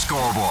Super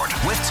Scoreboard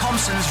with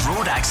Thompson's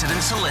Road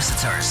Accident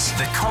Solicitors.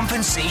 The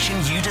compensation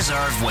you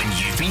deserve when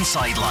you've been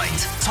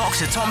sidelined. Talk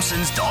to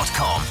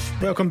Thompsons.com.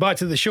 Welcome back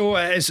to the show.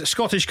 It is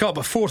Scottish Cup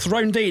 4th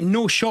round day.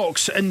 No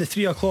shocks in the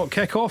 3 o'clock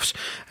kickoffs.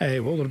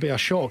 Will there be a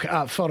shock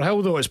at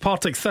Firhill though? It's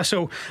Partick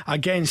Thistle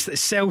against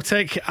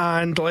Celtic,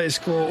 and let's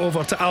go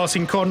over to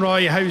Alison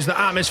Conroy. How's the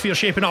atmosphere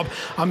shaping up?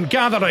 I'm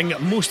gathering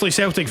mostly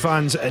Celtic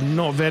fans and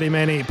not very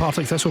many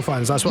Partick Thistle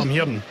fans. That's what I'm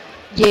hearing.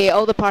 Yeah,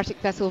 all the Partick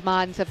Thistle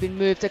fans have been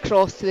moved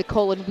across to the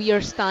Colin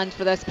Weir stand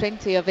for this.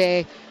 Plenty of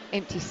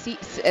empty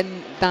seats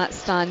in that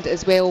stand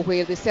as well,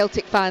 where the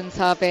Celtic fans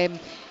have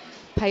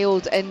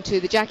piled into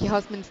the Jackie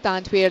Husband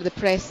stand, where the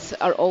press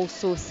are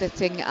also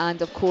sitting,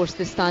 and of course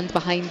the stand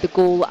behind the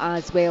goal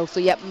as well. So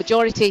yep,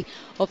 majority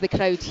of the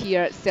crowd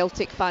here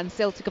Celtic fans.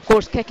 Celtic of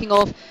course kicking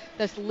off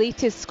this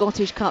latest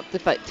Scottish Cup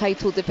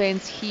title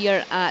defence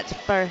here at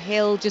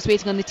Firhill, just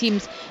waiting on the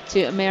teams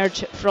to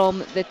emerge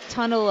from the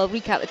tunnel. I'll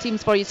recap the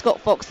teams for you. Scott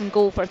Fox in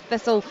goal for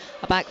Thistle,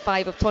 a back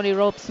five of Tony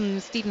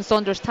Robson, Stephen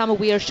Saunders, Tam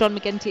Weir, Sean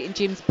McGinty and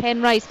James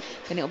Penrice.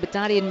 Then it'll be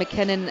Darian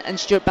McKinnon and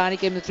Stuart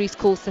Bannigan, with Rhys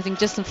Cole sitting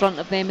just in front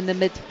of them in the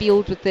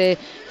midfield, with the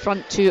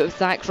front two of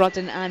Zach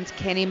Rudden and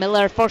Kenny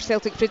Miller. For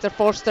Celtic, Fraser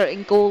Forster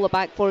in goal, a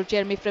back four of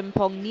Jeremy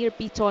Frimpong, Near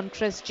Beaton,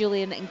 Chris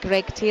Julian and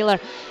Greg Taylor.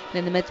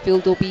 And in the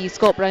midfield will be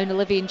Scott Brown,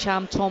 Olivier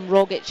Cham, Tom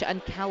Rogic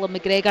and Callum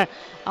McGregor.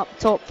 Up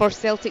top for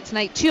Celtic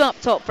tonight, two up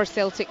top for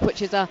Celtic,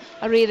 which is a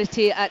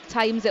rarity at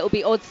times. It'll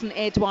be Odson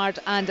Edward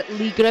and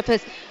Lee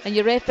Griffiths. And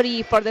your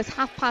referee for this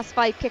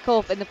 5:30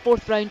 kick-off in the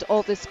 4th round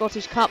of the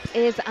Scottish Cup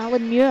is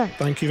Alan Muir.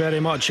 Thank you very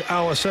much,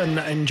 Alison.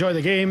 Enjoy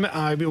the game.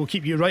 We will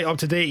keep you right up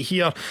to date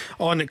here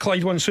on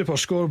Clyde One Super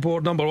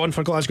Scoreboard, number one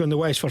for Glasgow and the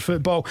West for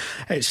football.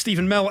 It's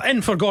Stephen Mill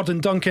in for Gordon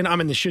Duncan.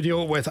 I'm in the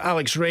studio with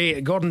Alex Ray,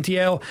 Gordon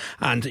TL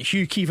and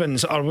Hugh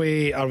Keevans. Are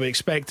we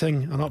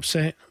expecting an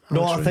upset?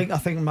 No, I think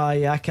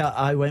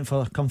I went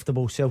for a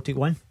comfortable Celtic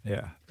win.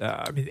 Yeah,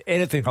 I mean,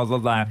 anything other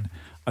than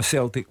a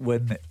Celtic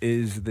win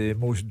is the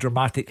most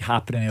dramatic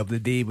happening of the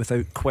day,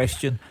 without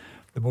question.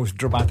 The most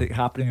dramatic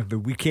happening of the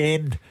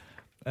weekend,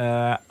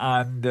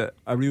 and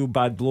a real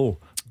bad blow.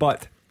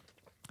 But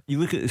you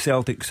look at the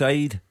Celtic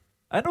side.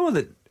 I know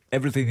that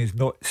everything is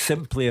not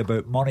simply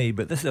about money,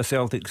 but this is a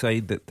Celtic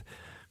side that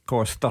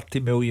cost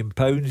 £30 million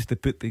to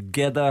put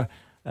together.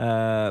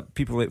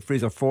 People like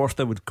Fraser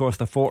Forster would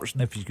cost a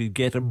fortune if you could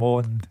get him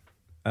on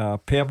a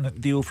permanent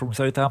deal from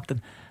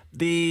Southampton.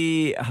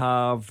 They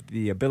have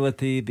the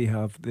ability, they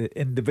have the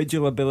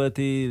individual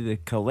ability, the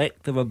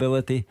collective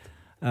ability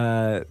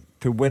to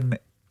win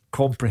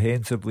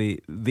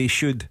comprehensively. They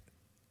should,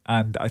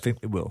 and I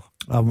think they will.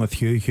 I'm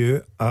with you,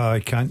 Hugh.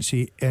 I can't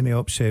see any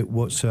upset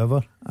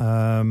whatsoever.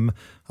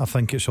 I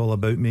think it's all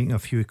about making a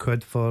few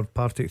quid for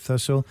Partick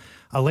Thistle.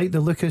 I like the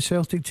look of the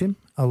Celtic team.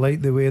 I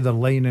like the way they're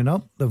lining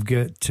up. They've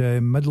got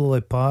middle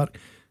of the park,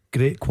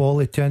 great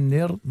quality in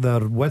there.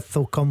 Their width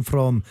will come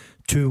from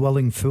two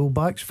willing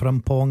fullbacks,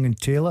 Frimpong and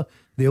Taylor.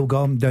 They'll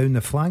go them down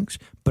the flanks.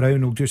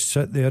 Brown will just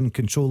sit there and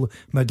control the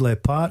middle of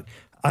the park.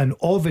 And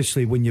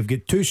obviously when you've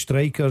got two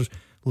strikers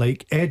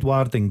like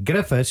Edward and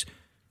Griffiths,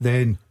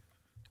 then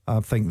I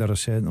think they're a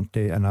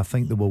certainty, and I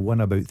think they will win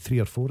about 3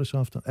 or 4 this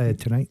after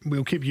tonight.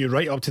 We'll keep you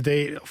right up to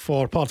date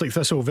for Partick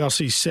Thistle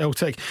versus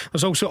Celtic.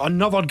 There's also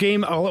another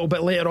game a little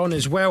bit later on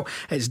as well.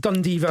 It's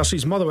Dundee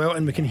versus Motherwell,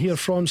 and we can hear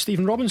from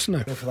Stephen Robinson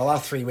now. For the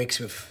last 3 weeks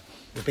we've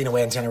been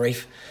away in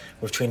Tenerife.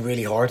 We've trained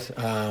really hard.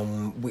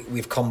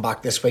 We've come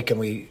back this week, and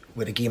we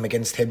with a game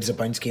against Hibs, a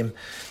bounce game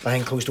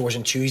behind closed doors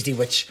on Tuesday,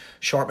 which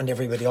sharpened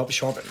everybody up,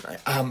 sharpened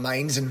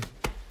minds and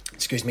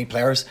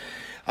players.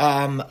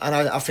 And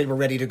I feel we're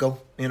ready to go.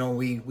 You know,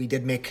 we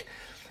did make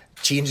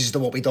changes to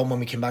what we done when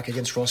we came back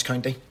against Ross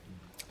County.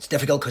 It's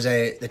difficult because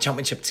the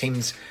championship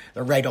teams,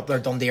 they're right up there.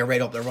 Dundee are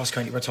right up there. Ross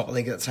County were top of the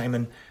league at the time,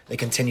 and they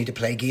continue to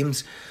play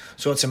games.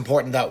 So it's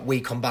important that we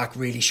come back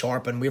really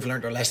sharp, and we've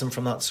learned our lesson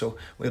from that, so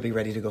we'll be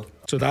ready to go.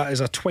 So that is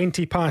a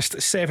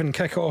 7:20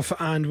 kick-off,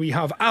 and we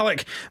have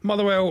Alec,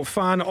 Motherwell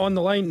fan, on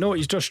the line. No,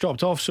 he's just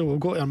dropped off, so we'll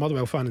go to our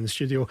Motherwell fan in the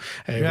studio,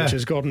 which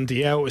is Gordon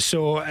DL.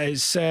 So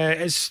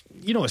it's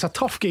you know, it's a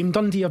tough game.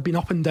 Dundee have been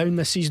up and down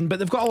this season, but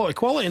they've got a lot of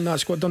quality in that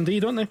squad, Dundee,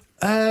 don't they?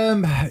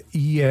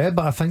 Yeah,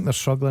 but I think they're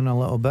struggling a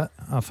little bit.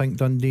 I think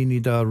Dundee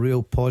need a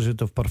real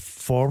positive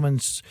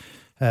performance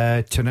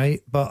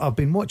tonight. But I've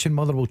been watching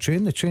Motherwell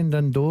train. They trained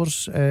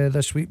indoors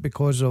this week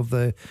because of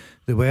the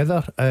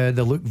weather. They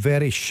look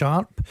very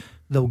sharp.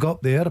 They'll go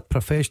up there,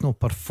 professional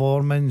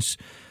performance.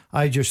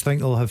 I just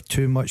think they'll have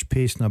too much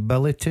pace and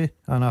ability,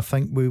 and I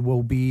think we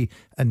will be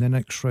in the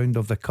next round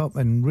of the Cup,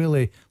 and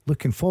really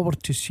looking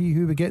forward to see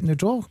who we get in the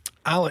draw.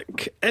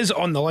 Alec is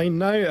on the line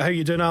now. How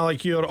you doing,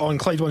 Alec? You're on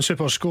Clyde One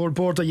Super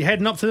Scoreboard. Are you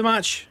heading up to the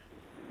match?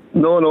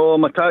 No,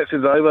 I'm a taxi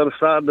driver.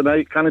 Saturday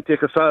night, can't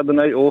take a Saturday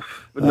night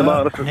off.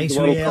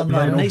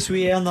 Nice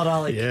wee earner,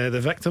 Alec. Yeah,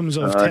 the victims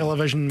of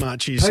television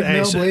matches.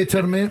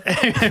 Later, mate.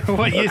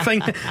 What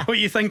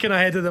you thinking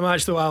ahead of the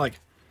match, though, Alec?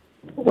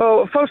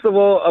 Well, first of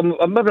all,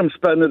 I'm maybe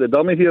spitting at the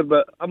dummy here,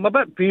 but I'm a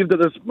bit peeved that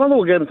there's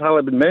Motherwell games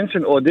haven't been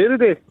mentioned all day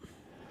today.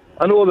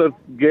 I know the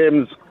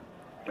games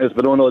has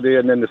been on all day,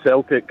 and then the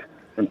Celtic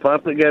and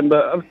Partick game,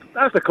 but I'm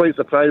actually quite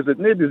surprised that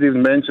nobody's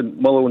even mentioned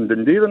Motherwell and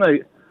Dundee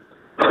tonight.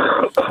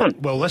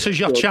 Well, this is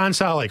your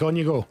chance, Alec. On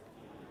you go.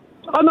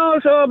 Oh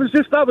no, so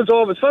that was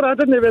all. It's fun. I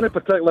didn't have any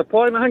particular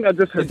point. I think I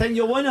just. Do you think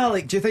you'll win,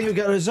 Alec? Do you think you'll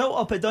get a result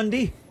up at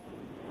Dundee?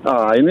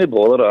 Aye, no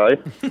bother, aye.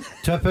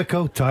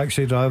 Typical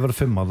taxi driver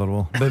from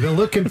Motherwell. They'll be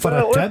looking for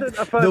a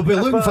tip. They'll be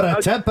looking for a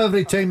tip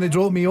every time they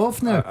drop me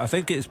off now. I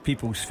think it's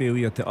people's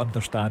failure to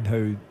understand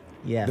how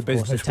the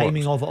business the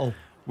timing works. of it all.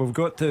 We've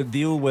got to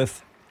deal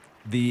with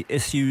the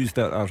issues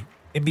that are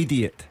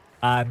immediate,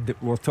 and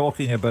we're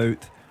talking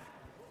about: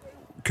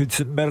 could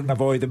St Mirren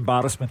avoid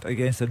embarrassment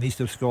against an East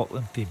of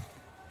Scotland team?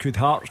 Could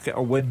Hearts get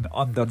a win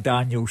under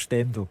Daniel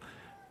Stendhal?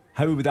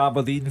 How would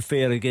Aberdeen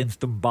fare against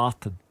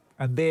Dumbarton?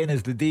 And then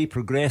as the day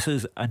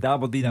progresses and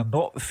Aberdeen are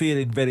not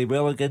faring very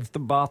well against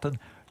Dumbarton,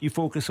 you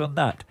focus on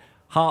that.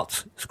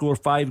 Hearts score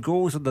 5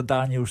 goals under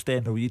Daniel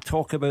Stendhal. You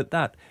talk about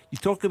that. You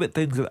talk about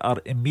things that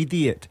are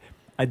immediate.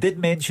 I did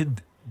mention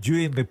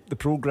during the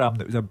programme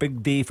that it was a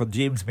big day for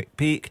James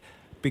McPake,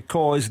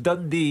 because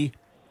Dundee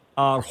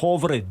are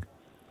hovering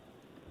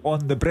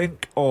on the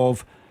brink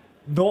of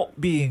not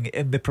being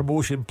in the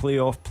promotion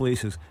playoff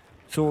places.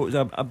 So it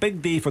was a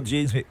big day for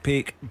James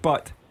McPake,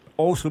 but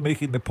also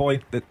making the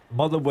point that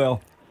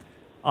Motherwell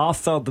are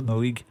third in the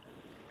league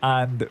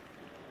and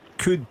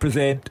could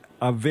present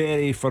a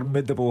very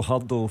formidable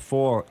hurdle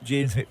for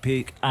James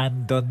McPake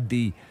and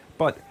Dundee.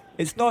 But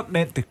it's not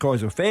meant to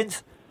cause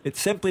offence.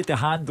 It's simply to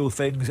handle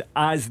things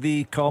as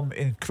they come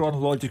in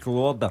chronological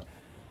order.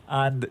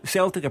 And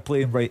Celtic are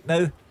playing right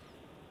now,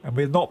 and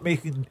we're not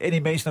making any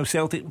mention of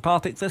Celtic and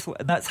Partick Thistle,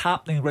 and that's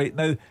happening right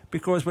now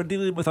because we're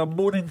dealing with a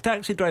moaning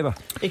taxi driver.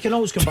 He can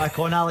always come back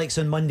on, Alex,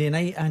 on Monday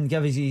night and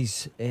give us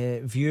his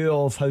view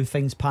of how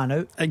things pan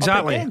out.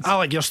 Exactly.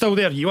 Alec, you're still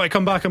there. You want to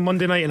come back on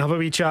Monday night and have a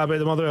wee chat about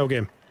the Motherwell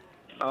game?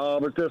 I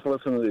was just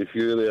listening to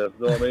Hugh there.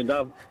 So, I mean,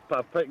 I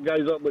pick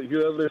guys up with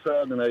Hugh every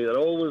Saturday night. They're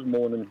always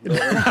moaning.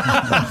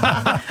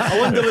 I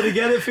wonder where to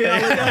get it for you,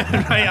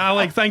 Alec. Right,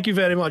 Alec, thank you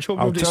very much.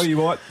 I'll tell you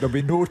what, there'll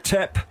be no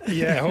tip.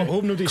 Yeah,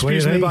 hope nobody's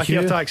squeezing the back of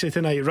your taxi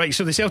tonight. Right,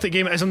 so the Celtic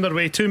game is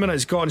underway. 2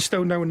 minutes gone,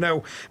 still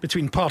 0-0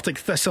 between Partick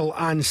Thistle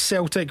and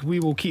Celtic. We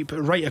will keep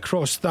right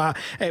across that.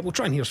 We'll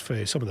try and hear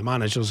from some of the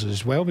managers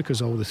as well,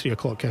 because all the 3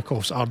 o'clock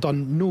kickoffs are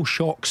done. No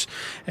shocks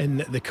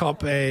in the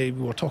Cup. We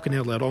were talking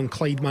earlier on,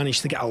 Clyde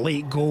managed to get a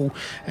late goal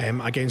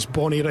against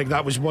Bonnyrigg.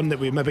 That was one that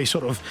we maybe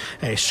sort of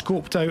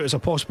scoped out as a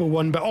possible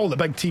one, but all the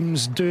big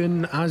teams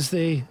doing as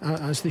they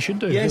should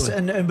do. Yes,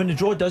 really. and when the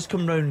draw does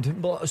come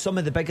round, some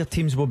of the bigger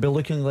teams will be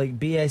looking like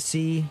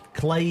BSC,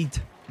 Clyde.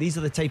 These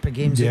are the type of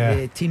games that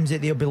the teams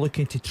that they'll be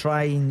looking to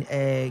try and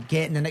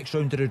get in the next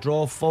round of the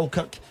draw.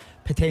 Falkirk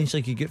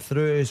potentially could get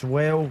through as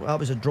well. That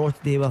was a draw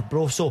today with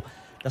Bro. So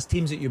there's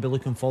teams that you'll be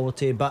looking forward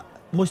to, but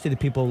most of the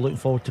people are looking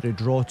forward to the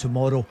draw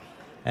tomorrow,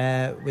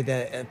 with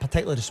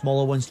particularly the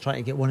smaller ones trying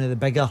to get one of the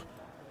bigger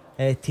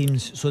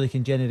teams so they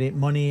can generate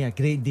money, a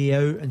great day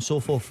out and so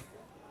forth.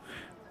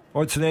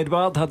 Odson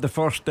Edward had the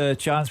first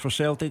chance for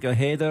Celtic, a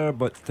header,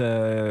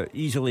 but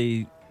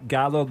easily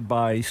gathered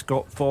by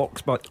Scott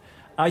Fox. But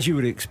as you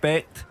would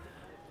expect,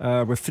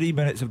 with 3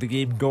 minutes of the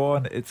game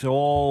gone, it's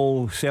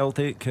all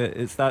Celtic.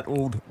 It's that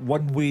old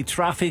one-way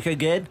traffic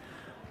again,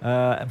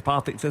 and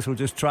Partick Thistle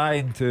just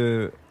trying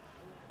to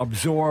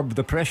absorb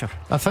the pressure.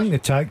 I think the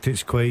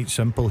tactic's quite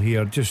simple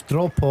here. Just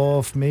drop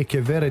off, make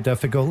it very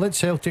difficult. Let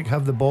Celtic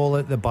have the ball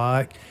at the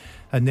back,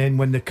 and then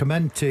when they come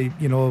into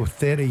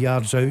 30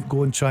 yards out,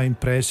 go and try and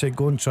press it,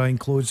 go and try and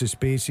close the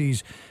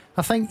spaces.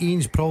 I think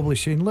Ian's probably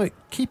saying, look,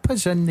 keep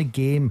us in the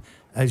game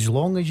as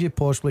long as you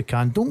possibly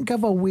can. Don't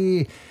give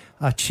away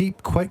a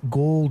cheap quick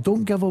goal,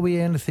 don't give away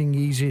anything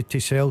easy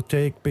to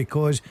Celtic,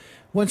 because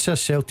once a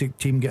Celtic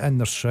team get in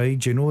their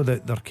stride, you know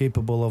that they're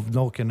capable of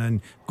knocking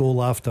in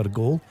goal after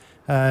goal.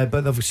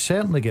 But they've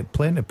certainly got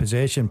plenty of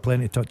possession,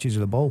 plenty of touches of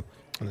the ball.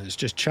 And it's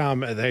just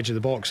Cham at the edge of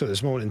the box at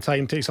this moment in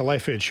time. Takes a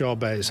left-footed shot,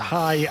 but it's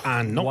high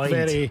and not Wide.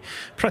 very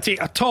pretty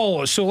at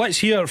all. So let's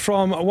hear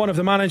from one of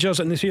the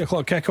managers in the 3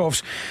 o'clock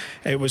kickoffs.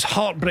 It was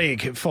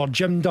heartbreak for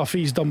Jim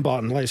Duffy's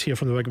Dumbarton. Let's hear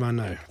from the big man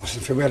now.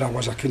 Listen, from where I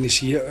was, I couldn't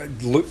see it.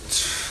 It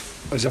looked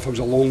as if it was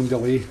a long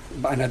delay,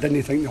 and I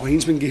didn't think the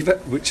linesman gave it,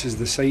 which is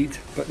the side.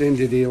 But at the end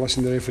of the day,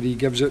 listen, the referee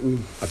gives it,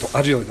 and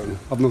I really don't know.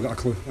 I've not got a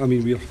clue. I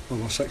mean,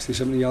 we're 60,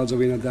 70 yards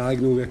away in a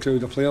diagonal with a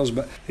crowd of players,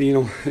 but you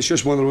know, it's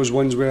just one of those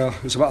ones where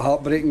it's a bit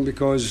heartbreaking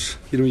because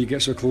you know you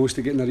get so close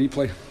to getting a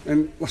replay.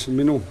 And listen,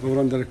 we know we were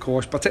under the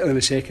cosh, particularly in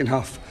the second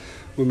half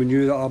when we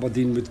knew that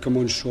Aberdeen would come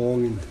on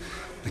strong and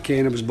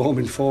McKenna was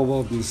bombing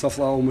forward and stuff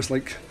like that, almost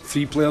like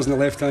 3 players on the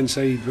left hand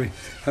side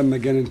with him,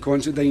 McGinn and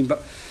Considine.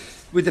 But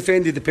we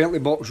defended the penalty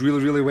box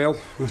really, really well.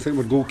 I think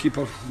our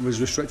goalkeeper was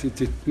restricted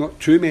to not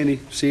too many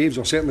saves,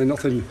 or certainly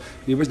nothing.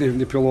 He wasn't having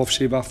to pull off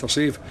save after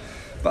save.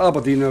 But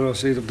Aberdeen, as I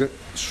say, they've got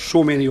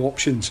so many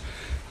options.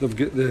 They've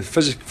got the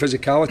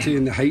physicality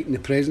and the height and the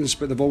presence,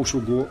 but they've also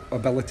got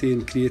ability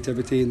and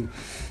creativity. And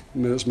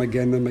whether it's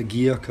McGinn or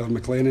McGeoch or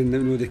McLennan,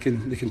 you know, they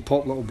can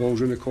pop little balls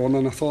around the corner.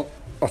 And I thought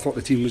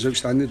the team was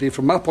outstanding today.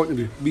 From my point of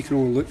view, we can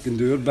only look and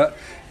do our bit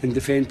and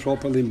defend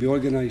properly and be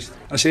organised.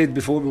 I said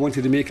before we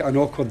wanted to make it an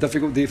awkward,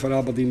 difficult day for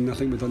Aberdeen, and I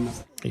think we've done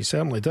that. He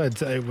certainly did.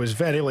 It was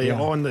very late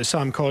on that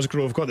Sam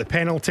Cosgrove got the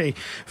penalty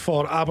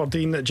for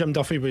Aberdeen. Jim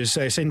Duffy was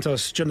saying to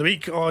us during the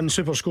week on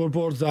Super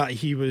Scoreboard that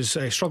he was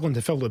struggling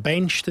to fill the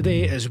bench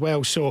today as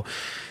well. So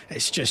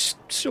it's just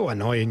so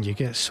annoying. You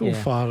get so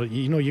far,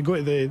 you know, you go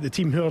to the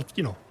team who are,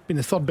 you know, been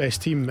the third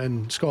best team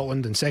in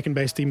Scotland and second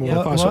best team over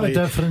the past. What a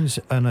difference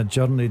in a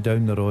journey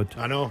down the road.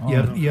 I know.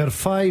 You're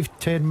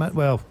 5-10 minutes,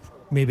 well,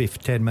 maybe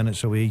 10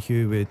 minutes away,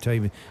 Hugh, with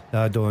time they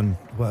add on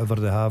whatever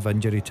they have,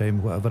 injury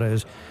time, whatever it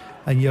is,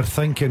 and you're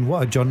thinking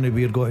what a journey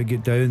we're going to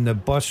get down. The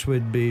bus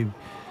would be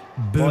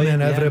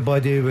booming,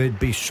 everybody would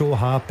be so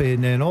happy,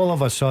 and then all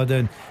of a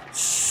sudden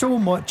so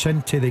much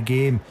into the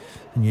game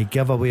and you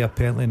give away a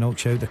penalty,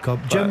 knocks you out the cup.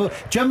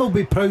 Jim will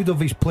be proud of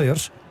his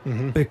players,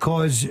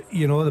 because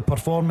you know the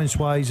performance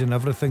wise and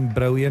everything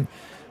brilliant,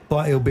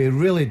 but he'll be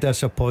really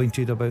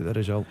disappointed about the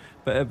result.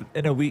 But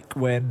in a week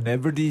when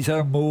everybody's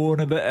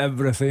moaning about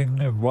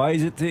everything and why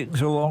is it taking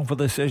so long for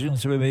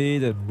decisions to be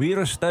made, and we're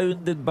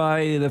astounded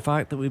by the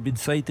fact that we've been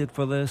cited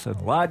for this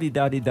and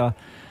la-di-da-di-da,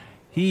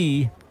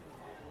 he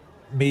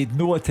made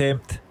no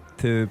attempt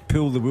to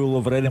pull the wool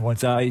over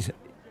anyone's eyes.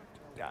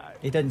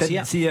 He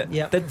didn't see it.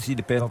 Didn't see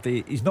the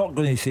penalty. He's not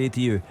going to say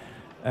to you,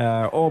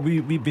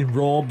 we've been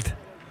robbed,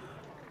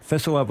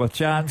 Thistle have a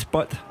chance,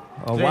 but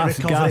a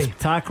last gasp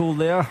tackle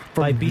there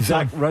from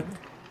Zach Rudden.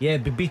 Yeah,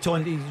 but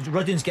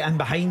Rudden's getting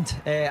behind.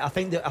 I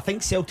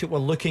think Celtic were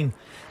looking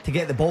to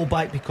get the ball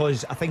back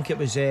because I think it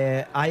was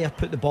Ayer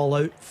put the ball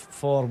out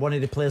for one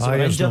of the players that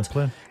were injured.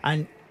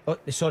 And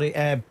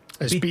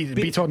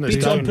Beaton is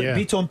down.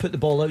 Beaton put the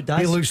ball out.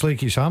 He looks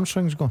like his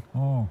hamstring's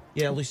gone.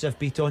 Yeah, it looks as if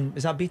Beaton,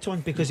 is that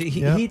Beaton? Because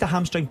he had a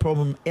hamstring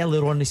problem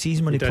earlier on in the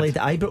season when he played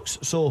at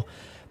Ibrox. So,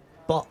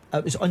 but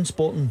it was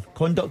unsporting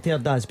conduct there,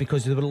 Daz,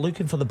 because they were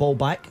looking for the ball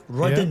back.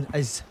 Rudden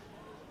has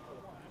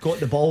got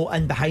the ball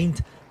in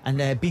behind,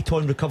 and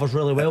Beaton recovers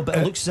really well, but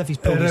it looks as if he's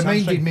pulled his hamstring.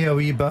 It reminded me a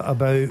wee bit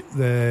about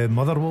the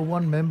Motherwell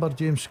one. Remember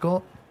James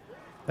Scott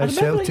at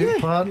Celtic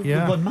Park?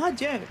 Yeah, gone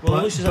mad. Yeah, well,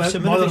 it looks as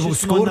if Motherwell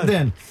scored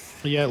then.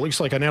 Yeah, it looks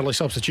like an early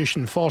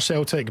substitution for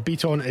Celtic.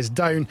 Beaton is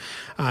down,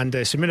 and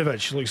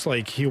Simunovic looks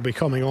like he'll be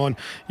coming on.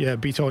 Yeah,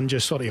 Beaton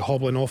just sort of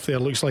hobbling off there.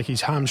 Looks like he's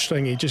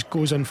hamstring. He just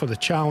goes in for the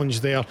challenge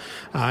there,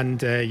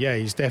 and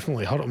he's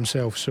definitely hurt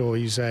himself. So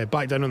he's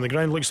back down on the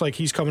ground. Looks like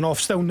he's coming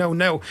off. Still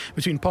 0-0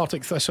 between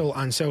Partick Thistle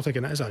and Celtic,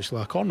 and it is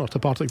actually a corner to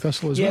Partick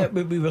Thistle as well.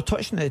 Yeah, we were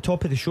touching at the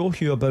top of the show,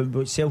 Hugh, about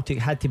what Celtic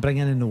had to bring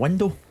in the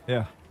window.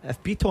 Yeah.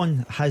 If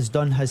Beaton has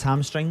done his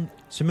hamstring,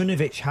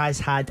 Simunovic has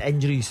had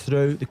injuries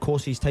throughout the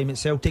course of his time at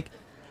Celtic,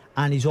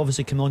 and he's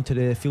obviously come onto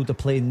the field of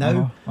play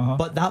now.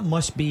 But that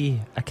must be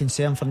a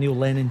concern for Neil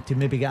Lennon to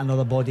maybe get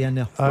another body in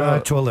there. I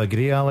totally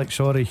agree, Alex.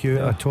 Sorry,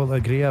 Hugh. I totally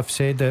agree. I've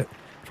said it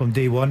from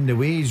day one. The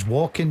way he's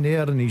walking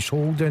there and he's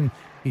holding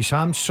his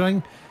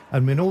hamstring,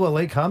 and we know we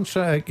like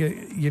hamstring.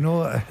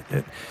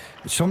 It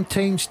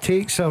sometimes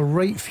takes a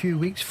right few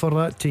weeks for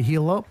that to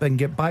heal up and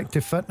get back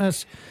to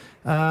fitness.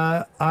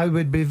 I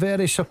would be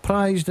very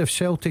surprised if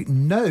Celtic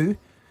now,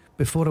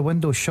 before a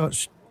window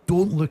shuts,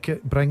 don't look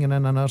at bringing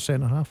in another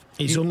centre half.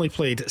 He's only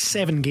played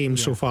 7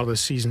 games so far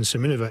this season,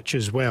 Simunovic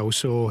as well,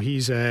 so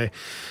he's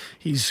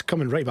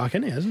coming right back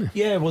in it, isn't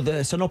he? Yeah, well,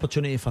 it's an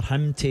opportunity for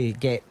him to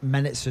get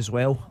minutes as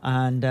well,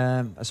 and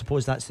I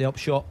suppose that's the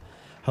upshot.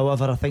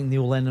 However, I think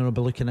Neil Lennon will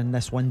be looking in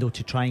this window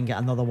to try and get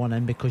another one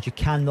in, because you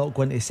cannot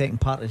go into the second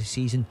part of the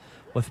season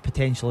with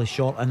potentially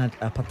short in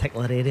a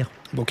particular area.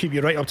 We'll keep you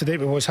right up to date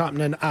with what's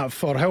happening at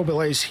Firhill.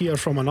 Let's hear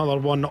from another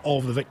one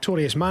of the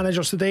victorious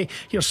managers today.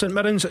 Here's St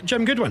Mirren's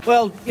Jim Goodwin.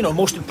 Well,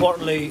 most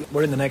importantly,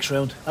 we're in the next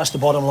round. That's the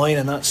bottom line,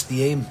 and that's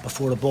the aim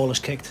before the ball is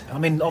kicked. I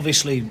mean,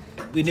 obviously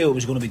we knew it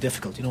was going to be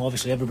difficult. You know,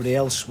 obviously everybody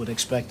else would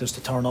expect us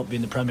to turn up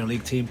being the Premier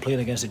League team, playing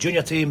against a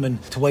junior team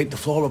and to wipe the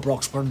floor with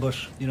Broxburn, but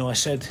you know, I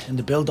said in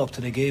the build up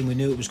to the game we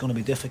knew it was going to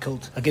be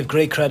difficult. I give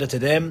great credit to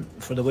them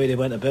for the way they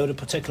went about it,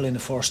 particularly in the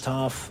first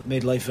half. It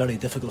made life very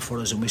difficult for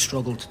us and we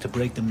struggled to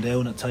break them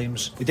down at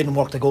times. We didn't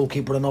work the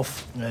goalkeeper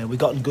enough. We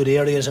got in good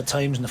areas at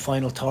times in the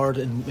final third,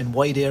 in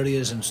wide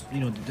areas, and you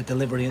know, the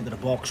delivery into the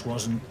box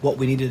wasn't what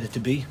we needed it to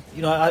be.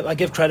 You know, I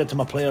give credit to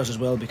my players as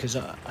well, because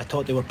I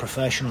thought they were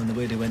professional in the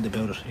way they went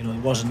about it. You know,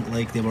 it wasn't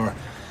like they were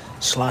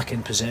slack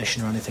in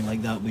possession or anything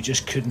like that. We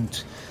just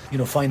couldn't, you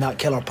know, find that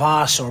killer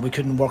pass, or we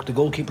couldn't work the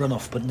goalkeeper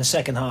enough. But in the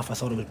second half I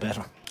thought it was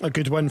better. A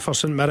good win for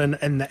St Mirren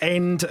in the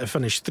end. It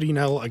finished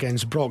 3-0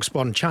 against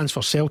Broxburn. Chance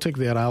for Celtic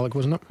there, Alec,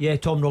 wasn't it? Yeah,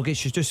 Tom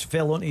Rogic just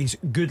fell onto his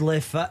good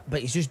left foot,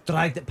 but he's just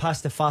dragged it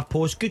past the far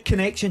post. Good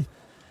connection.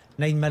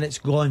 9 minutes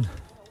gone.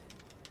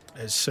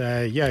 It's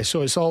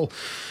so it's all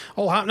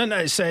happening.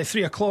 It's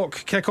 3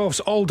 o'clock kickoffs,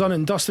 all done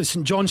and dusted.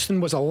 St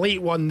Johnstone was a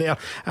late one there,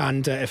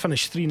 and it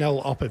finished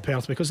 3-0 up at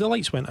Perth because the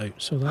lights went out,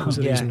 so that was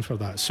the reason for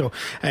that. So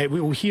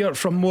we will hear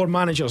from more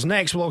managers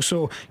next. We'll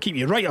also keep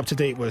you right up to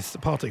date with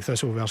Partick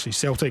Thistle versus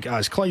Celtic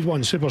as Clyde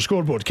 1 Super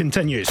Scoreboard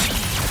continues.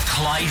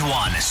 Clyde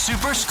 1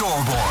 Super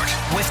Scoreboard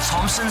with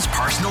Thompson's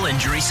personal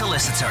injury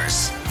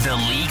solicitors, the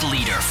league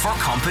leader for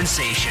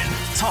compensation.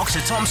 Talk to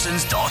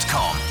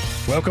Thompsons.com.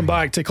 Welcome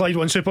back to Clyde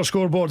 1 Super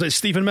Scoreboard. It's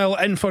Stephen Mill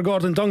in for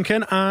Gordon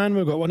Duncan, and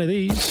we've got one of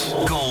these.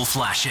 Goal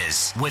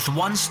flashes with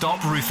One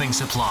Stop Roofing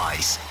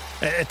Supplies.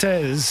 It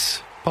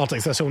is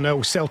Partick Thistle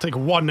 0, Celtic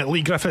 1.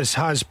 Lee Griffiths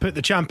has put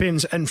the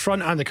champions in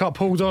front and the cup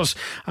holders,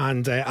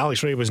 and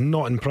Alex Rae was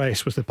not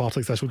impressed with the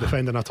Partick Thistle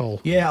defending at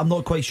all. Yeah, I'm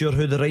not quite sure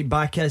who the right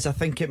back is. I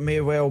think it may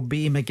well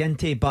be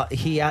McGinty, but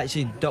he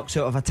actually ducks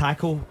out of a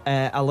tackle,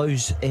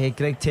 allows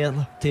Greg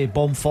Taylor to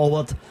bomb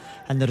forward,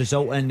 and the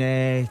result in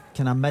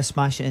kind of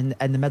mismatch in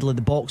the middle of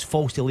the box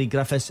falls to Lee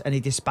Griffiths, and he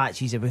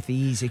dispatches it with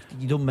ease.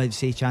 You don't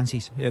say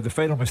chances. Yeah, the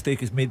final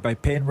mistake is made by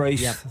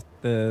Penrice,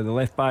 the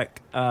left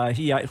back.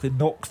 He actually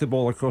knocks the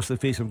ball across the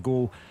face of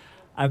goal,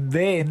 and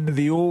then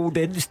the old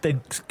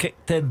instincts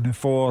kicked in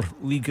for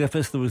Lee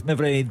Griffiths. There was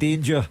never any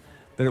danger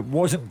that it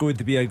wasn't going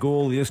to be a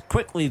goal. He just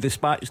quickly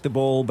dispatched the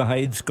ball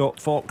behind Scott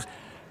Fox.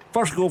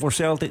 First goal for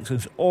Celtic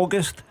since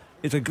August.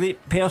 It's a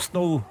great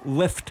personal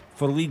lift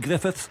for Lee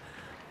Griffiths.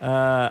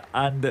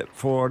 And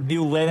for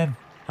Neil Lennon,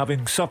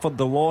 having suffered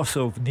the loss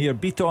of Nir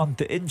Bitton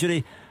to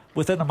injury,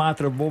 within a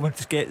matter of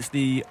moments gets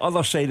the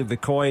other side of the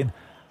coin.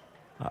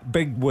 A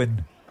big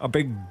win, a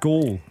big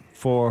goal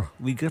for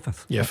Lee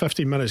Griffiths. Yeah,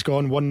 15 minutes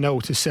gone,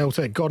 1-0 to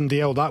Celtic. Gordon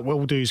Dalziel, that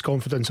will do his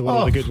confidence a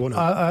little good, won't it?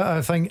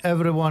 I think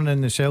everyone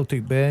in the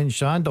Celtic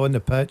bench and on the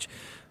pitch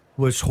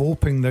was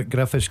hoping that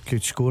Griffiths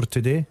could score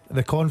today.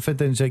 The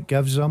confidence it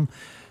gives them.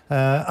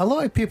 A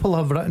lot of people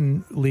have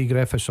written Lee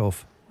Griffiths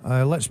off.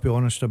 Let's be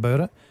honest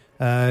about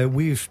it.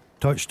 We've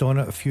touched on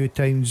it a few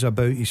times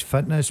about his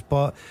fitness,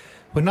 but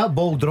when that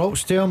ball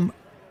drops to him,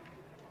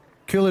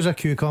 cool as a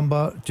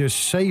cucumber,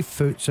 just side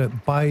foots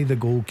it by the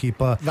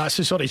goalkeeper. That's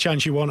the sort of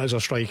chance you want as a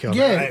striker.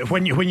 Yeah,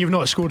 when you've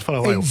not scored for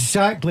a while.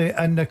 Exactly,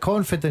 and the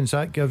confidence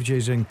that gives you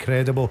is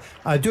incredible.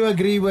 I do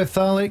agree with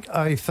Alec.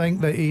 I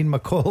think that Ian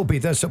McCall will be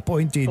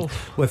disappointed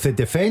with the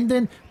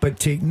defending, but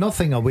take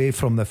nothing away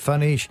from the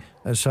finish.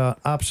 It's an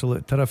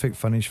absolute terrific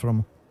finish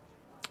from him.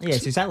 Yeah,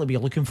 it's exactly what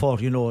you're looking for.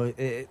 You know,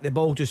 the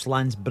ball just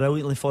lands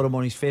brilliantly for him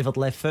on his favoured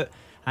left foot,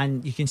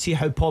 and you can see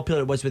how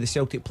popular it was with the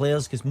Celtic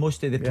players, because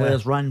most of the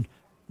players ran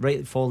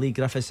right for Lee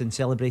Griffiths and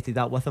celebrated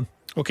that with him.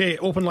 Okay,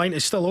 open line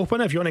is still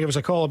open if you want to give us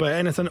a call about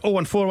anything.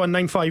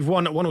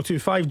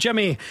 01419511025.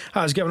 Jimmy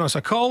has given us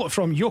a call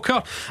from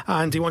Yoker,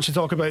 and he wants to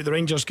talk about the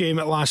Rangers game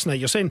last night.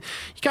 You're saying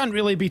you can't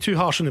really be too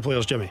harsh on the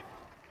players, Jimmy.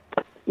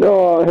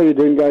 No, how you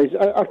doing, guys?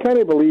 I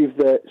can't believe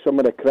that some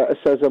of the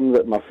criticism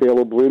that my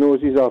fellow Blue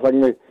Noses are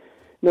thinking.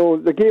 No,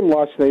 the game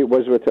last night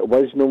was what it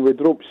was. No, we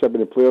dropped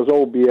 7 players,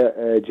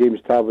 albeit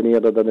James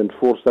Tavernier had an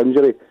enforced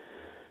injury.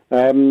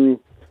 The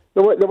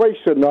way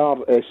Sonar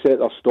set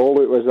their stall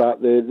out was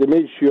that they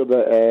made sure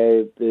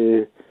that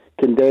they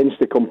condensed,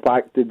 they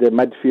compacted the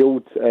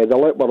midfield. They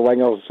let their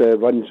wingers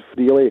run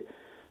freely,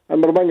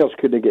 and their wingers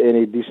couldn't get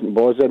any decent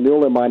balls in. The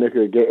only man who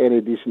could get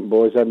any decent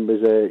balls in was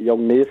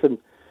young Nathan.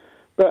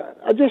 But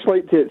I'd just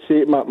like to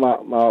say to my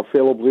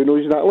fellow Blue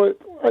Noses that,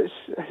 look,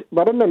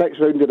 we're in the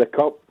next round of the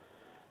Cup.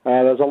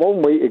 There's a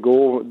long way to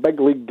go. Big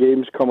league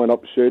games coming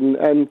up soon,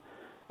 and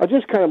I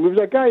just there was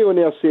a guy on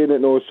there saying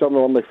that some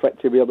are only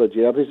fit to wear the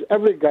jerseys.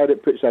 Every guy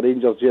that puts a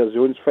Rangers jersey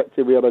on is fit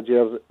to wear a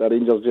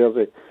Rangers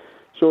jersey.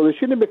 So they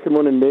shouldn't be coming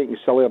on and making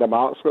silly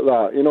remarks like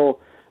that. You know,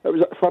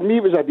 for me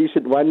it was a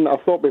decent win. I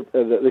thought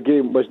the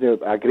game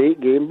wasn't a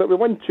great game, but we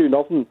won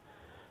 2-0.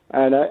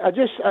 And I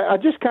just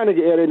can't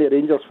get any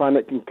Rangers fan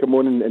that can come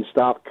on and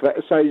start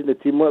criticising the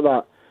team like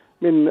that.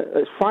 I mean,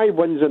 it's 5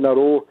 wins in a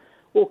row.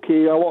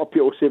 Okay, a lot of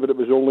people say that it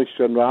was only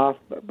Sunrar,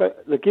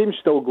 but the game's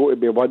still got to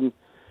be won.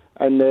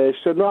 And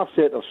Sunrar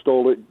set their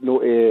stall out not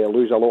to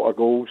lose a lot of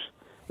goals.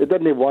 They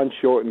didn't have one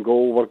shot in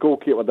goal. Our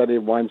goalkeeper didn't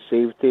have one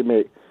save to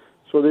make.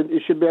 So they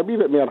should be a wee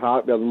bit more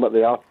happy than what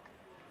they are.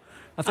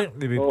 I think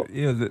they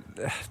would,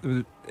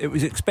 it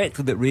was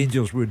expected that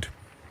Rangers would,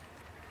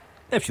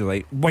 if you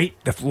like,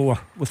 wipe the floor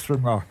with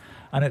Stranraer,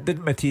 and it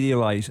didn't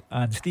materialise.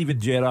 And Stephen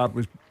Gerrard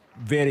was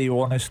very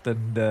honest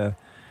and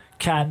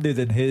candid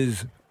in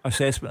his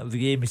assessment of the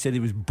game. He said he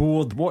was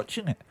bored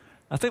watching it.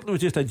 I think there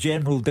was just a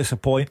general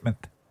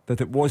disappointment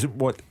that it wasn't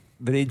what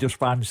the Rangers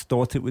fans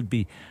thought it would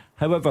be.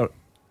 However,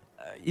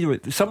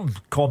 some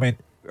comment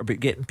about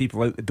getting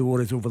people out the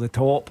door is over the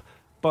top,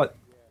 but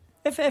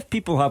if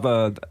people have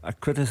a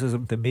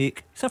criticism to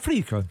make, it's a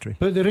free country.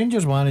 But the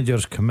Rangers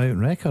managers come out on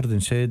record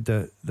and said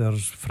that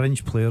there's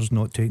fringe players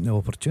not taking the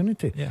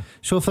opportunity. Yeah.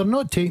 So if they're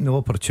not taking the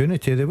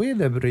opportunity, the way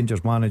the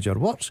Rangers manager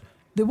works,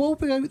 they will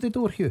be out the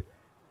door, Hugh.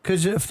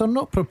 Because if they're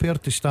not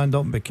prepared to stand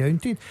up and be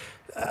counted,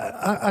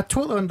 I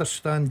totally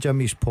understand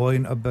Jimmy's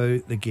point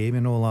about the game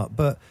and all that,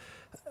 but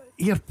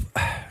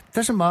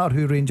doesn't matter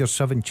who Rangers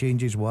 7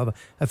 changes, whatever.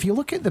 If you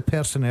look at the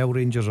personnel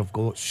Rangers have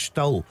got,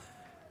 still,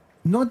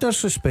 no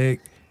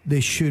disrespect, they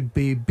should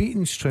be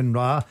beating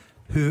Stranraer,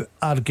 who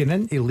are getting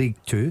into League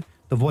 2.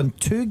 They've won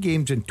 2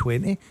 games in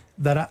 20.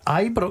 They're at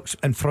Ibrox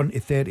in front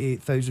of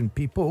 38,000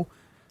 people.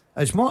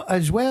 As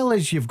well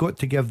as you've got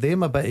to give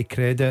them a bit of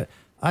credit,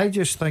 I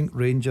just think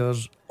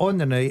Rangers on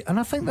the night, and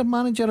I think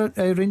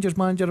their Rangers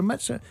manager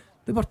admits it,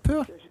 they were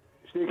poor.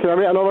 Steve, can I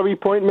make another wee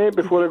point, mate,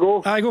 before I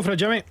go? Aye, go for it,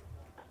 Jimmy.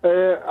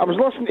 I was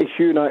listening to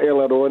Hugh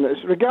earlier on.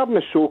 It's regarding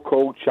the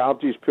so-called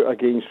charges put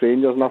against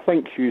Rangers, and I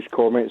think Hugh's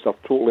comments are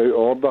totally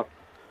out of order.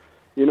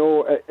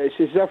 It's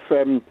as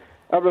if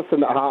everything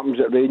that happens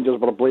at Rangers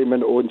we're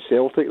blaming it on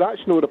Celtic.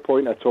 That's not the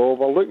point at all.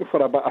 We're looking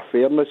for a bit of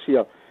fairness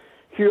here.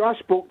 Hugh, I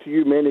spoke to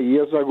you many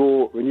years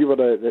ago when you were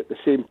the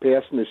same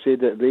person who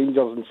said that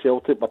Rangers and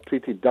Celtic were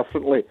treated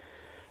differently,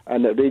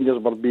 and that Rangers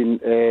were being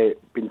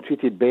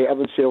treated better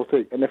than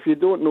Celtic. And if you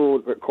don't know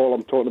what call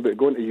I'm talking about,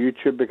 go into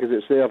YouTube, because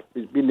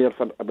it's been there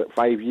for about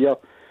 5 years.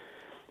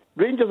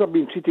 Rangers have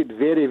been treated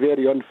very,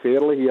 very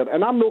unfairly here,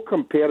 and I'm not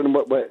comparing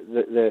what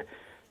the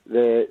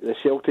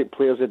Celtic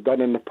players had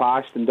done in the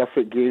past in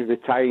different games, the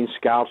tying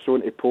scarves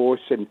onto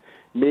posts and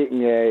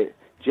making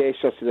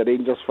gestures to the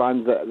Rangers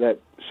fans that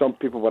some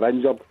people were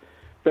injured.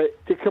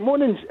 But to come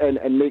on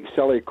and make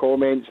silly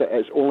comments,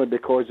 it's only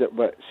because it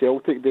was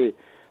Celtic Day.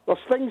 There's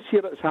things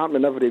here that's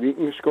happening every week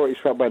in Scottish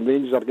football, and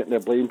Rangers are getting the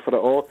blame for it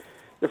all.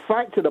 The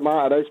fact of the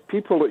matter is,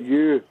 people like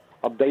you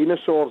are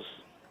dinosaurs.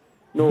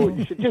 No,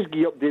 you should just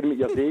give up doing what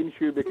you're doing,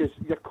 Hugh, because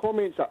your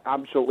comments are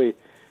absolutely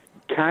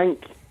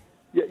cank.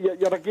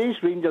 You're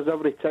against Rangers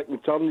every tick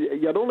and turn.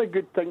 Your only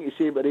good thing to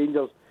say about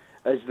Rangers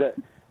is that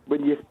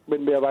when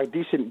we have a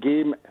decent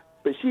game,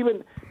 but see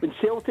when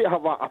Celtic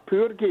have a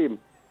poor game,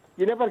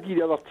 you never give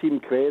the other team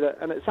credit,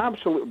 and it's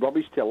absolute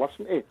rubbish to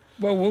listen to.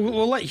 Well,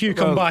 we'll let Hugh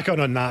come back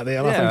on that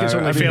there. I think it's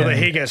only fair that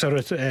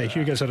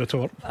Hugh gets a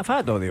retort. I've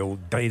had all the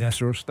old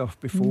dinosaur stuff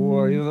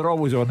before. They're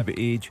always on about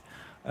age.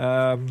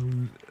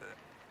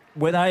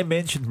 When I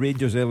mentioned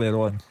Rangers earlier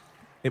on,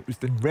 it was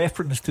in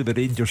reference to the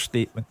Rangers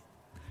statement,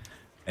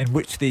 in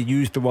which they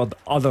used the word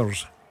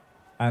others,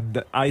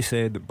 and I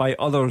said by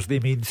others they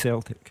mean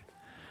Celtic.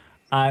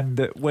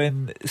 And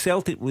when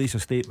Celtic release a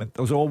statement,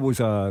 there's always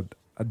a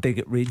dig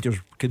at Rangers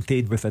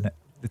contained within it.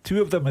 The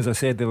two of them, as I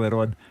said earlier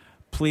on,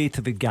 play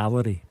to the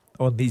gallery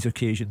on these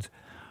occasions.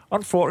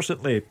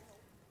 Unfortunately,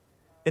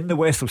 in the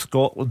west of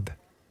Scotland,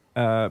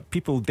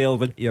 people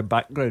delve into your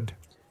background,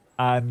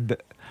 and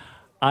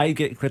I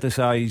get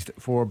criticised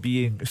for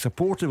being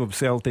supportive of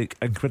Celtic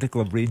and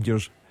critical of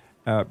Rangers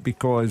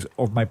because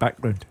of my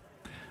background,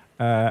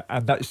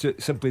 and that's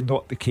just simply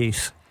not the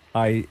case.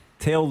 I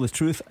tell the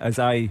truth as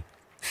I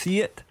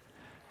see it,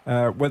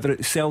 whether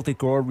it's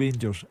Celtic or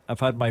Rangers. I've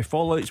had my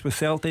fallouts with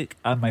Celtic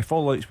and my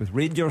fallouts with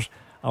Rangers.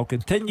 I'll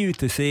continue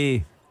to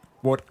say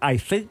what I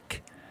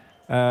think,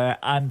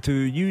 and to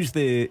use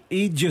the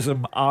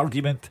ageism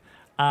argument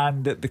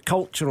and the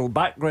cultural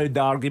background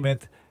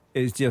argument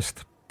is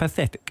just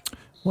pathetic.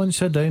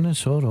 Once a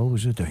dinosaur,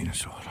 always a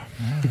dinosaur.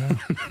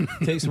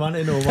 Takes one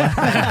to know one.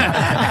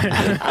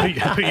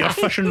 Put your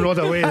fishing rod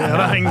away there.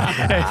 I think.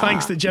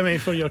 Thanks to Jimmy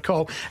for your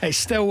call. It's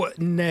still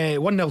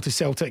 1-0 to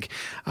Celtic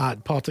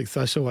at Partick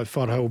Thistle at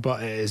Firhill,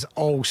 but it is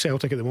all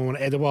Celtic at the moment.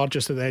 Edouard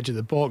just at the edge of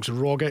the box.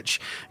 Rogic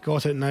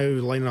got it now,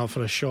 lining up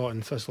for a shot,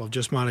 and Thistle have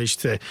just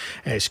managed to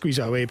squeeze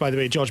it away. By the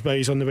way, George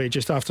Bowie's on the way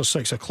just after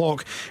 6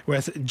 o'clock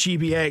with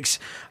GBX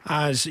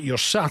as your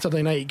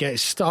Saturday night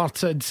gets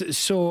started.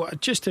 So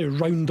just to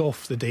round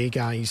off the day,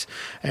 guys,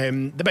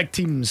 the big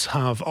teams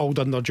have all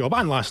done their job,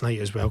 and last night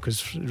as well,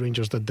 because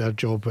Rangers did their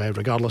job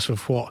regardless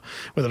of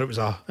whether it was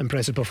an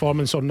impressive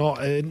performance or not.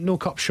 No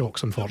cup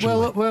shocks,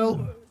 unfortunately.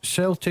 Well,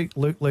 Celtic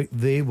look like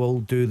they will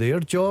do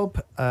their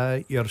job.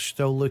 You're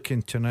still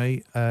looking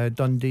tonight,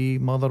 Dundee,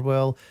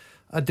 Motherwell.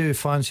 I do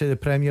fancy the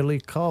Premier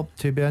League Cup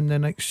to be in the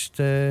next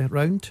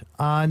round,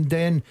 and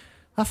then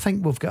I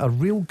think we've got a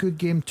real good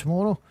game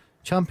tomorrow.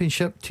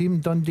 Championship team,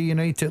 Dundee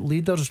United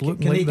leaders,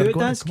 looking like they're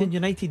going to. Can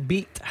United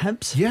beat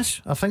Hibs? Yes,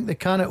 I think they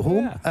can at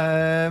home.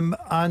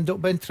 And it'll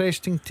be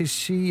interesting to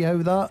see how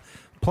that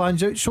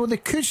plans out. So they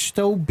could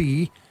still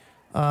be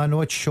I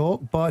know it's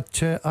shock,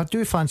 but I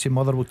do fancy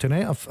Motherwell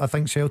tonight. I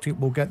think Celtic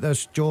will get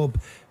this job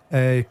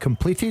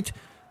completed,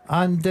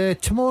 and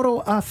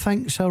tomorrow I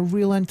think it's a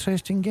real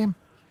interesting game.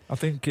 I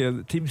think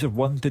the teams have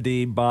won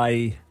today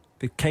by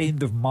the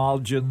kind of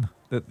margin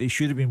that they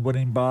should have been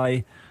winning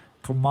by.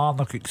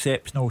 Kilmarnock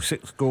exceptional,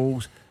 6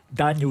 goals.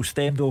 Daniel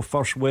Stendhal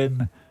first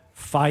win,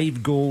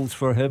 5 goals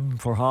for him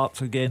for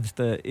Hearts against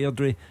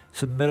Airdrie.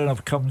 St Mirren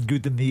have come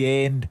good in the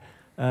end.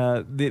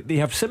 They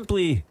have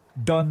simply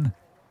done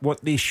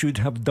what they should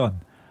have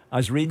done,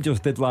 as Rangers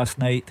did last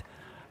night.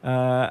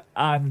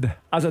 And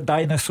as a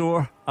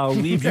dinosaur, I'll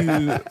leave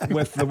you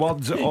with the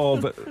words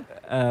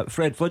of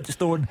Fred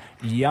Flintstone,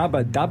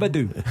 yabba dabba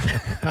doo.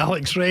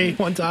 Alex Ray,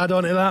 want to add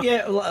on to that?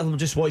 Yeah, I'm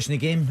just watching the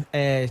game.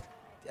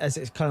 As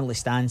it currently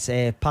stands,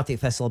 Partick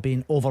Thistle are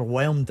being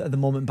overwhelmed at the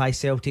moment by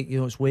Celtic.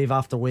 You know, it's wave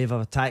after wave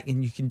of attack,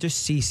 and you can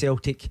just see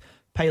Celtic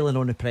piling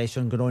on the pressure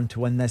and going on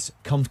to win this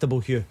comfortable,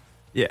 Hugh.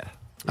 Yeah.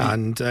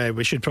 And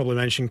we should probably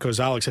mention, because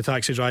Alex the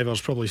taxi driver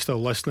is probably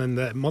still listening,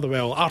 that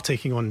Motherwell are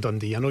taking on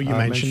Dundee. I know you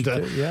mentioned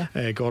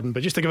it, Gordon,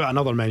 but just to give it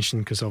another mention,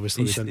 because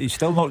obviously he's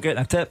still not getting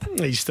a tip.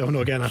 He's still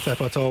not getting a tip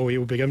at all.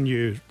 He'll be giving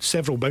you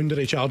several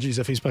boundary charges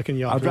if he's picking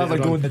you up. I'd rather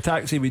go in the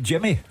taxi with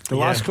Jimmy, the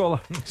last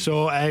caller.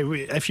 So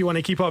if you want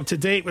to keep up to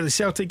date with the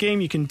Celtic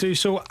game, you can do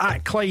so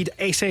at Clyde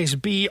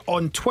SSB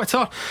on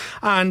Twitter.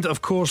 And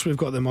of course we've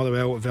got the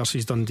Motherwell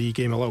versus Dundee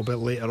game a little bit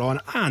later on,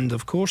 and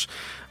of course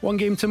one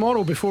game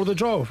tomorrow before the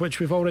draw, which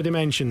we've already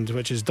mentioned,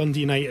 which is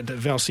Dundee United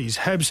versus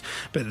Hibs.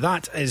 But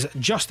that is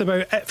just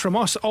about it from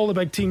us. All the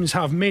big teams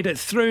have made it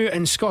through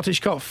in Scottish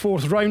Cup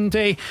 4th round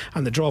day,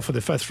 and the draw for the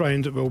 5th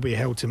round will be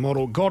held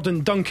tomorrow.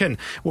 Gordon Duncan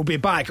will be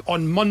back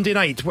on Monday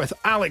night with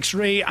Alex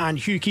Ray and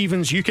Hugh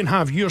Keevans. You can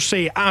have your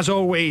say as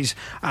always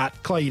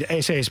at Clyde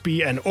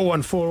SSB and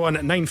 0141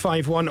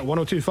 951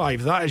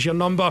 1025. That is your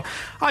number.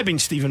 I've been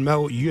Stephen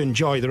Mill. You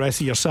enjoy the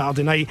rest of your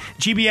Saturday night.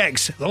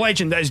 GBX, the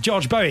legend that is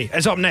George Bowie,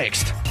 is up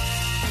next.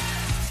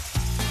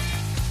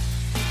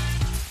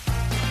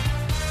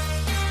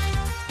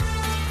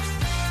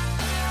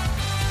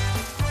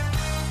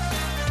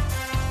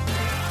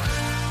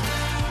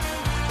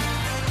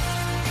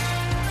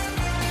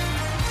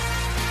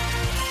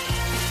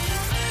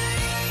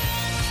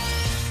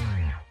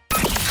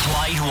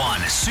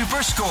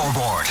 Super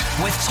Scoreboard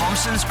with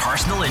Thompson's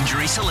personal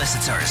injury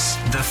solicitors,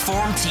 the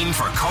form team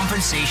for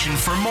compensation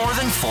for more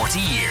than 40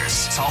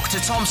 years. Talk to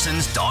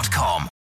Thompsons.com.